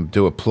have him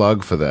do a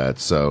plug for that,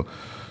 so...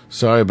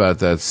 Sorry about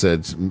that,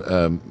 Sid.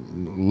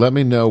 Let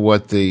me know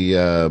what the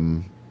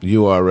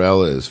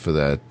URL is for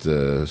that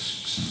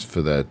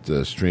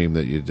stream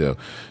that you do.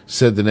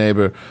 Sid the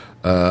neighbor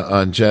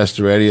on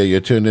Jester Radio.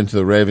 You're tuned into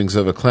the Ravings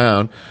of a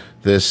Clown.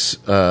 This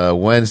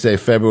Wednesday,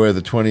 February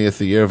the 20th,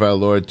 the year of our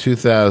Lord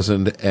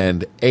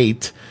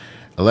 2008.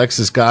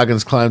 Alexis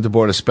Goggins climbed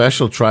aboard a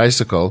special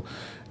tricycle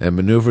and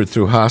maneuvered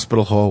through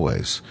hospital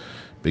hallways,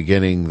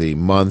 beginning the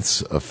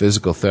months of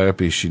physical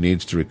therapy she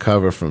needs to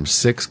recover from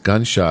 6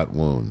 gunshot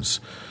wounds.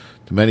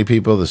 To many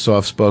people, the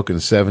soft-spoken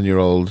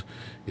 7-year-old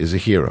is a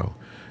hero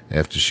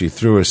after she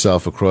threw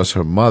herself across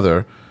her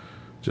mother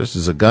just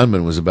as a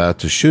gunman was about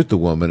to shoot the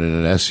woman in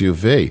an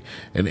SUV.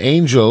 An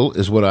angel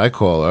is what I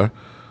call her,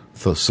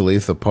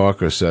 Salitha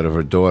Parker said of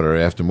her daughter.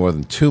 After more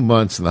than 2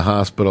 months in the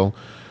hospital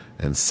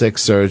and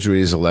 6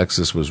 surgeries,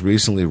 Alexis was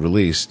recently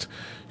released.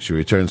 She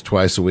returns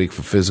twice a week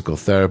for physical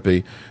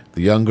therapy.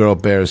 The young girl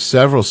bears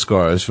several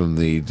scars from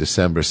the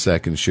December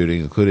 2nd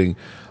shooting, including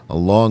a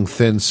long,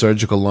 thin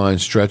surgical line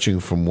stretching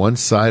from one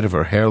side of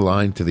her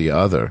hairline to the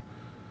other.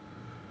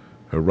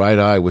 Her right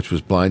eye, which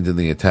was blind in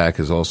the attack,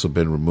 has also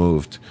been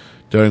removed.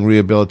 During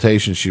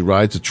rehabilitation, she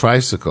rides a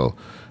tricycle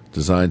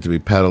designed to be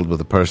pedaled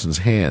with a person's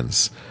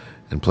hands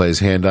and plays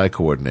hand-eye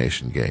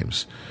coordination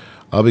games.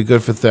 I'll be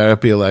good for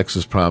therapy,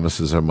 Alexis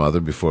promises her mother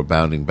before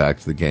bounding back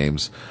to the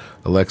games.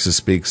 Alexis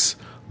speaks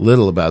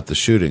little about the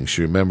shooting.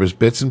 She remembers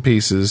bits and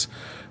pieces,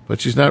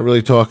 but she's not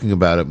really talking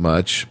about it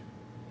much.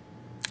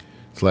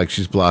 It's like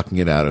she's blocking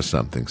it out or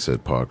something,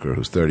 said Parker,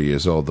 who's 30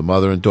 years old. The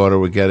mother and daughter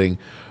were getting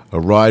a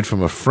ride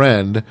from a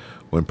friend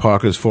when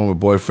Parker's former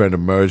boyfriend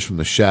emerged from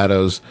the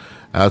shadows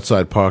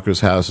outside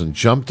Parker's house and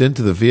jumped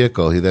into the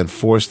vehicle. He then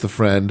forced the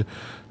friend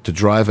to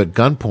drive at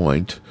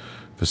gunpoint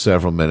for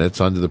several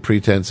minutes. Under the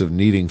pretense of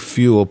needing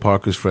fuel,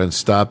 Parker's friend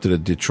stopped at a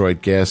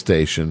Detroit gas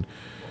station,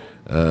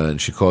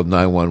 and she called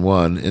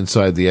 911.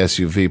 Inside the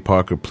SUV,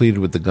 Parker pleaded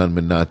with the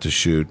gunman not to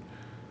shoot.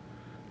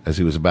 As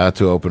he was about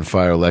to open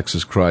fire,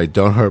 Alexis cried,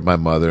 "Don't hurt my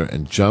mother,"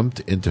 and jumped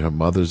into her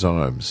mother's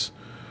arms.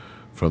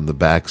 from the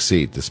back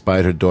seat.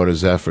 Despite her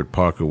daughter's effort,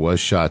 Parker was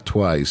shot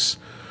twice.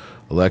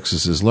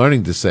 Alexis is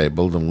learning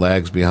disabled and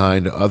lags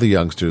behind other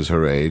youngsters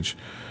her age.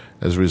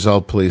 As a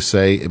result, police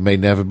say it may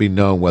never be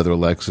known whether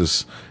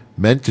Alexis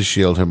meant to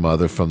shield her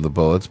mother from the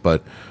bullets,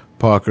 but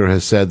Parker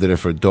has said that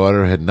if her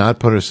daughter had not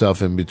put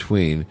herself in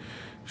between,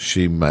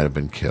 she might have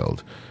been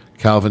killed.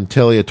 Calvin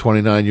Tilley, a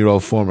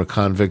 29-year-old former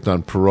convict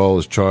on parole,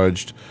 is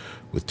charged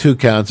with 2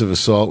 counts of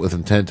assault with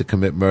intent to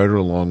commit murder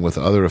along with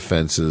other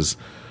offenses.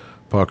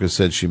 Parker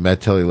said she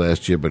met Tilley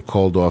last year but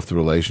called off the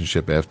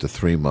relationship after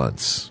 3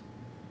 months.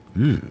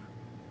 Ew.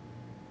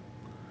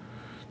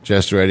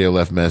 Jester Radio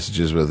left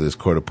messages with his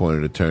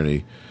court-appointed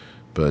attorney,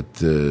 but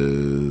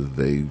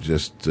they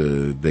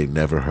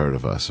never heard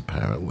of us,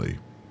 apparently.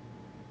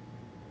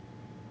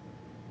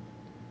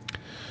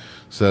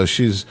 So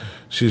she's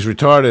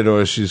retarded,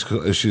 or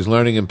she's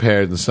learning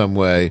impaired in some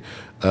way.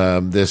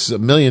 There's a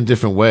million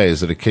different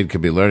ways that a kid could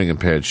be learning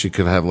impaired. She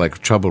could have like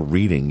trouble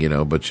reading,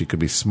 but she could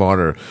be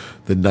smarter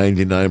than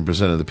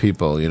 99% of the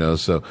people,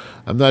 So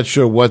I'm not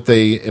sure what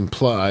they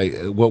imply,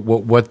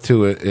 what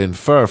to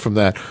infer from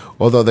that.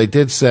 Although they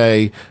did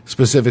say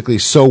specifically,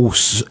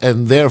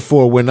 and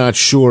therefore we're not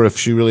sure if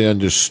she really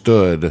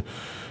understood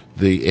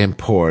the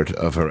import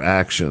of her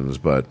actions.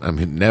 But I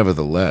mean,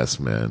 nevertheless,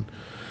 man,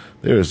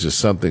 there is just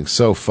something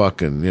so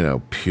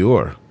fucking,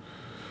 pure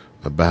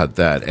about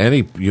that.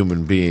 Any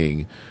human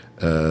being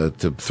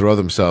to throw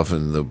themselves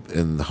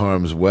in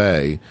harm's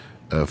way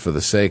for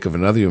the sake of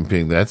another human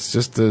being, that's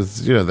just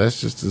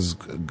as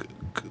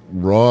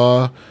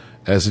raw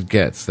as it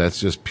gets. That's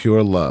just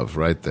pure love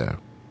right there.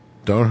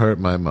 Don't hurt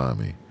my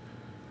mommy.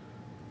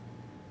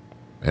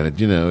 And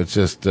it's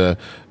just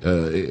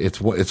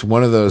it's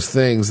one of those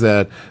things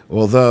that,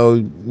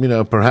 although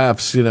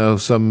perhaps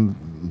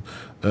some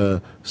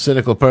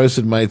cynical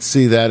person might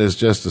see that as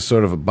just a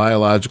sort of a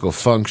biological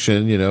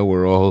function.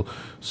 We're all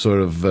sort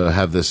of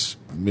have this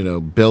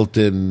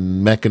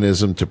built-in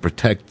mechanism to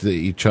protect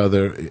each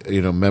other.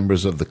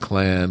 Members of the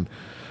clan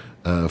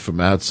from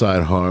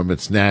outside harm.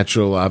 It's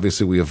natural.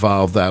 Obviously, we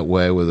evolved that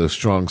way with a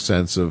strong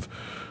sense of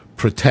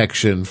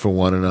protection for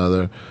one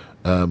another.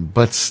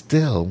 But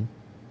still,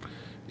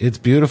 it's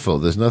beautiful.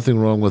 There's nothing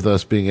wrong with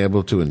us being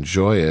able to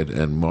enjoy it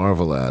and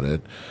marvel at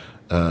it.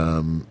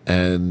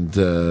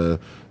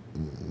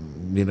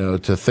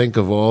 To think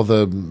of all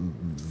the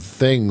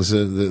things,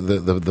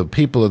 the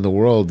people in the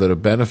world that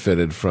have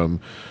benefited from,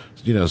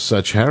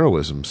 such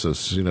heroism. So,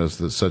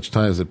 such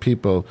times that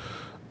people,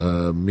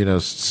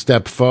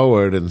 step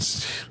forward and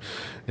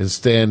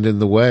stand in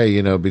the way,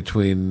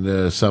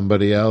 between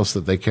somebody else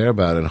that they care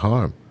about and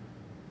harm.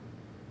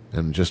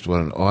 And just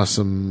what an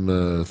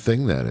awesome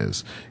thing that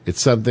is.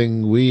 It's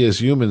something we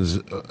as humans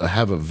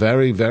have a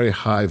very, very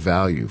high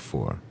value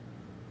for.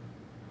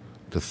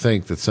 To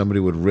think that somebody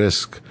would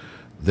risk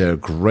their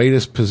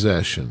greatest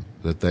possession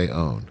that they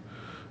own,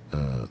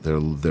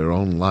 their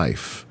own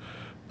life,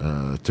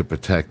 to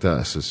protect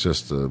us. It's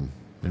just a,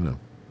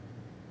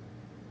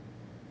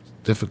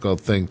 difficult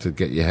thing to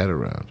get your head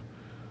around.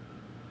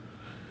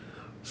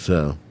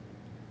 So,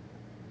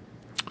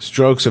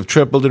 strokes have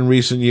tripled in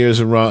recent years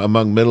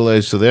among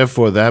middle-aged, so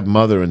therefore that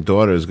mother and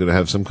daughter is going to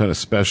have some kind of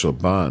special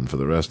bond for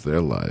the rest of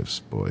their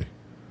lives, boy.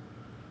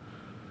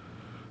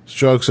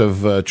 Strokes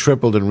have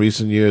tripled in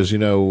recent years.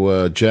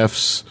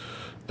 Jeff's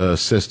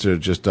sister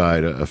just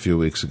died a few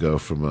weeks ago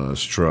from a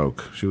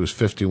stroke. She was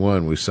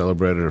 51. We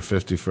celebrated her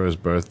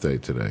 51st birthday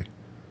today.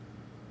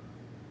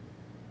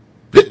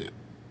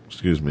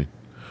 Excuse me.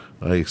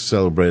 I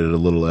celebrated a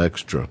little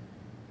extra.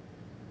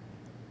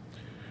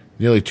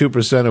 Nearly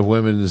 2% of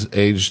women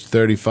aged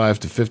 35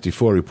 to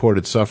 54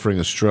 reported suffering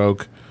a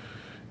stroke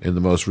in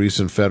the most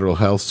recent federal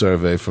health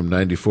survey from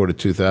 94 to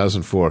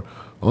 2004.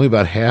 Only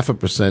about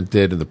 0.5%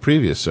 did in the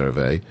previous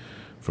survey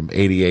from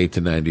 88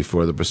 to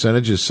 94. The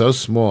percentage is so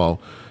small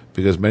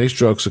because many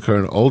strokes occur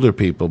in older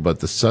people,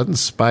 but the sudden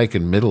spike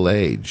in middle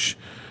age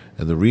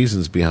and the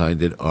reasons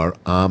behind it are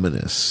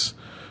ominous,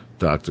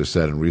 doctors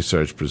said in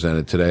research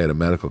presented today at a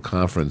medical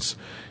conference.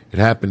 It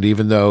happened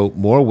even though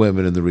more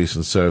women in the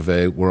recent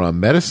survey were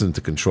on medicine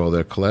to control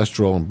their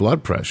cholesterol and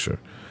blood pressure,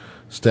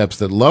 steps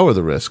that lower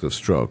the risk of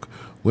stroke.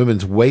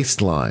 Women's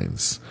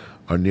waistlines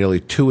are nearly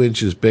 2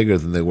 inches bigger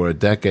than they were a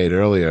decade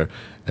earlier,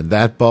 and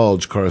that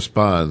bulge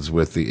corresponds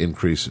with the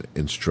increase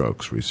in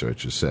strokes,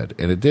 researchers said.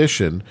 In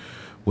addition,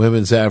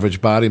 women's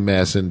average body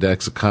mass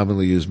index, a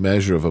commonly used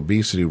measure of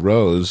obesity,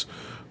 rose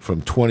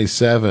from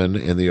 27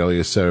 in the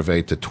earlier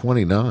survey to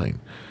 29.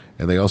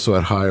 And they also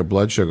had higher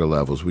blood sugar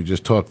levels. We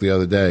just talked the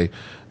other day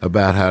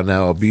about how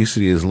now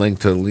obesity is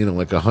linked to,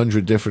 like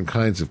 100 different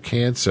kinds of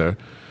cancer.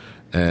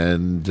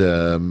 And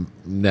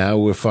now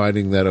we're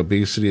finding that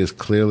obesity is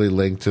clearly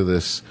linked to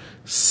this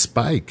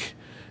spike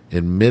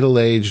in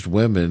middle-aged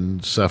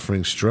women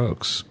suffering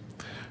strokes.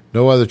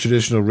 No other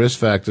traditional risk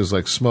factors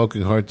like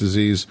smoking, heart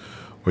disease,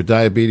 or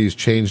diabetes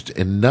changed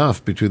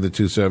enough between the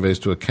two surveys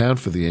to account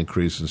for the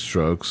increase in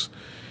strokes.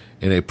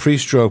 In a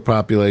pre-stroke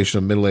population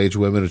of middle-aged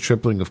women, a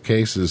tripling of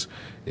cases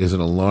is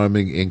an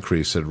alarming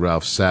increase, said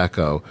Ralph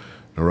Sacco,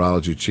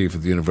 neurology chief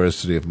at the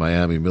University of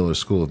Miami Miller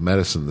School of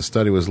Medicine. The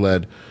study was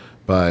led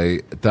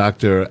by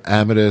Dr.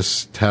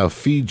 Amadis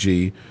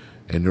Taufigi,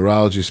 a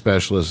neurology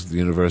specialist at the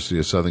University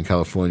of Southern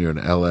California in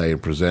L.A.,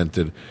 and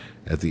presented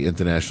at the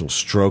International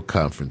Stroke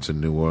Conference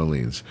in New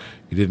Orleans.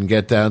 You didn't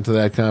get down to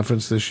that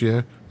conference this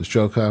year, the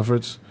Stroke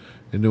Conference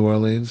in New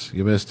Orleans?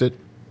 You missed it?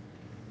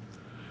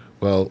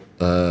 Well,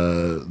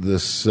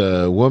 this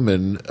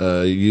woman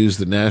used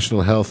the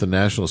National Health and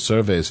National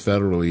Surveys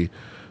federally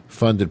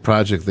funded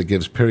project that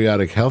gives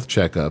periodic health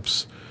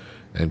checkups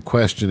and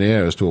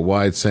questionnaires to a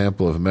wide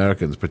sample of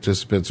Americans.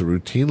 Participants are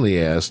routinely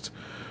asked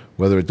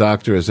whether a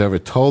doctor has ever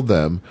told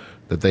them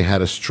that they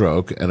had a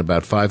stroke, and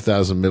about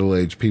 5,000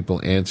 middle-aged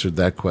people answered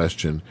that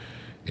question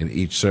in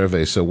each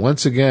survey. So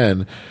once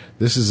again,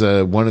 this is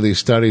one of these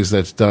studies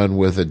that's done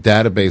with a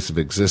database of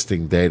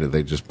existing data.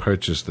 They just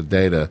purchase the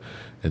data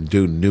and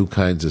do new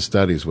kinds of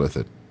studies with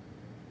it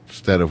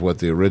instead of what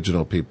the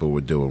original people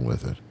were doing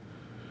with it.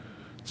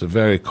 It's a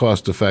very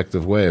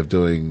cost-effective way of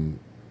doing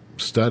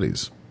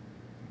studies.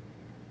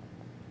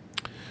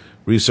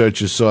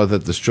 Researchers saw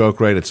that the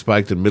stroke rate had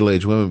spiked in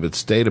middle-aged women but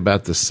stayed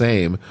about the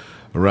same,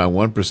 around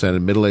 1%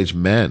 in middle-aged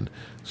men.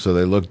 So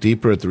they looked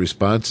deeper at the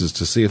responses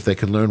to see if they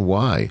can learn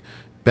why.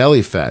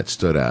 Belly fat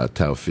stood out,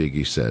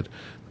 Taufigi said.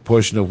 The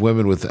portion of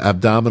women with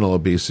abdominal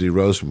obesity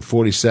rose from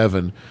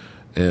 47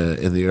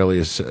 in the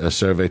earliest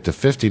survey to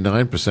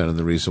 59% in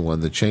the recent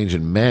one. The change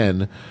in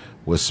men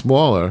was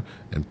smaller,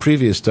 and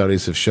previous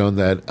studies have shown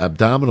that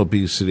abdominal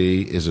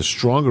obesity is a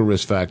stronger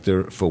risk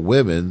factor for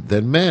women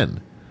than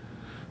men.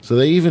 So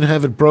they even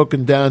have it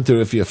broken down to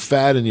if you're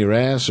fat in your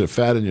ass or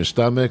fat in your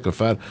stomach or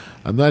fat.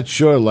 I'm not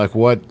sure like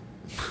what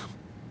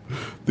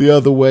the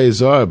other ways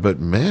are, but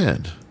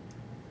man,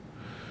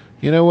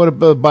 you know what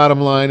the bottom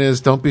line is?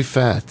 Don't be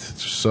fat.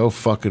 It's so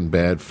fucking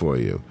bad for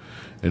you.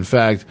 In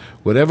fact,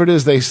 whatever it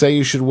is they say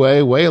you should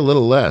weigh, weigh a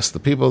little less. The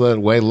people that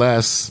weigh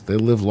less, they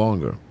live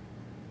longer.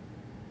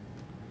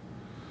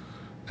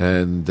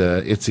 And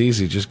it's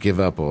easy. Just give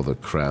up all the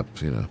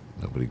crap. You know,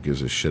 nobody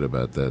gives a shit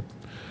about that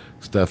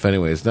stuff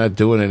anyway. It's not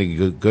doing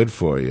any good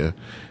for you.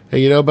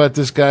 Hey, you know about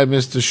this guy,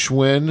 Mr.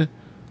 Schwinn?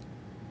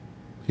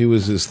 He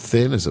was as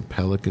thin as a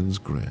pelican's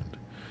grin.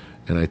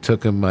 And I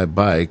took him my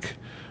bike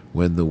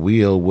when the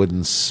wheel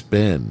wouldn't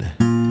spin.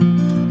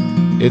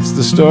 It's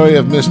the story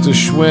of Mr.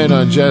 Schwinn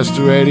on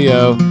Jester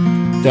Radio.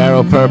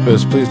 Daryl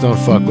Purpose. Please don't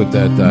fuck with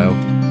that dial.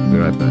 Be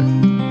right back.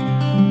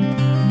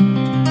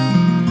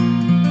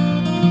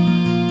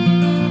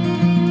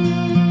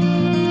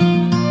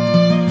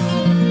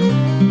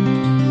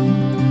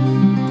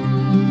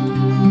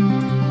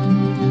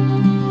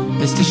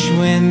 Mr.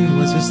 Schwinn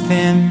was as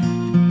thin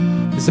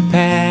as a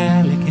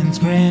pelican's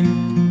grin,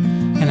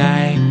 and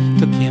I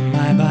took him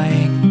my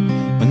bike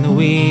when the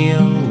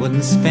wheel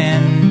wouldn't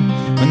spin,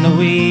 when the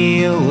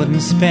wheel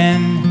wouldn't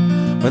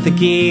spin, or the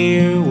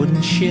gear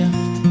wouldn't shift.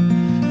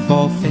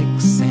 For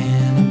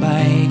fixing a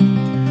bike,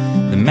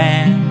 the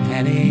man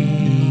had a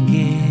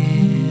gift.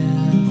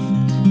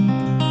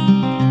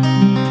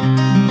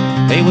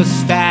 They were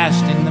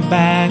stashed in the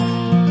back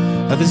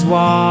of his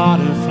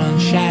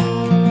waterfront shack,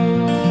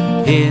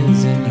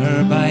 his and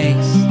her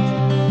bikes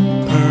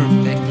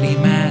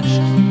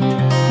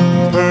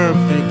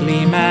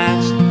perfectly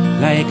matched,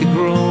 like a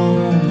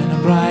groom and a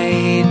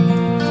bride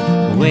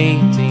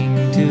waiting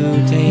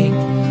to take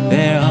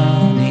their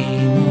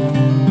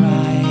honeymoon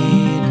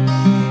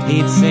ride.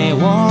 He'd say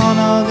one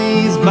of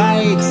these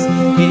bikes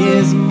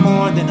is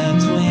more than a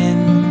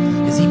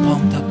twin, as he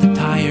pumped up the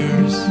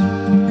tires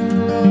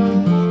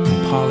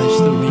and polished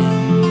the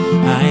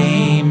rim.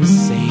 I'm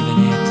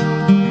saving it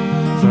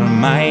for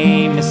my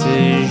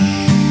Mrs.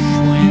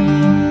 Schwinn.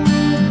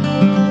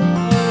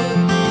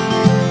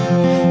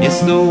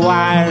 Yes, the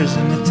wires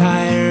and the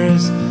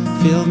tires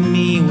filled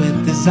me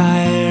with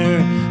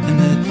desire, and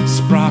the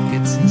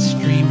sprockets and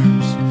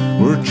streamers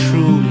were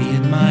truly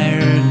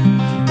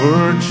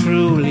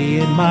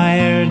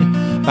admired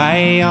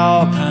by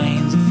all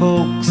kinds of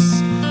folks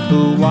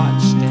who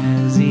watched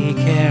as he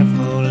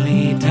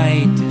carefully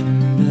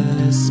tightened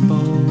the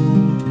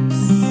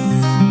spokes.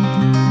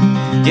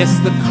 Yes,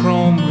 the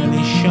chrome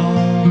really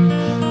shone,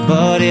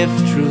 but if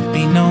truth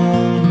be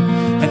known,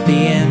 at the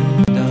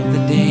end of the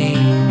day,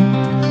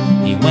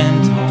 he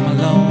went home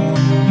alone.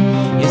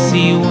 Yes,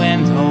 he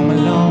went home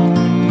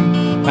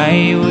alone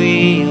by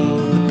wheel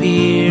of the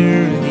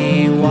pier, and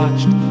he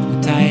watched the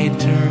tide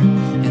turn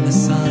and the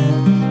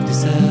sun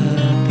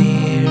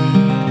disappear.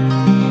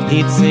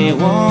 He'd say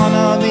one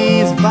of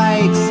these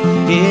bikes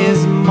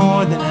is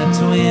more than a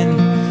twin,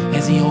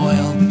 as he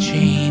oiled the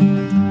chain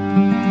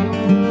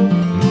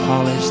and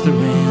polished the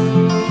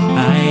rim.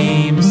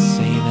 I'm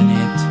saving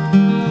it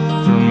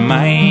for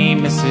my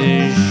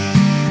Mrs.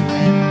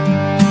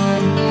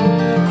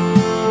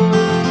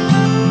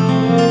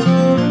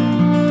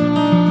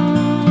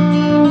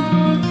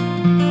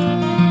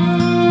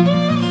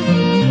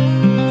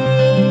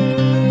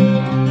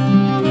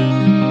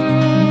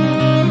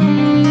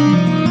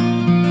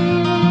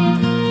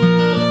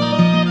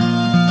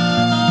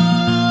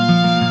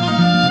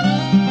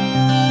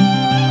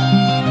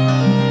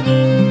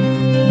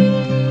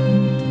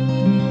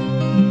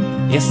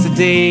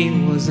 day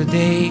was a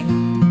day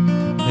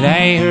that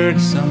I heard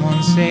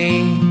someone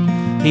say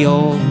the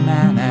old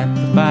man at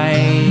the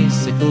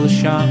bicycle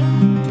shop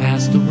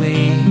passed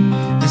away.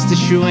 Mr.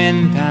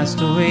 Schwinn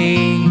passed away,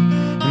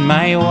 and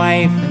my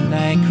wife and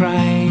I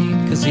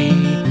cried, 'cause he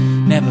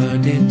never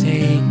did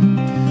take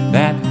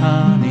that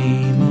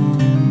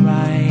honeymoon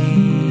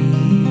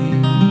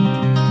ride.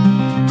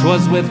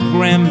 'Twas with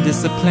grim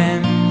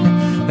discipline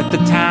that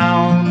the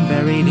town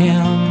buried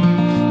him,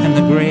 and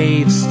the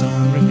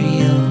gravestone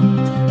revealed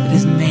that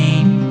his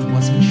name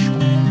wasn't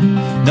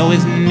Schwinn. No,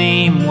 his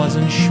name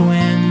wasn't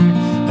Schwinn,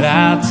 but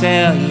I'll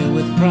tell you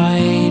with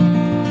pride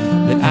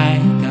that I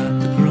got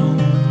the groom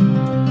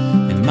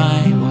and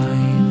my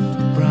wife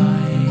the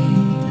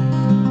bride.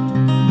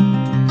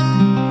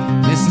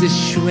 Mr.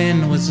 Schwinn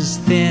was as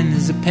thin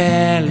as a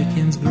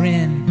pelican's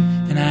grin,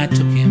 and I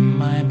took him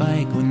my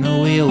bike when the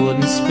wheel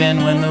wouldn't spin,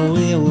 when the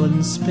wheel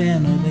wouldn't spin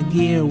or the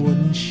gear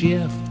wouldn't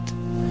shift.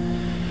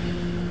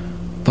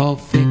 For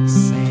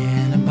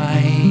fixing a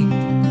bike,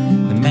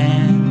 the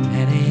man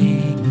had a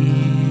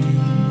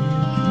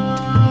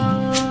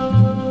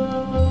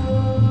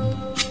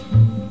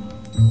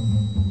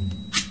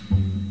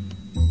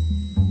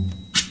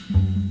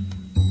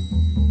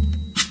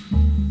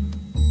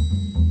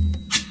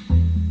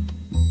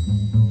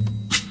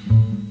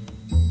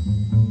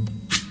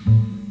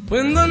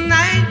When the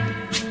night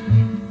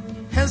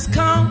has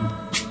come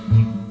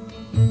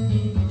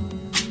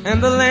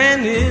and the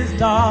land is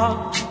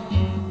dark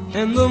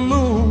and the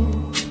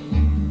moon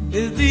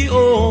is the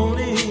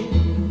only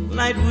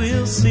light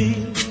we'll see,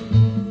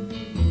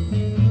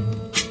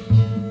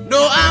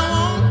 no, I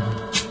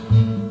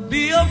won't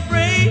be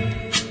afraid.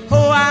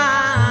 Oh, I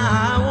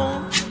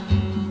won't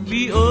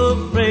be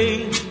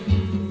afraid,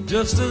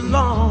 just as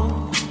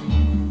long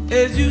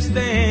as you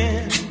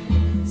stand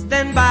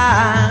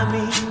by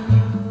me.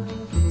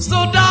 So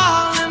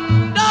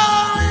darling,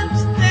 darling,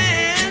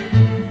 stand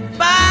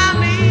by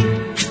me.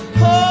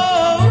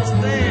 Oh,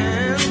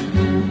 stand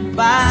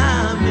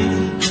by me.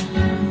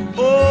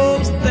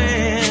 Oh,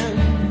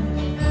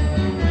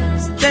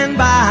 stand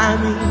by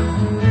me.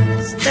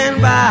 Stand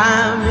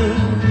by me.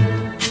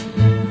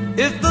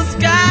 If the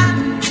sky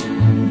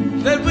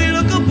that we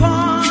look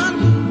upon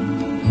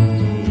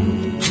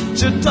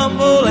should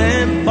tumble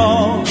and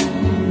fall,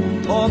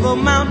 or the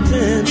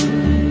mountain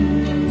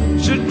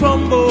should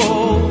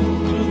crumble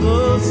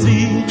the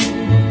sea,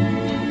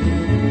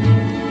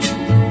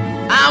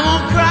 I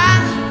won't cry,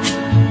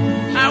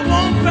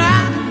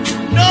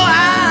 no, I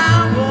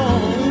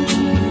won't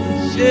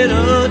shed a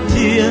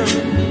tear,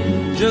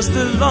 just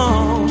as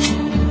long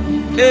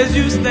as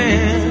you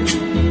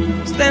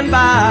stand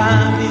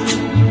by me.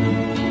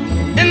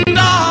 And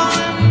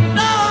darling,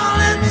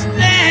 darling,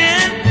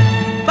 stand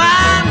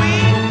by me.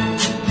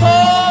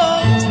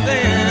 Oh,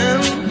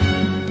 stand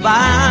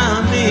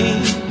by me.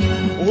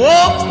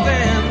 Oh,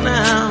 stand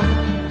now.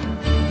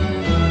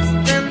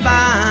 Stand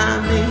by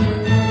me.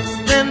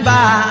 Stand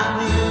by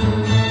me.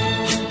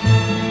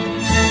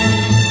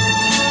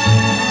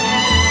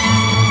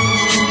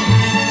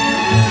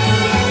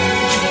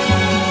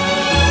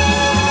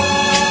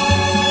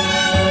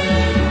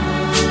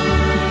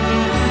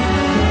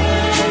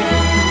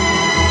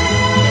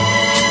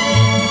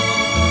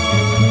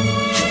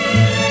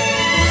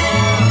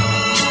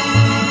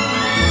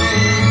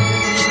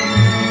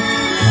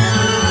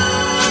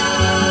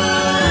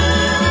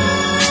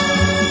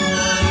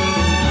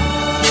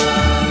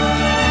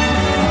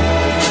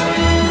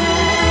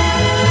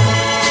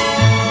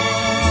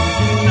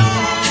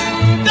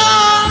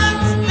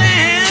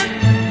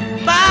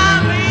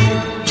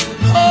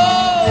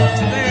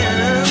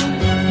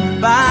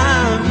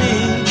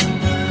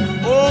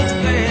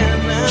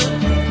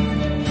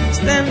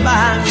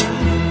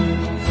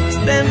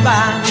 Stand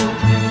by me.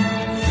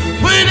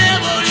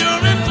 Whenever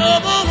you're in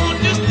trouble, won't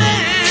you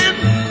stand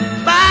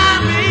by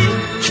me?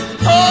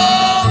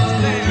 Oh,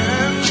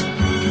 stand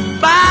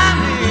by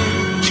me.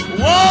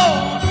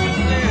 Whoa,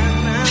 stand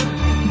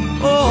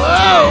now.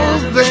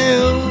 Oh,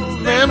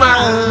 stand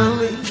by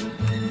me.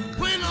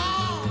 When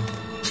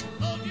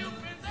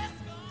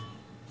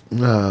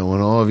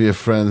all of your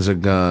friends are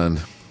gone.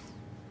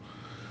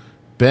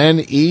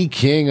 Ben E.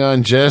 King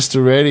on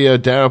Jester Radio,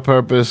 Darryl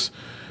Purpose.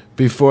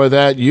 Before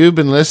that, you've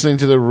been listening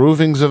to the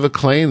Ravings of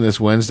Acclaim this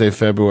Wednesday,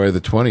 February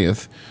the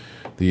 20th,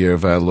 the year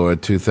of our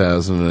Lord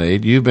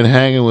 2008. You've been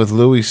hanging with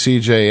Louis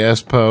C.J.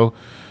 Espo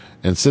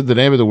and Sid the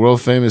Neighbor, the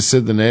world-famous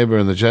Sid the Neighbor,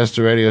 in the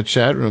Jester Radio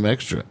chat room.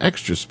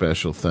 Extra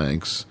special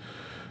thanks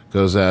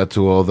goes out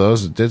to all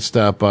those that did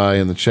stop by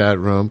in the chat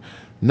room.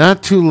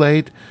 Not too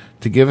late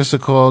to give us a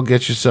call.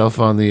 Get yourself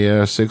on the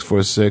air,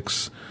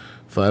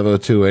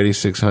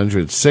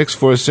 646-502-8600.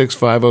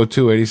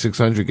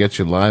 646-502-8600 gets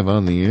you live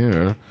on the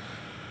air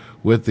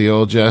with the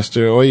old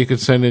Jester, or you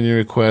could send in your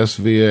requests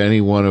via any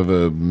one of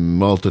a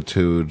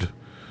multitude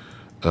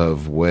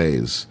of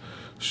ways.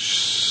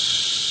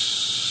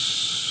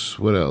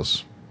 What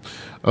else?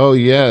 Oh,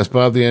 yes,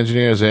 Bob the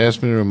Engineer has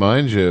asked me to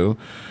remind you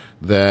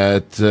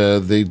that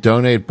the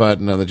donate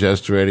button on the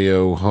Jester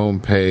Radio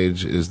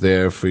homepage is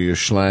there for your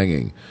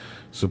schlanging.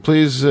 So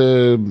please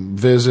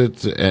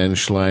visit and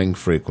schlang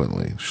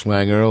frequently.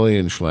 Schlang early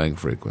and schlang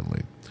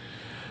frequently.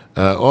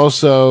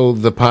 Also,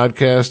 the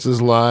podcast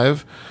is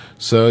live,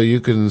 so you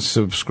can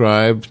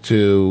subscribe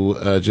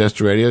to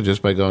Jester Radio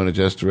just by going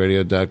to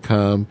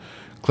jesterradio.com.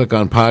 Click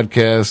on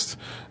podcast.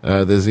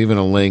 There's even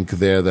a link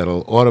there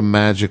that'll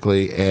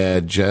automatically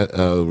add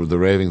the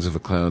Ravings of a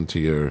Clown to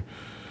your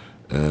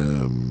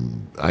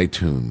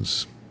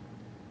iTunes.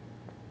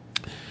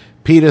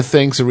 Peter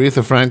thinks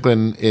Aretha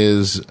Franklin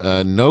is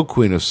no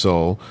queen of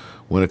soul.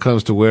 When it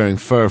comes to wearing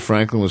fur,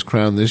 Franklin was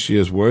crowned this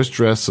year's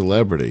worst-dressed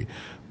celebrity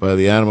by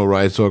the animal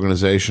rights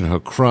organization Her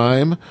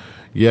Crime,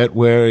 yet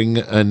wearing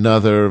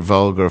another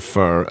vulgar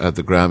fur at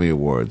the Grammy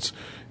Awards.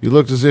 You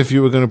looked as if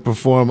you were going to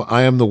perform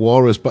I Am the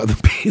Walrus by the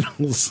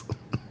Beatles.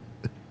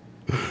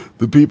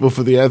 The People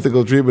for the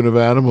Ethical Treatment of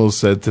Animals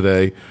said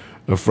today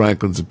of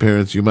Franklin's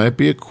appearance, "You might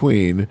be a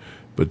queen,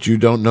 but you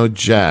don't know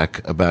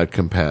jack about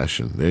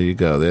compassion." There you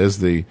go. There's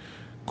the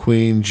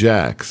Queen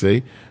Jack,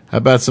 see? How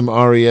about some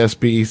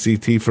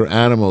RESPECT for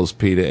animals,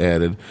 Peter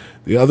added.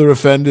 The other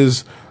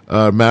offenders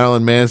are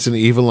Marilyn Manson,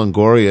 Eva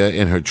Longoria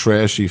in her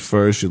trashy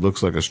fur. She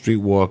looks like a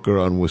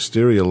streetwalker on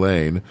Wisteria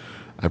Lane.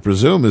 I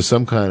presume is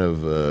some kind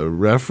of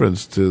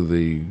reference to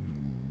the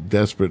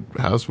Desperate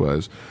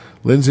Housewives.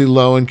 Lindsay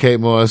Lohan, Kate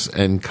Moss,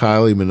 and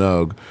Kylie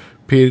Minogue.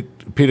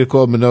 Peter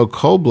called Minogue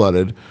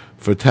cold-blooded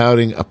for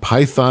touting a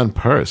python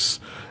purse.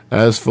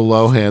 As for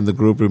Lohan, the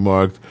group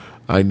remarked,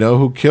 "I Know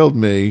Who Killed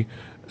Me"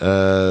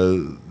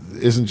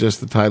 isn't just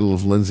the title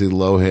of Lindsay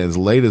Lohan's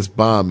latest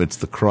bomb, it's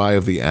the cry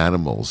of the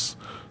animals,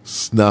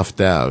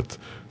 snuffed out,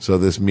 so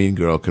this mean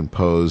girl can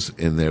pose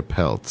in their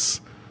pelts.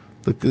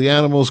 The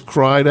animals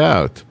cried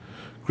out.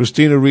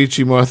 Christina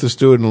Ricci, Martha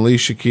Stewart, and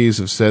Alicia Keys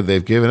have said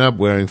they've given up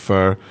wearing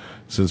fur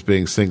since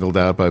being singled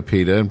out by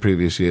PETA. In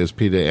previous years,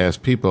 PETA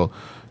asked people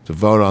to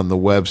vote on the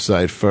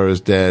website Fur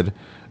is Dead.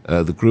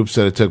 The group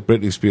said it took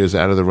Britney Spears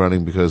out of the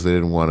running because they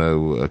didn't want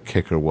to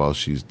kick her while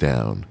she's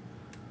down.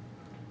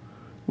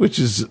 Which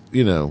is,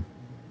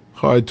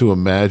 hard to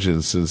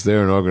imagine since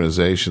they're an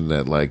organization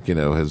that,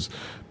 has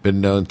been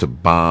known to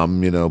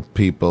bomb,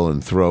 people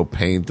and throw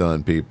paint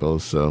on people.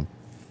 So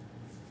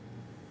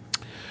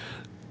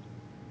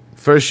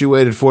first she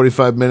waited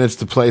 45 minutes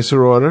to place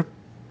her order.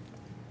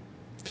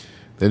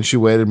 Then she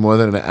waited more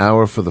than an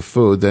hour for the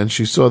food. Then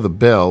she saw the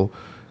bill.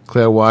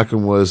 Claire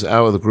Watkin was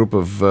out with a group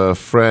of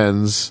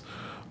friends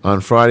on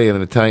Friday at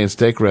an Italian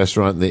steak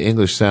restaurant in the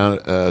English town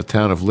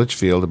of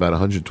Lichfield, about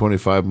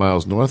 125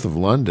 miles north of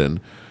London,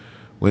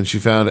 when she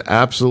found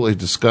absolutely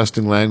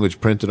disgusting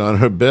language printed on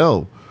her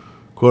bill.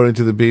 According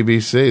to the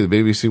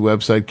BBC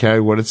website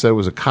carried what it said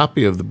was a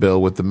copy of the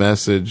bill with the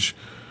message,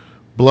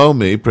 "Blow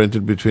me,"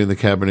 printed between the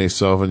Cabernet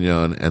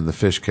Sauvignon and the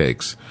fish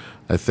cakes.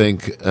 I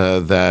think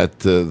that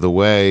the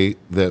way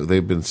that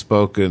they've been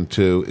spoken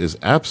to is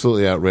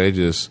absolutely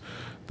outrageous.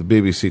 The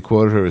BBC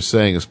quoted her as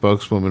saying, a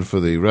spokeswoman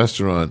for the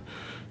restaurant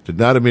did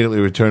not immediately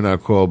return our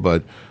call,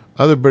 but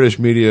other British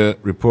media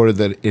reported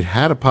that it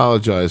had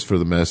apologized for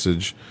the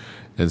message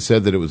and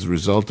said that it was the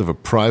result of a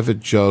private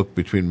joke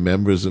between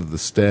members of the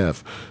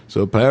staff.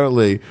 So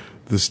apparently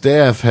the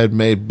staff had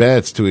made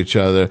bets to each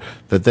other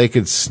that they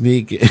could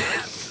sneak in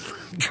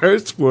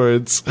curse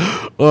words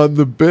on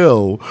the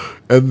bill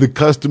and the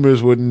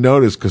customers wouldn't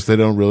notice because they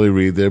don't really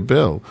read their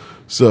bill.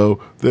 So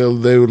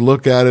they would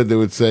look at it, they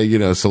would say,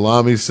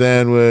 salami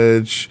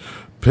sandwich,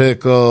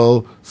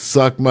 pickle,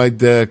 suck my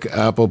dick,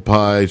 apple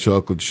pie,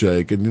 chocolate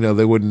shake, and,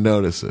 they wouldn't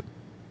notice it.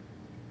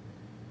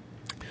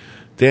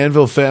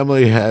 Danville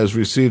family has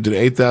received an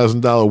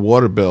 $8,000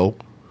 water bill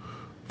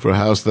for a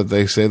house that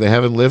they say they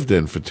haven't lived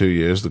in for 2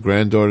 years. The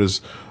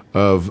granddaughters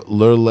of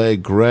Lurley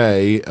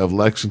Gray of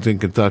Lexington,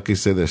 Kentucky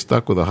say they're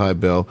stuck with a high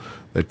bill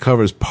that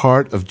covers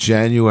part of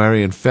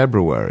January and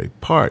February.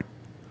 Part.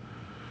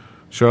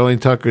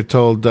 Charlene Tucker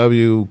told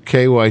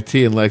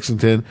WKYT in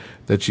Lexington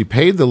that she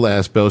paid the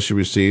last bill she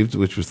received,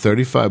 which was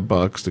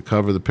 $35 to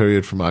cover the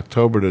period from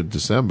October to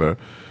December.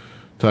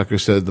 Tucker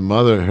said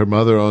her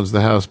mother owns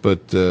the house,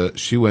 but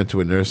she went to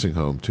a nursing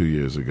home 2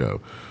 years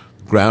ago.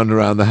 The ground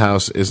around the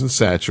house isn't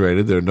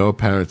saturated. There are no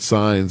apparent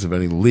signs of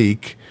any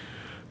leak.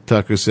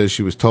 Tucker says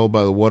she was told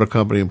by the water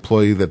company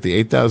employee that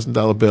the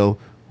 $8,000 bill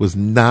was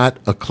not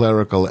a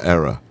clerical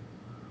error.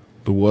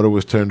 The water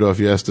was turned off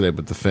yesterday,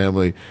 but the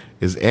family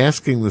is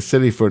asking the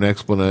city for an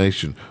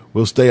explanation.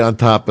 We'll stay on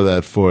top of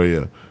that for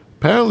you.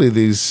 Apparently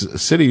these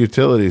city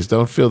utilities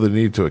don't feel the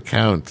need to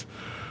account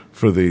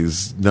for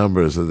these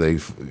numbers that they,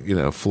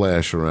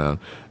 flash around.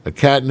 A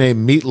cat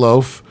named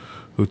Meatloaf,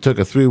 who took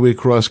a 3-week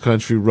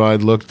cross-country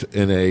ride, locked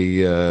in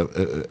a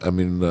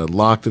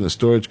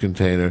storage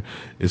container,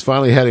 is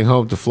finally heading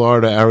home to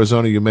Florida.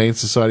 Arizona Humane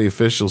Society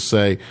officials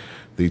say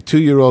the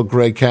 2-year-old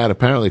gray cat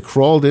apparently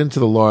crawled into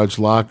the large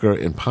locker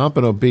in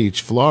Pompano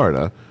Beach,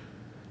 Florida,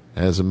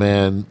 as a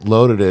man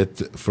loaded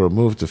it for a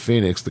move to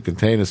Phoenix. The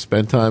container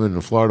spent time in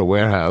a Florida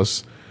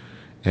warehouse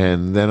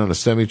and then on a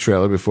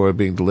semi-trailer before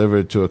being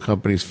delivered to a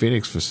company's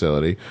Phoenix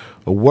facility.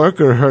 A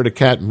worker heard a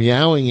cat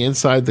meowing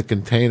inside the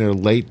container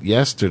late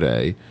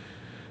yesterday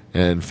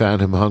and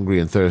found him hungry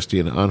and thirsty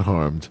and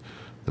unharmed.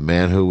 The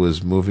man who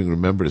was moving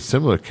remembered a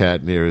similar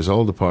cat near his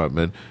old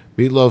apartment.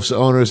 Meatloaf's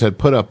owners had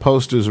put up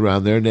posters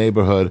around their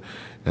neighborhood,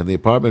 and the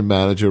apartment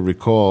manager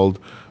recalled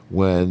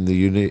when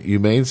the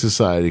Humane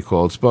Society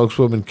called.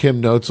 Spokeswoman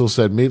Kim Notzel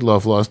said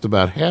Meatloaf lost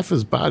about half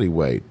his body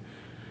weight,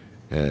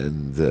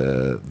 and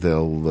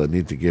they'll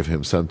need to give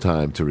him some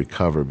time to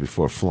recover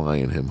before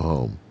flying him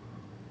home.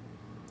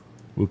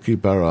 We'll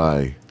keep our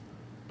eye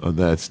on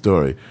that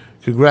story.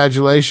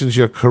 Congratulations,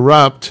 you're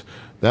corrupt.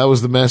 That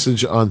was the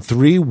message on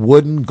 3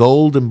 wooden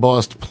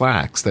gold-embossed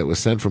plaques that was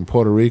sent from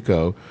Puerto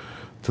Rico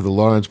to the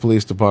Lawrence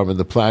Police Department.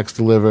 The plaques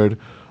delivered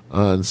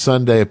on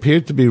Sunday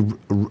appeared to be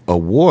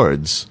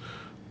awards,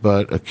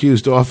 but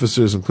accused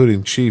officers,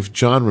 including Chief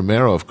John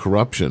Romero, of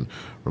corruption.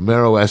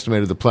 Romero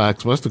estimated the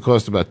plaques must have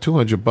cost about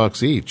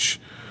 $200 each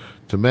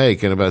to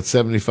make and about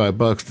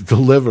 $75 to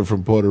deliver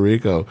from Puerto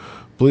Rico.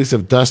 Police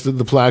have dusted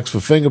the plaques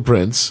for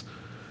fingerprints,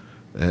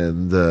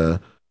 and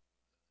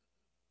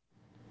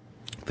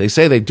they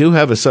say they do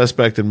have a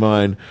suspect in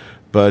mind,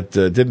 but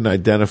didn't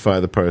identify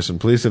the person.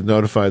 Police have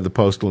notified the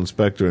postal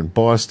inspector in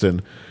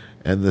Boston,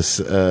 and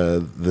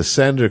the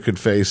sender could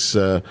face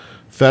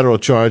federal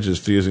charges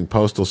for using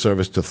postal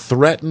service to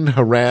threaten,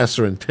 harass,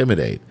 or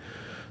intimidate.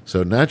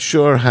 So not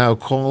sure how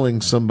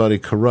calling somebody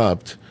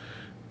corrupt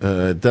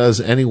does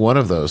any one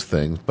of those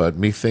things, but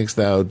methinks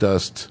thou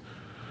dost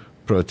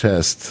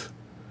protest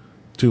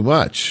too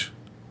much.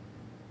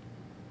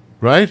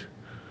 Right?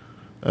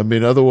 I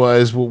mean,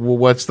 otherwise,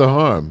 what's the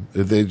harm?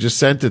 If they just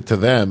sent it to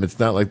them, it's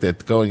not like they're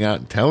going out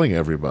and telling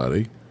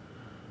everybody.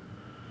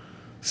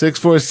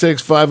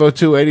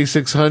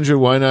 646-502-8600.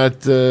 Why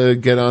not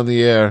get on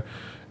the air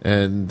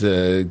and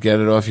get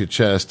it off your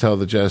chest? Tell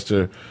the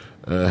jester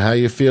how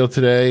you feel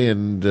today,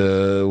 and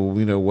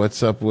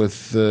what's up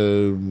with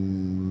your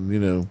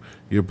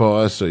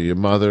boss or your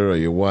mother or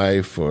your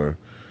wife or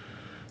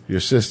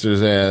your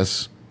sister's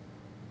ass.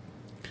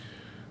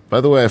 By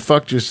the way, I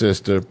fucked your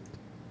sister,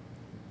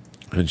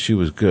 and she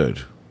was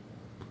good.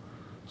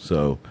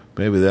 So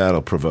maybe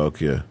that'll provoke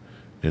you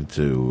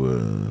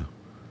into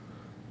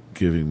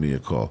giving me a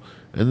call.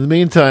 In the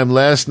meantime,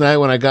 last night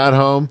when I got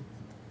home,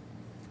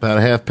 about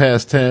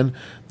 10:30,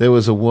 there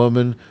was a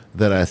woman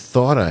that I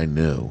thought I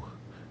knew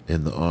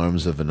in the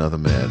arms of another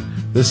man.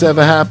 This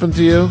ever happened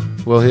to you?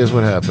 Well, here's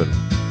what happened.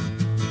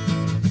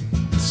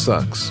 It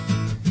sucks.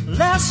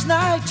 Last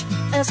night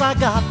as I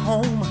got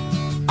home,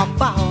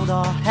 about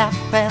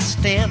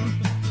 10:30,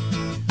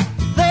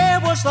 there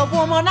was the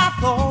woman I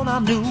thought I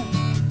knew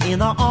in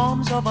the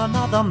arms of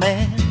another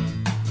man.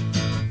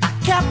 I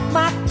kept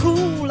my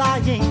cool,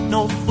 I ain't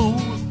no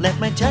fool. Let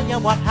me tell you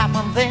what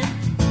happened then.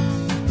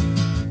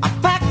 I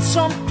packed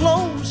some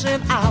clothes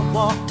and I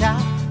walked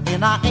out,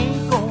 and I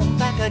ain't going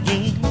back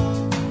again.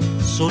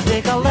 So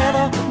take a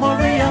letter,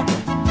 Maria,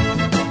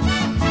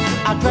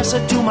 address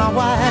it to my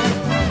wife.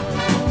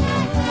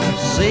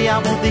 Say I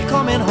won't be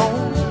coming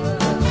home,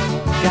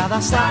 gotta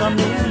start a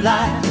new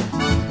life.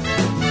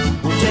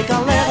 We'll take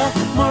a letter,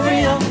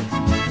 Maria,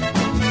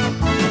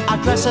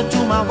 address it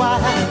to my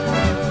wife.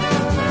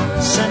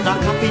 Send a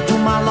copy to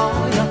my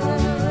lawyer,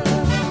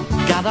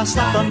 gotta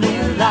start a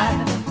new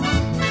life.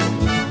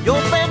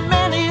 You've been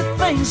many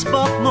things,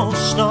 but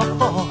most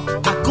of all,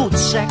 a good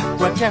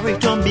secretary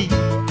to me.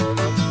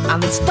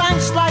 And it's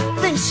times like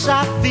this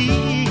I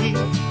feel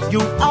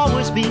you've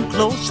always been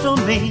close to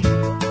me.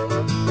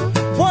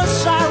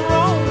 Was I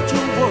wrong to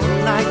work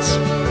nights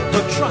to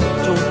try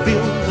to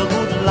build a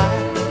good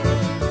life?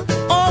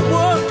 All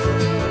work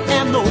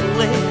and no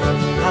play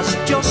has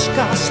just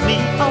cost me a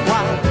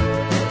while.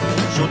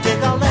 So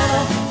take a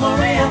letter,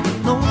 Maria,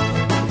 no,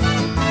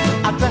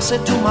 address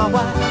it to my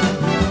wife.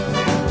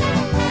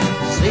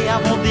 Say I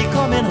won't be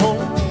coming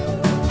home,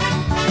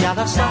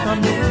 gotta start a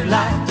new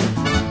life.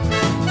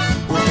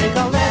 We'll take a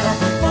letter,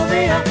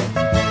 Maria,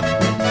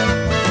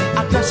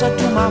 address it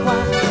to my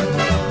wife.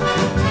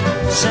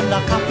 Send a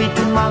copy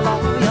to my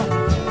lawyer,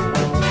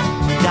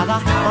 gotta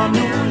have a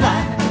new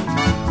life.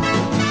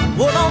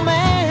 When a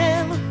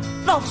man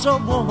loves a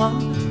woman,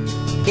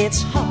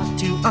 it's hard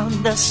to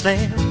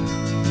understand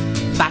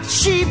that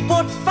she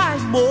would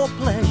find more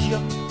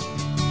pleasure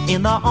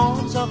in the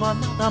arms of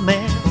another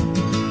man.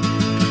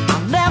 I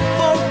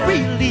never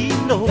really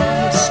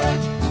noticed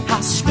how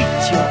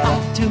sweet you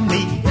are to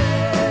me.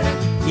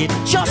 It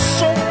just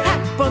so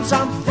happens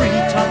I'm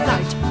free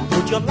tonight.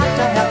 Would you like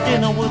to have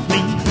dinner with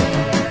me?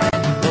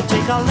 We'll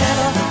take a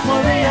letter,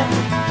 Maria,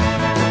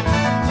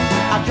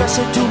 address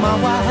it to my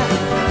wife.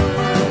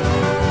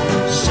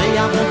 Say I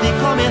won't be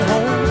coming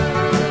home,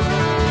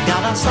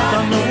 gotta start a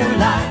new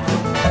life.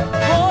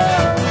 Oh,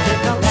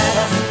 take a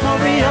letter,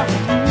 Maria,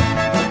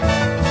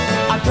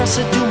 address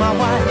it to my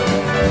wife.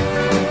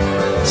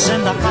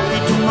 Send a copy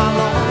to my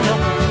lawyer,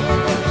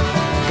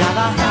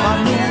 gotta have a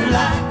new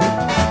life.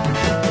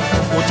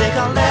 We'll take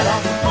a letter,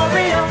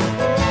 Maria,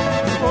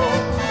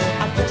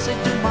 oh, address it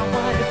to my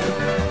wife.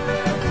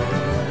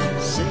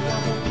 Say I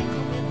won't be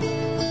coming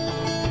home.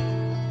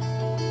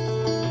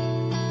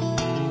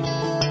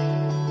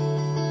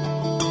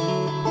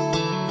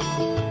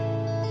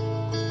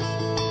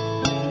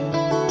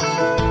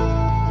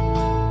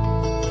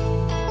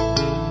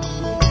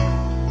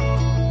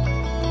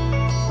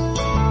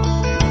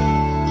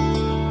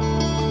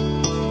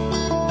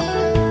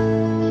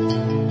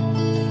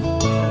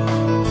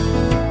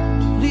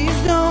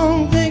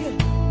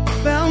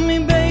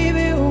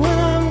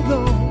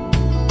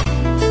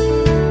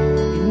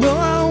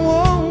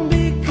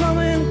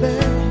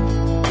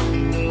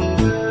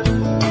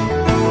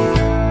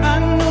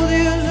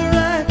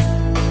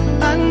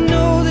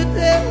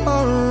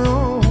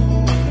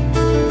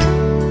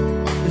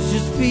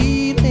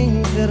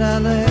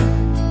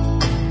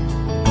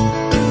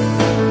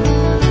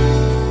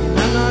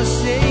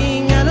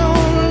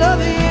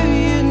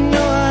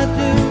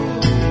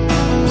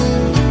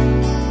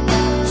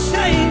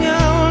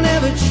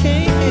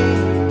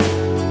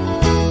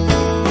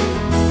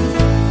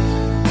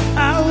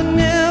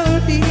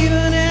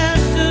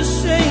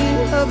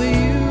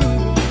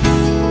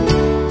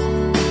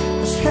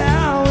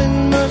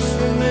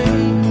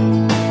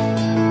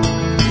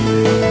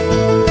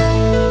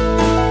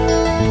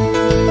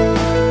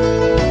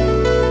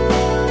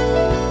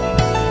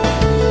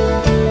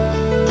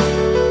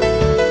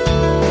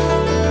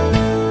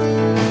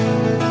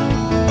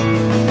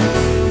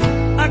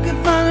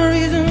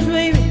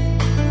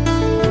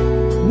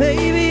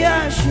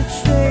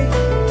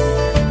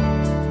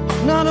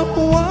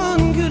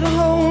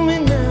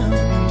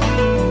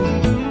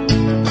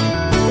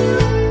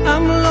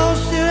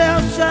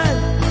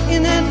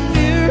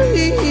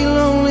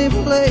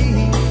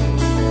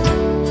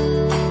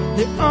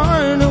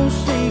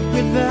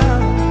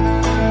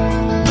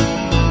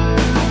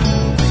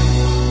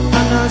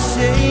 not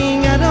saying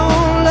I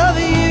don't love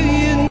you,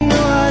 you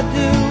know I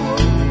do.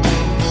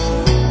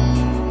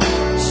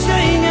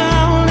 Saying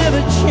I'll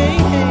never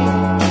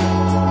change.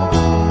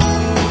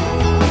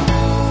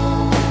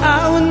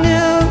 I would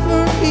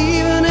never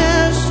even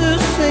ask the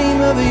same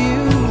of you.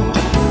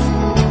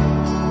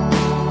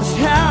 That's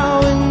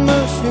how it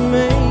must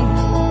remain.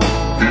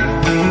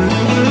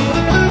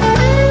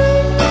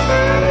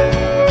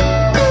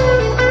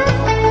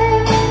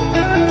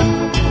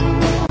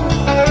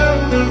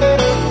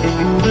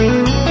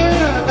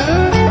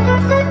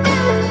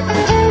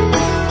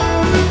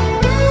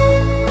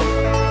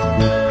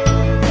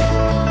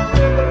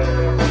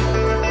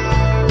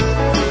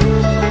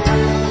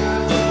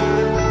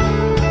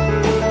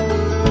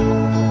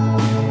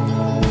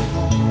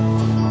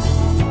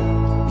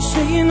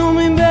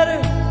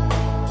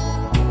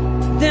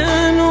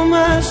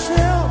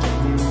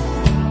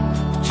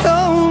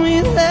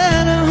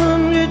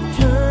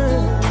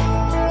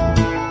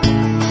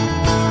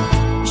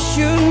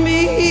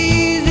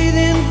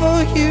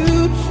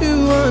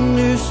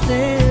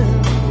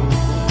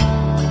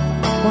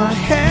 Why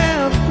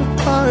have to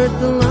part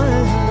the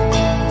line?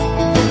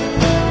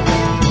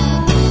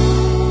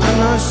 I'm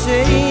not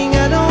saying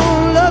I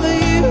don't love you,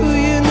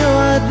 you know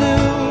I do.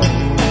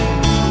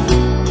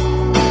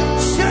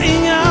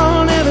 Saying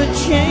I'll never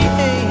change.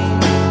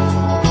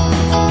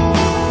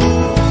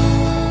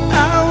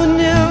 I would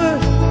never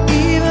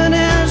even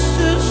ask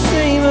the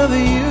same of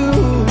you.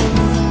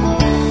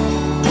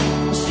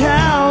 It's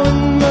how it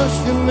must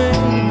remain.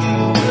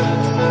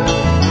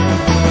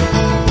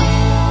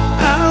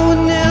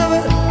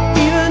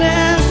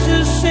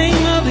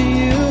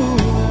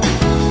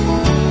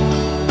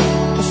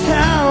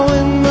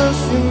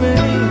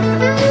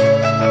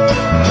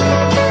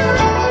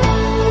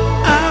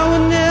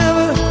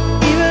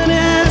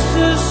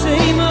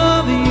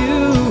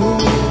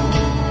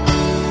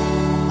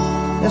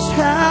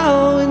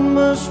 How it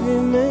must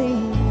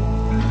remain.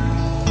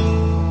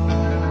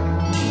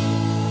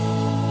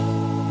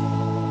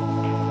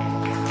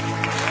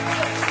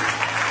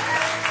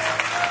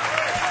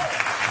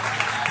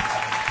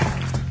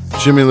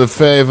 Jimmy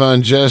LaFave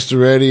on Jester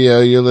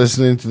Radio. You're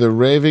listening to the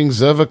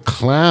Ravings of a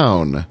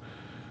Clown.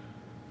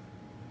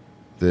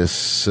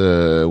 This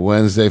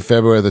Wednesday,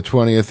 February the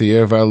 20th, the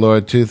year of our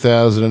Lord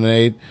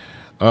 2008.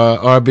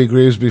 R.B.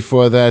 Greaves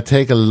before that.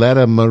 Take a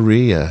letter,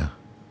 Maria.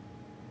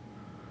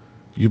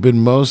 You've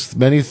been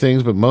many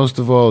things, but most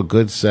of all, a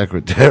good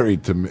secretary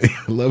to me.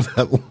 I love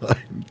that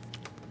line.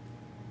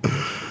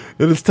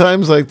 And it's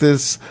times like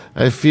this,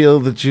 I feel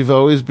that you've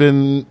always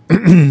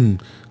been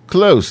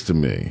close to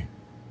me.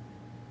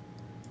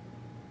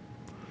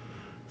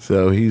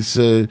 So he's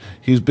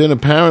been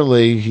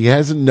apparently, he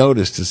hasn't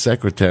noticed his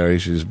secretary.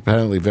 She's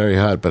apparently very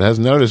hot, but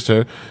hasn't noticed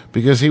her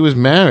because he was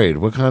married.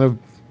 What kind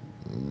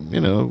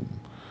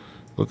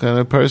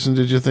of person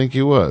did you think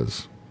he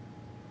was?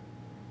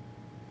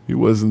 He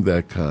wasn't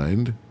that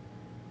kind.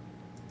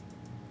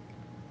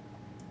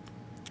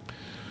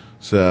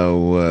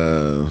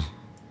 So,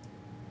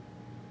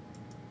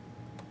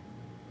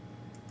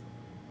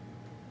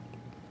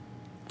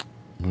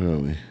 where are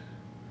we?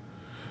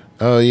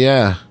 Oh,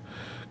 yeah.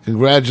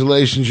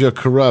 Congratulations, you're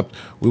corrupt.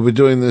 We were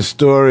doing this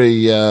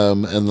story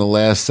in the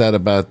last set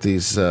about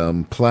these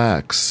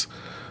plaques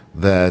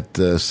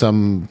that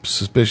some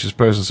suspicious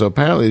person... So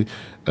apparently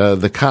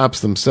the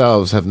cops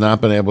themselves have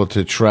not been able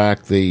to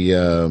track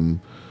the...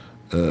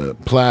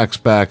 plaques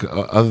back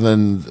other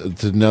than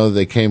to know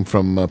they came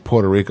from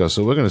Puerto Rico.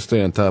 So we're going to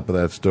stay on top of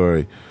that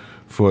story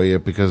for you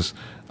because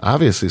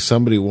obviously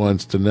somebody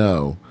wants to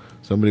know.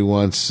 Somebody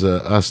wants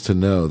us to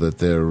know that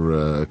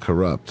they're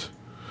corrupt.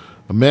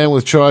 A man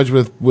was charged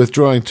with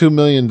withdrawing $2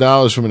 million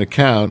from an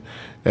account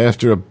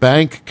after a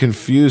bank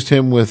confused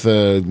him with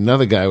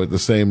another guy with the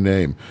same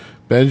name.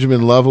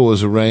 Benjamin Lovell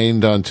was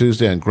arraigned on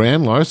Tuesday on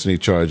grand larceny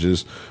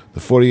charges.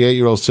 The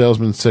 48-year-old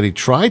salesman said he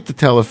tried to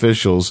tell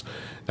officials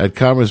at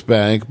Commerce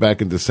Bank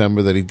back in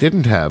December that he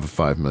didn't have a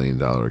 $5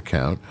 million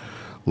account.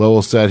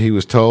 Lowell said he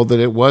was told that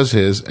it was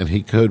his and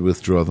he could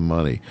withdraw the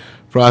money.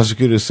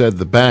 Prosecutors said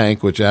the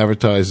bank, which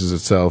advertises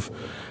itself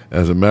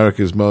as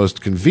America's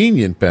most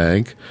convenient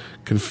bank,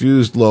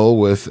 confused Lowell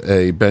with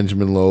a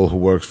Benjamin Lowell who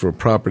works for a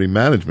property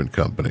management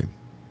company.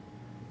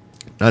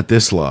 Not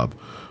this slob,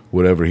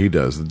 whatever he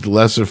does. The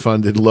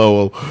lesser-funded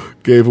Lowell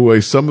gave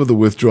away some of the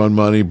withdrawn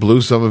money,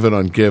 blew some of it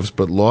on gifts,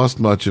 but lost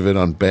much of it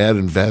on bad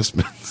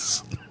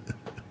investments.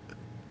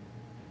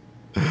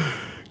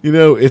 You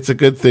know, it's a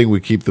good thing we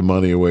keep the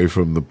money away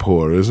from the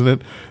poor, isn't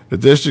it? The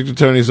district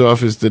attorney's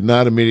office did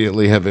not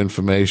immediately have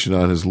information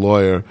on his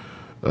lawyer.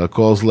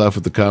 Calls left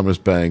at the Commerce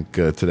Bank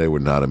today were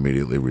not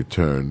immediately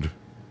returned.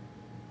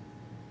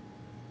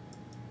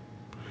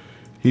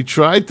 He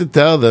tried to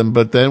tell them,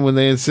 but then when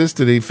they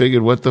insisted, he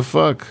figured, what the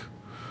fuck?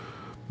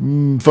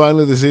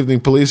 Finally, this evening,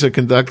 police are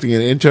conducting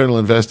an internal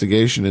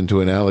investigation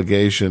into an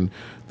allegation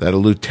that a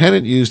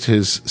lieutenant used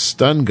his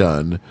stun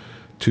gun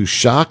to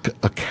shock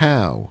a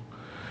cow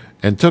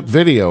and took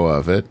video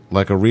of it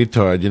like a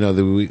retard. You know,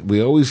 we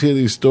always hear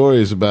these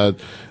stories about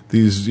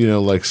these,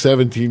 like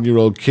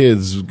 17-year-old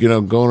kids,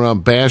 going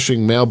around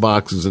bashing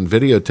mailboxes and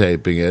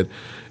videotaping it.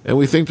 And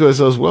we think to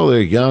ourselves, well,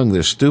 they're young,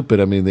 they're stupid.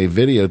 I mean, they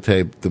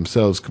videotaped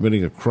themselves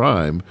committing a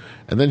crime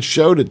and then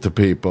showed it to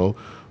people.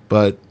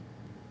 But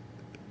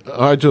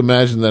hard to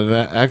imagine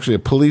that actually a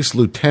police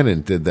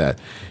lieutenant did that.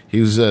 He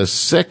was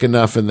sick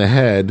enough in the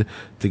head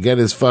to get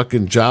his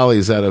fucking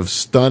jollies out of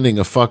stunning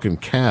a fucking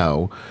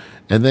cow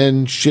and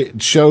then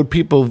showed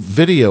people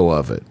video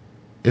of it.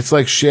 It's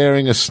like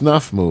sharing a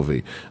snuff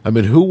movie. I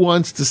mean, who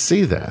wants to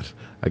see that?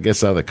 I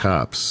guess other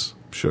cops.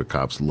 I'm sure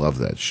cops love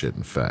that shit,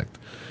 in fact.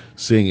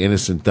 Seeing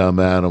innocent dumb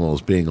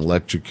animals being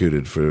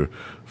electrocuted for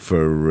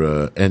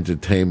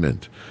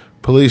entertainment.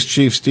 Police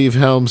Chief Steve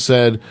Helms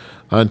said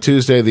on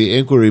Tuesday the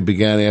inquiry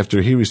began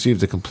after he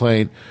received a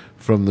complaint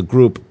from the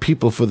group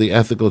People for the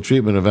Ethical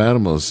Treatment of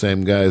Animals,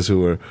 same guys who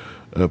were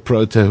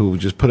who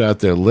just put out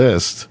their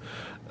list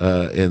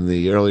in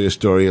the earlier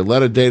story. A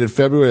letter dated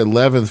February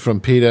 11th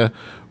from PETA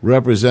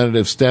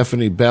Representative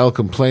Stephanie Bell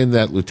complained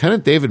that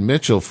Lieutenant David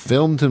Mitchell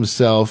filmed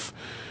himself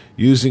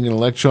using an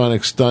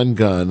electronic stun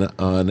gun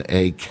on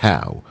a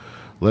cow.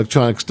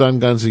 Electronic stun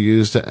guns are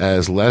used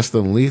as less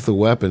than lethal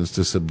weapons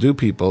to subdue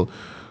people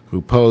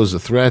who pose a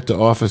threat to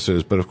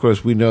officers. But, of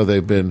course, we know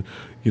they've been,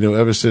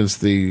 ever since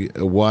the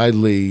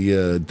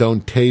widely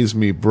don't tase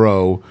me,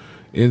 bro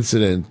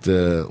incident,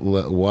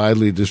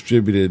 widely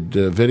distributed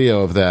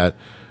video of that,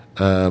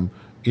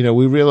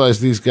 we realize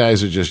these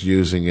guys are just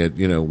using it,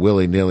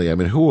 willy-nilly. I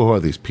mean, who are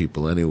these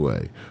people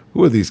anyway?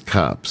 Who are these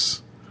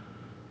cops?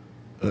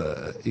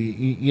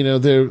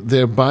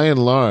 They're by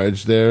and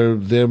large,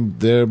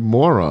 they're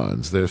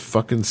morons. They're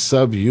fucking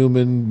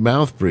subhuman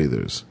mouth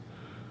breathers.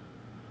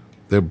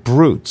 They're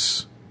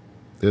brutes.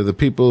 They're the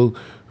people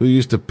who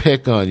used to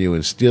pick on you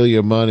and steal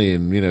your money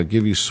and,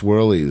 give you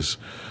swirlies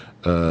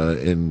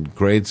in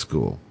grade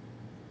school.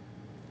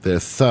 They're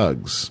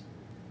thugs.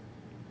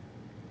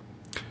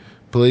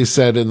 Police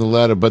said in the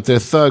letter, but they're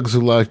thugs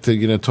who like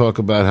to, talk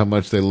about how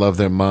much they love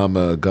their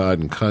mama, God,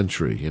 and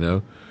country,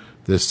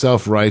 They're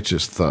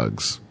self-righteous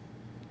thugs.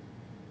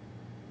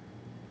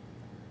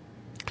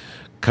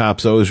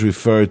 Cops always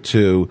refer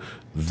to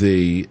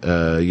the,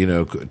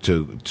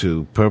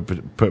 to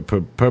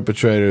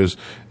perpetrators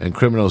and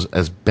criminals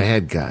as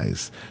bad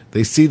guys.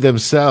 They see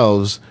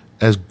themselves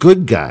as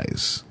good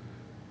guys.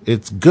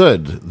 It's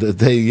good that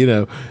they,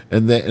 and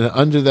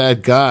under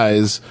that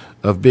guise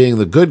of being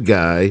the good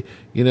guy,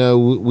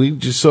 we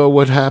just saw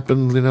what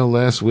happened,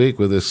 last week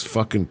where this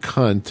fucking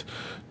cunt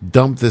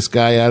dumped this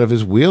guy out of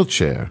his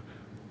wheelchair.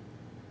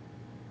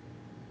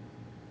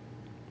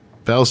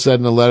 Bell said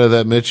in a letter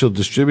that Mitchell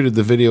distributed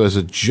the video as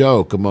a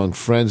joke among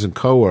friends and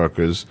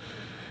coworkers,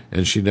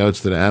 and she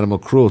notes that animal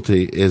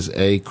cruelty is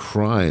a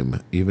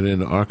crime, even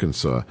in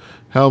Arkansas.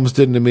 Helms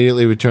didn't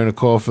immediately return a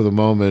call for the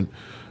moment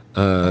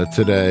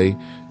today,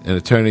 and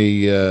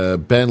attorney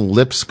Ben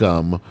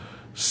Lipscomb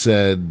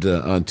said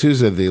on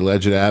Tuesday the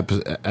alleged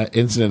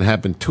incident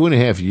happened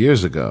 2.5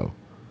 years ago,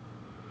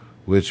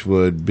 which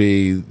would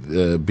be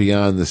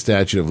beyond the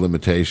statute of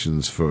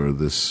limitations for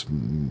this,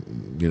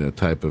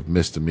 type of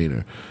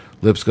misdemeanor.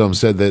 Lipscomb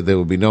said that there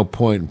would be no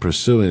point in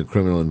pursuing a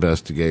criminal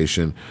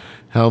investigation.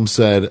 Helms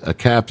said a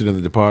captain in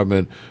the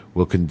department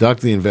will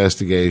conduct the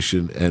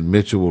investigation and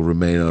Mitchell will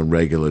remain on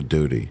regular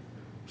duty.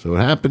 So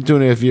it happened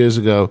 2.5 years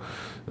ago.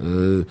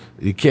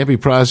 He can't be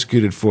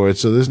prosecuted for it,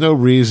 so there's no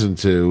reason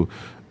to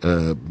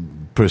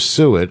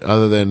pursue it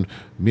other than,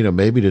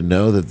 maybe to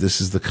know that this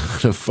is the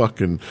kind of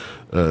fucking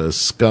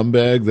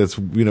scumbag that's,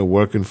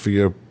 working for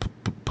your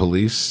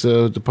police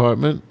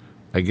department.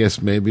 I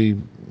guess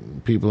maybe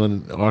people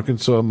in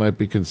Arkansas might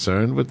be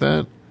concerned with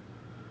that.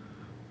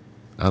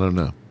 I don't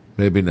know.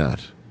 Maybe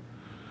not.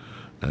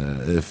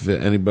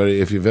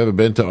 If you've ever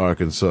been to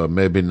Arkansas,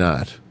 maybe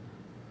not.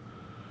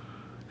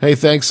 Hey,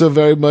 thanks so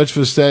very much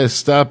for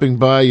stopping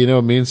by.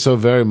 It means so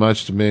very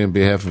much to me on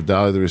behalf of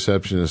Dolly the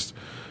receptionist,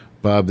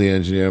 Bob the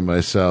engineer, and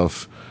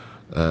myself.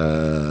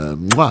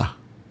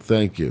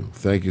 Thank you.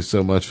 Thank you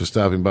so much for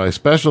stopping by.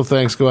 Special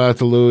thanks go out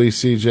to Louie,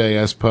 CJ,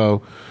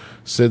 Espo,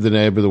 Sid the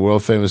neighbor, the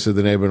world-famous Sid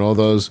the neighbor, and all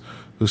those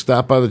who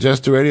stopped by the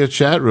Jester Radio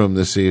chat room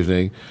this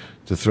evening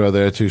to throw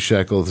their 2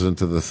 shekels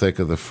into the thick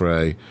of the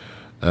fray.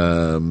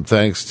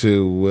 Thanks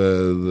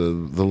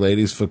to the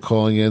ladies for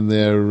calling in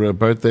their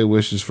birthday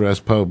wishes for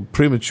Espo,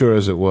 premature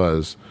as it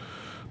was,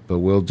 but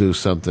we'll do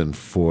something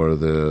for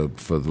the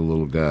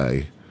little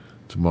guy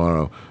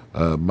tomorrow.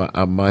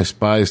 My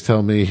spies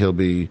tell me he'll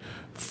be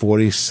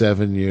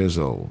 47 years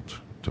old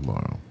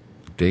tomorrow.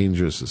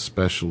 Dangerous, a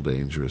special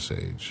dangerous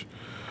age.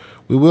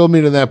 We will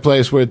meet in that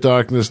place where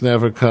darkness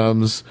never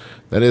comes.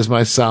 That is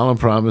my solemn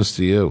promise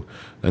to you.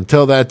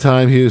 Until that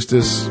time,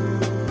 Eustace,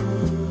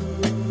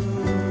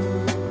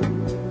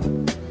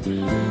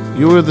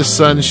 you were the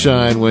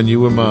sunshine when you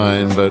were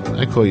mine, but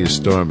I call you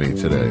Stormy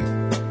today.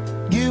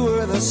 You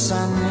were the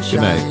sunshine, good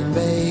night,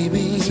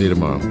 baby. See you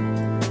tomorrow.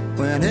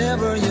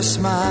 Whenever you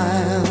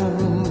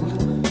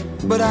smiled,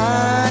 but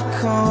I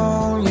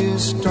call you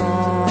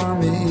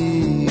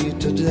Stormy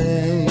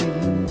today.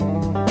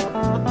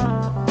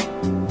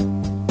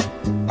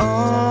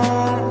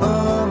 All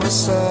of a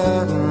sudden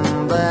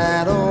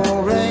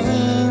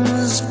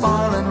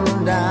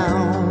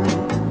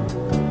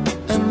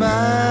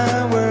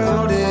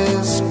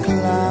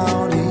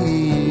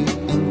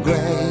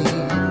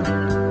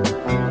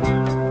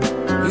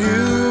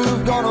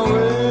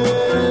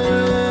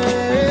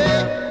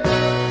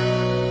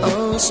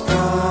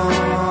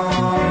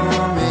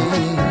stormy,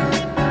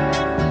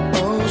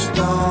 oh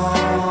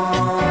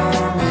stormy.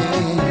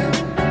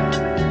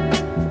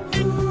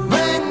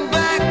 Bring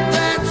back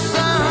that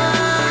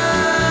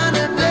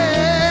sunny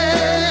day.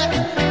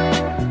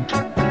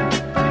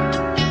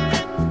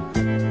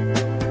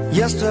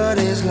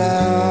 Yesterday's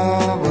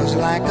love was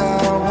like a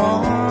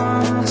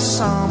warm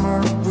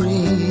summer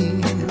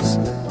breeze,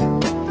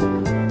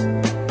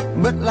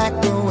 but like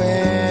the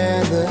wind